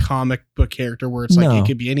like a comic book character where it's like No. it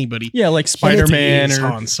could be anybody. Yeah, like Spider-Man, He is or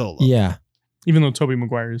Han Solo. Yeah. even though Tobey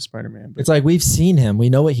Maguire is Spider-Man. But It's like we've seen him. We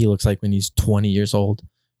know what he looks like when he's 20 years old.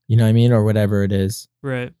 You know what I mean? Or whatever it is.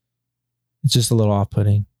 Right. It's just a little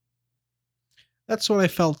off-putting. That's what I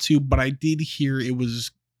felt too, but I did hear it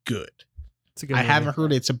was good. It's a good I movie. haven't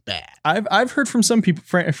heard it's a bad. I've heard from some people.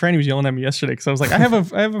 Franny was yelling at me yesterday because I was like, I have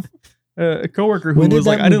a coworker who When did was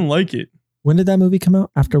like, that I didn't like it. When did that movie come out?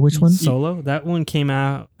 After which one? Solo. That one came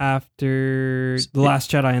out after The Last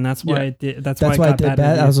Jedi, and that's why Yeah. it did. That's That's why why I it got did bad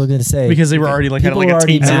bad. I was reviews. going to say. Because they were already like had People like were a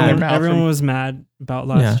already taste in their mad. mouth. Everyone from- was mad about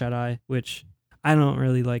Last Jedi, which I don't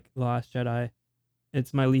really like The Last Jedi.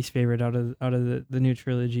 It's my least favorite out of the new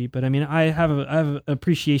trilogy. But I mean, I have an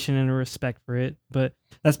appreciation and a respect for it. But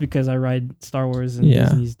that's because I ride Star Wars and Yeah.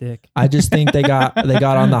 Disney's dick. I just think they got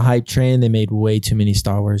on the hype train. They made way too many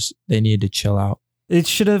Star Wars. They needed to chill out. It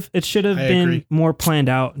should have I been agree. more planned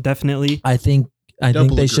out. Definitely. I think I Double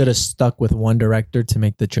think they agree. should have stuck with one director to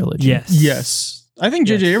make the trilogy. Yes. I think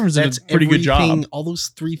J.J. Abrams did a pretty good job. All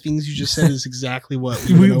those 3 things you just said is exactly what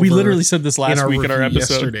We went over literally said this last week in our review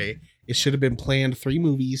episode. yesterday. It should have been planned 3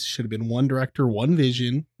 movies. Should have been one director, one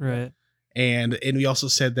vision. Right. And we also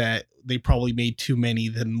said that they probably made too many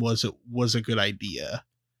than was a good idea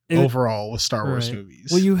overall with Star Wars right. movies.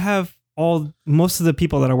 Well, you have most of the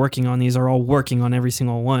people that are working on these are all working on every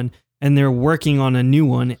single one, and they're working on a new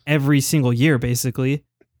one every single year, basically.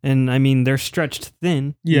 And I mean, they're stretched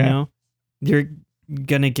thin. Yeah. You know, you're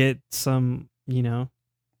gonna get some, you know,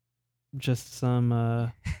 just some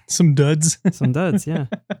duds. some duds. Yeah.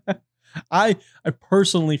 I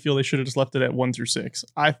personally feel they should have just left it at 1 through 6.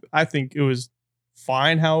 I think it was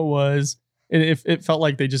fine how it was. It felt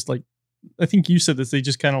like they just like, I think you said this, they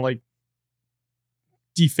just kind of like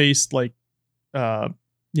defaced like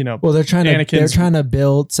you know. Well, they're trying Anakin's- to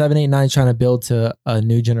build 7, 8, 9, trying to build to a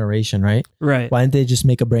new generation, right? Right. Why didn't they just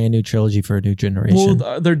make a brand new trilogy for a new generation?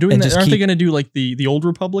 Well, they're doing And that. just Aren't they keep- going to do like the Old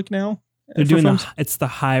Republic now? They're for doing films? it's the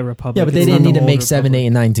High Republic. yeah, but they It's didn't not need the to make Old 7, 8,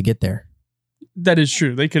 and 9 to get there. That is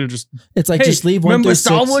true. They could have just It's like hey, just leave 1 remember through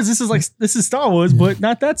Star 6. Wars? This is Star Wars, but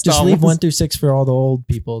not that Star Just Wars. leave 1 through 6 for all the old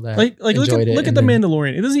people that like enjoyed it. look at and the then-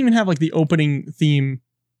 Mandalorian. It doesn't even have like the opening theme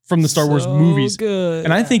from the Star Wars movies, Good.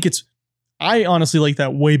 and I think I honestly like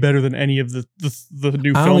that way better than any of the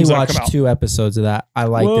new I only films that have watched come out. 2 episodes of that. I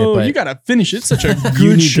liked Whoa, it, but you gotta finish it. It's such a you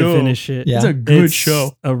good need show. to finish it. Yeah. It's a good It's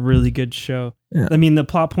show. a really good show. Yeah. I mean, the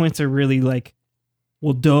plot points are really like,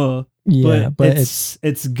 well, duh, yeah, but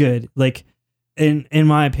it's good. Like, in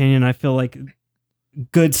my opinion, I feel like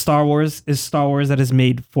good Star Wars is Star Wars that is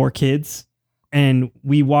made for kids, and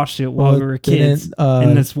we watched it while we were kids,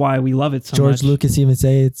 and that's why we love it so George much. Lucas even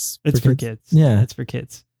say it's for kids. Yeah. It's for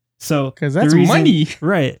kids. So Because the that's reason- money.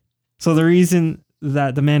 right? So the reason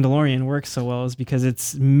that The Mandalorian works so well is because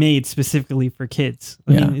it's made specifically for kids.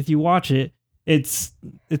 I Yeah. mean, if you watch it, it's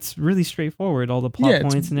really straightforward. All the plot Yeah,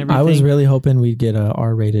 it's- points and everything. I was really hoping we'd get a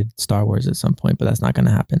R-rated Star Wars at some point, but that's not going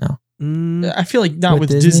to happen now. I feel like not With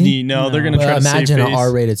with Disney? Disney. No, they're No. gonna try Well, to save imagine an face.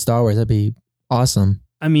 R-rated Star Wars. That'd be awesome.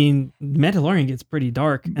 I mean, Mandalorian gets pretty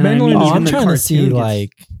dark. And Mandalorian Oh, is I'm the trying to see cartoon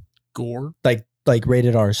gets- Gore. like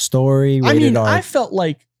rated R story. I Rated mean, R. I felt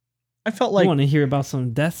like you want to hear about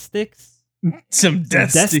some death sticks? some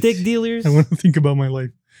death Death stick. stick dealers? I want to think about my life.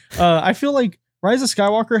 I feel like Rise of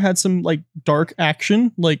Skywalker had some like dark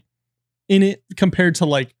action like in it compared to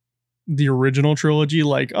like the original trilogy.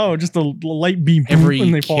 Like, oh, just a light beam Every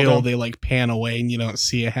when they fall kill, down. they like pan away and you don't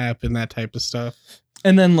see it happen. That type of stuff.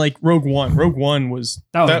 And then like Rogue One. Rogue One was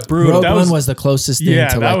That was brutal. Rogue that One was- was the closest thing Yeah,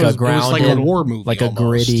 to that like was- a it was It was like grounded, a war movie, like a almost.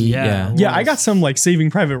 gritty. Yeah. Yeah, I got some like Saving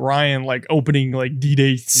Private Ryan like opening like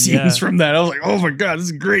D-Day scenes Yeah. from that. I was like, oh my god, this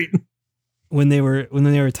is great. when they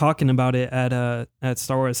were talking about it at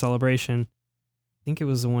Star Wars Celebration. I think it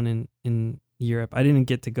was the one in Europe. I didn't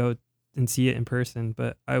get to go and see it in person,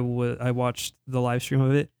 but I watched the live stream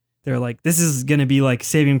of it. They're like, this is gonna be like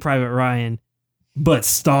Saving Private Ryan, but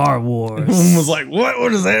Star Wars. Everyone was like, what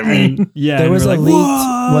does that mean? And, yeah, There and was we're a like, leaked.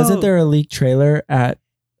 "Whoa!" Wasn't there a leaked trailer at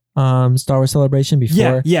Star Wars Celebration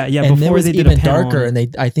before? Yeah. and it Before was they did even a panel darker, on it.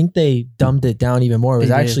 and I think they dumbed it down even more. It was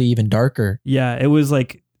They did. actually even darker. Yeah, it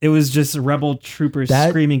was just rebel troopers That-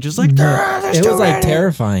 screaming, just like, No, "Ah, there's it too was like many."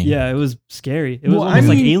 terrifying. Yeah, it was scary. It was Well, I almost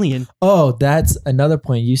like mean- Alien. Oh, that's another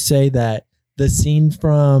point. You say that the scene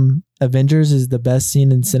from Avengers is the best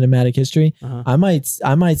scene in cinematic history. Uh-huh. I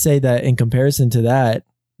might say that in comparison to that,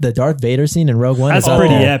 the Darth Vader scene in Rogue One That's is up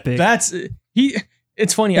pretty there. epic. That's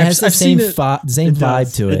It's funny. It has the I've same seen it. same It vibe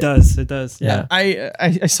does. to it. It does. Yeah.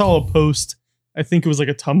 I saw a post. I think it was like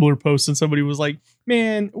a Tumblr post, and somebody was like,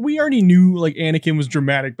 "Man, we already knew like Anakin was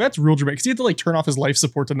dramatic, but that's real dramatic because he had to like turn off his life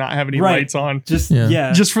support to not have any Right. lights on, Just Yeah.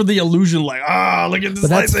 yeah. just for the illusion. Like, look at this But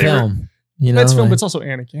that's lightsaber. film. You know, That's film, like- but it's also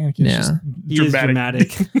Anakin. Anakin's Yeah. just He is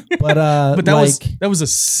dramatic. but But that like, was a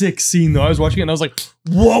sick scene though. I was watching it and I was like,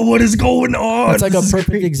 "Whoa, what is going on?" it's like a This is perfect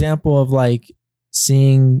great. example of like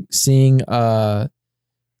seeing a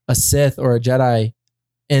Sith or a Jedi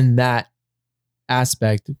in that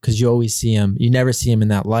aspect, because you always see him, you never see him in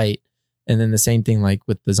that light. And then the same thing like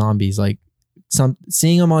with the zombies, like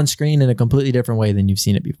seeing them on screen in a completely different way than you've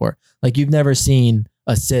seen it before. Like you've never seen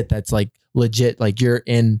a Sith that's like legit, like you're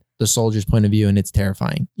in the soldier's point of view and it's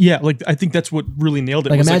terrifying. Yeah, like I think that's what really nailed it.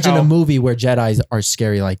 Like was, imagine how- a movie where Jedis are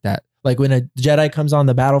scary like that. Like when a Jedi comes on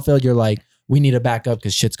the battlefield, you're like, we need to back up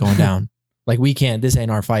because shit's going down. Like we can't, this ain't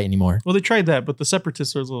our fight anymore. Well, they tried that, but the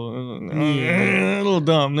separatists are a little, Yeah. a little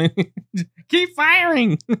dumb. Keep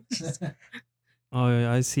firing.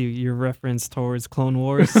 Oh, I see your reference towards Clone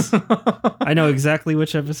Wars. I know exactly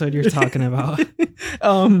which episode you're talking about.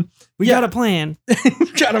 We got a plan.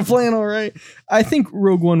 Got a plan, all right. I think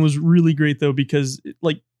Rogue One was really great though because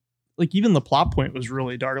like even the plot point was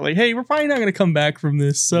really dark. Like, hey, we're probably not gonna come back from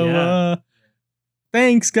this. So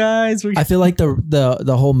thanks, guys. I feel like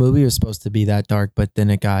the whole movie was supposed to be that dark, but then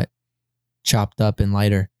it got chopped up and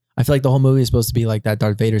lighter. I feel like the whole movie is supposed to be like that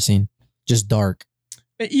Darth Vader scene, just dark.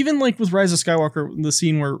 Even like with Rise of Skywalker, the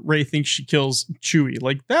scene where Rey thinks she kills Chewie,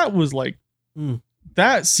 like that was like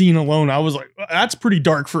that scene alone. I was like, that's pretty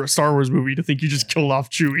dark for a Star Wars movie to think you just killed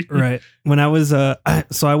off Chewie. Right. When I was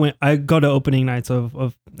I go to opening nights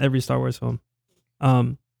of every Star Wars film.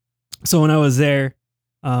 So when I was there,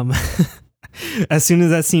 as soon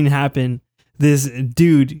as that scene happened, this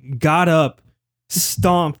dude got up,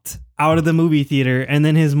 stomped out of the movie theater, and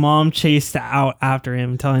then his mom chased out after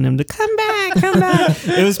him, telling him to come back.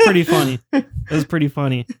 It was pretty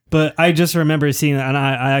funny. But I just remember seeing that, and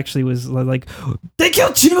I actually was like, they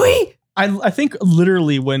killed Chewie? I think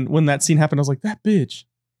literally when that scene happened, I was like, that bitch.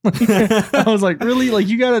 I was like, really? Like,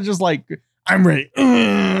 you gotta just like, I'm ready.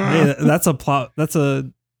 Hey, that's a plot. That's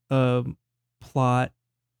a plot.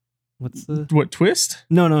 What's the what twist?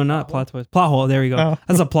 No, not plot twist. Plot hole. There we go. Oh.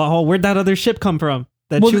 That's a plot hole. Where'd that other ship come from?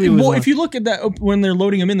 That Well, Chewie was on? if you look at that when they're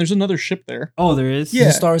loading them in, there's another ship there. Oh, there is. Yeah.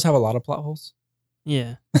 Does Star Wars have a lot of plot holes?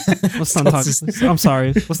 Yeah. Let's not talk. I'm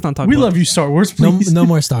sorry. Let's not talk. We about love you, Star Wars. Please. No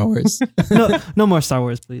more Star Wars. no more Star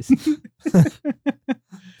Wars, please.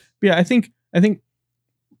 Yeah, I think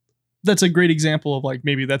that's a great example of like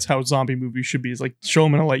maybe that's how zombie movies should be. Is like show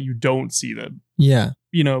them in a light you don't see them. Yeah.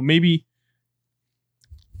 Maybe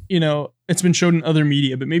it's been shown in other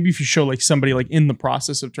media, but maybe if you show like somebody like in the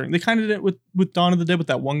process of turning, they kind of did it with Dawn of the Dead with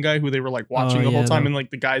that one guy who they were like watching the whole time, and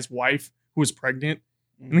like the guy's wife who was pregnant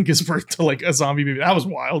and then gives birth to like a zombie baby. That was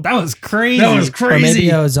wild. That was crazy. Or maybe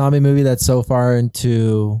a zombie movie that's so far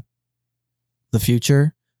into the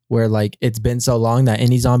future where like it's been so long that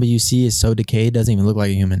any zombie you see is so decayed doesn't even look like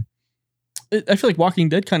a human. I feel like Walking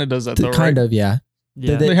Dead kind of does that though, kind right? of, yeah.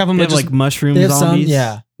 Yeah. They have them They have just, like mushroom They have zombies. some,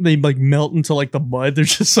 yeah. they like melt into like the mud. They're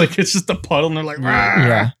just like it's just a puddle, and they're like,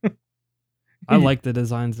 Yeah. I like the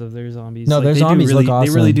designs of their zombies. No, Like, their they do zombies really, look They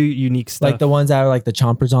really awesome. do unique stuff. Like the ones that are like the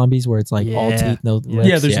chomper zombies where it's like all Yeah. teeth, no Yeah. lips.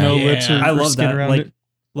 yeah. There's no lips or, I or love skin that. around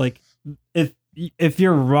Like, it. if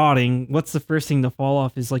you're rotting, what's the first thing to fall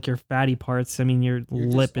off is like your fatty parts. I mean, your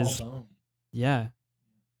lip is. Yeah.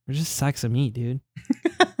 They're just sacks of meat, dude.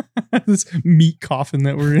 This meat coffin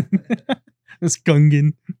that we're in. This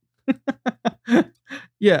Gungan.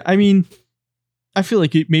 Yeah, I mean, I feel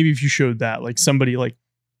like maybe if you showed that, like somebody like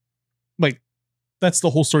that's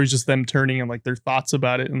the whole story is just them turning and like their thoughts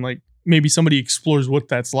about it, and like maybe somebody explores what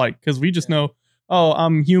that's like, because we just know, oh,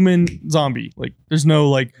 I'm human zombie. Like there's no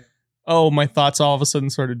like, oh, my thoughts all of a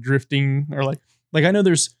sudden started drifting, or like I know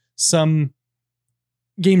there's some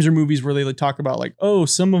games or movies where they like talk about like, oh,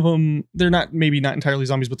 some of them they're maybe not entirely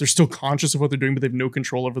zombies, but they're still conscious of what they're doing, but they have no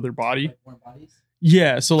control over their body.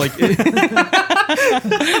 Yeah, so like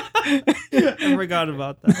I forgot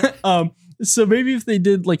about that. So maybe if they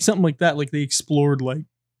did like something like that, like they explored like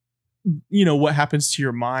what happens to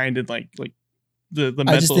your mind and like the mental.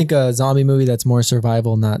 I just think a zombie movie that's more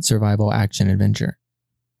survival, not survival action adventure.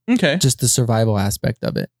 Okay. Just the survival aspect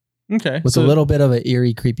of it. Okay. With a little bit of an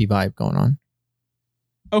eerie, creepy vibe going on.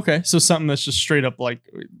 Okay, so something that's just straight up like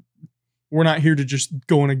we're not here to just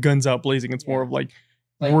go in a guns out blazing. It's more of like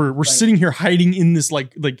we're sitting here hiding in this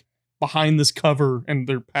like behind this cover, and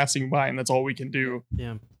they're passing by, and that's all we can do.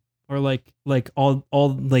 Yeah. Or like all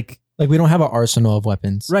like we don't have an arsenal of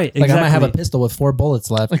weapons. Right. Like exactly. I might have a pistol with 4 bullets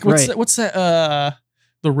left. Like what's that?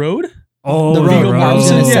 The Road? Oh, The Road. I was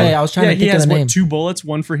gonna Yeah. say, I was trying to he think has of the name. 2 bullets,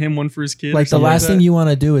 one for him, one for his kid. Like the last thing that. you want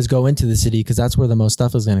to do is go into the city because that's where the most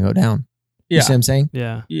stuff is going to go down. Yeah. You see what I'm saying?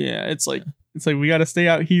 Yeah. Yeah, it's like we got to stay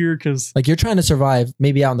out here because. Like you're trying to survive,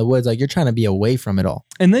 maybe out in the woods. Like you're trying to be away from it all.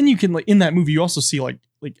 And then you can like in that movie, you also see like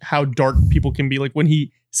how dark people can be. Like when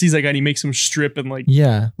he sees that guy, and he makes him strip and like.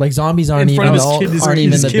 Yeah, like zombies aren't In even front of his kid, aren't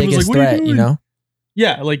even his the kid was biggest like, "What are you threat. You doing?" know?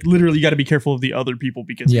 Yeah, like literally, you got to be careful of the other people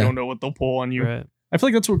because you Yeah. don't know what they'll pull on you. Right. I feel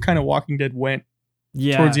like that's what kind of Walking Dead went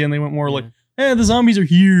Yeah. towards the end. They went more Yeah. like, the zombies are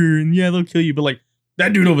here and yeah, they'll kill you. But like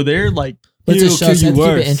that dude over there, like But it's He'll a show kill so you to keep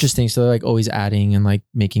worse. it interesting. So they're like always adding and like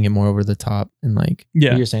making it more over the top and like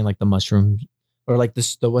Yeah. you're saying like the mushroom or like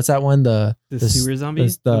the what's that one The sewer zombie?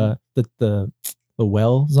 the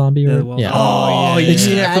well zombie or The well- yeah. Oh, yeah, They just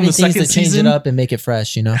yeah. keep From adding the things second to change season? it up and make it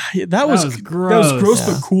fresh. You know? Yeah, that was gross,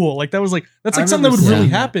 Yeah. but cool. Like that was like that's I like something that would remember really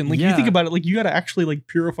seeing happen. Like Yeah. you think about it, like you got to actually like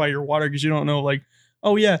purify your water because you don't know like,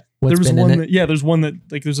 Oh yeah, What's there was been in one it? that there's one that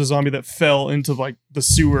like there's a zombie that fell into like the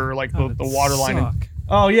sewer, like the water line. And,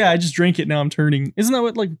 oh yeah, I just drank it. Now I'm turning. Isn't that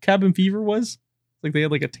what like Cabin Fever was? Like they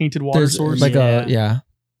had like a tainted water There's source. like Yeah.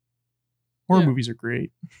 Horror movies are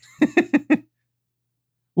great.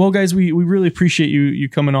 Well, guys, we really appreciate you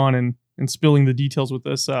coming on and spilling the details with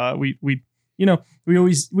us. We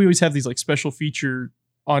always have these like special feature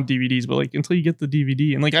on DVDs, but like until you get the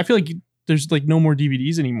DVD, and like I feel like there's like no more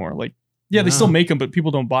DVDs anymore. Like they still make them, but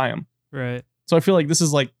people don't buy them. Right. So I feel like this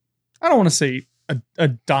is like, I don't want to say a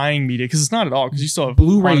dying media because it's not at all, because you still have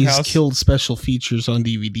Blu-rays Haunted House. killed special features on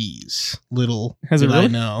DVDs. Little Has it did really? I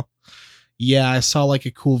know. Yeah, I saw like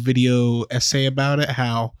a cool video essay about it.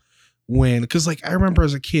 How because like I remember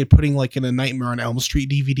as a kid putting like in a Nightmare on Elm Street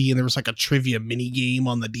DVD, and there was like a trivia mini game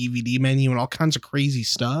on the DVD menu and all kinds of crazy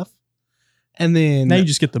stuff. And then Now you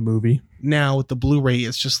just get the movie. now with the Blu-ray,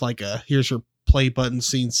 it's just like here's your play button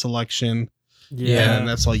scene selection, Yeah. and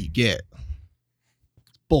that's all you get.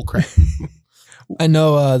 Bullcrap. I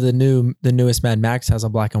know the newest Mad Max has a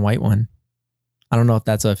black and white one. I don't know if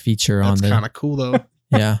that's a feature on That's the. kind of cool though.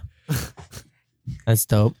 Yeah, that's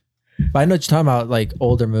dope. But I know what you're talking about. Like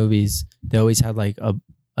older movies, they always had like an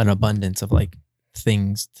abundance of like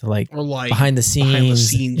things to like Or like behind the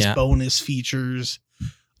scenes, yeah. bonus features,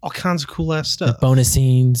 all kinds of cool ass Like stuff. bonus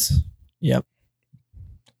scenes. Yep.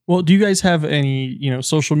 Well, do you guys have any,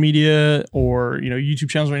 social media or, YouTube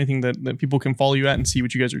channels or anything that people can follow you at and see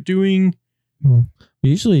what you guys are doing? We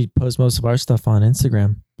usually post most of our stuff on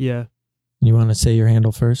Instagram. Yeah. You want to say your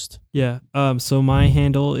handle first? Yeah. So my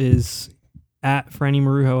handle is at Franny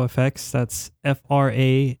Marujo FX. That's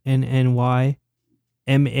FRANNY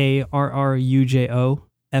MARRUJO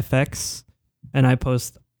FX. And I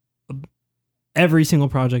post every single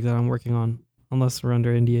project that I'm working on, unless we're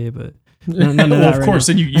under NDA, but none of that Of right course,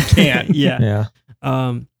 now. then you can't. Yeah.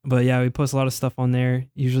 Yeah. But yeah, we post a lot of stuff on there,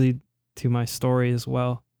 usually to my story as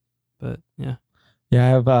well. But yeah. Yeah, I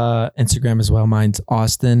have Instagram as well. Mine's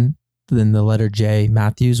Austin, then the letter J,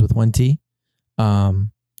 Matthews with 1 T.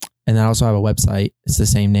 And I also have a website. It's the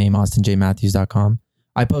same name, austinjmatthews.com.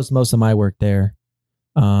 I post most of my work there.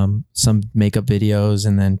 Some makeup videos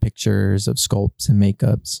and then pictures of sculpts and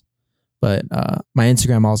makeups. But my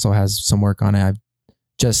Instagram also has some work on it. I've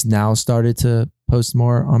just now started to post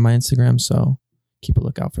more on my Instagram, so keep a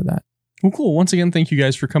lookout for that. Well, cool. Once again, thank you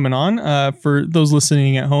guys for coming on. For those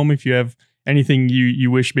listening at home, if you have anything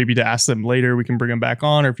you wish maybe to ask them later, we can bring them back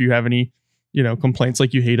on. Or if you have any, complaints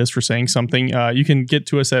like you hate us for saying something, you can get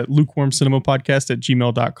to us at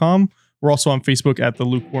lukewarmcinemapodcast@gmail.com. We're also on Facebook at the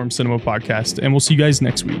Lukewarm Cinema Podcast, and we'll see you guys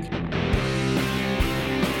next week.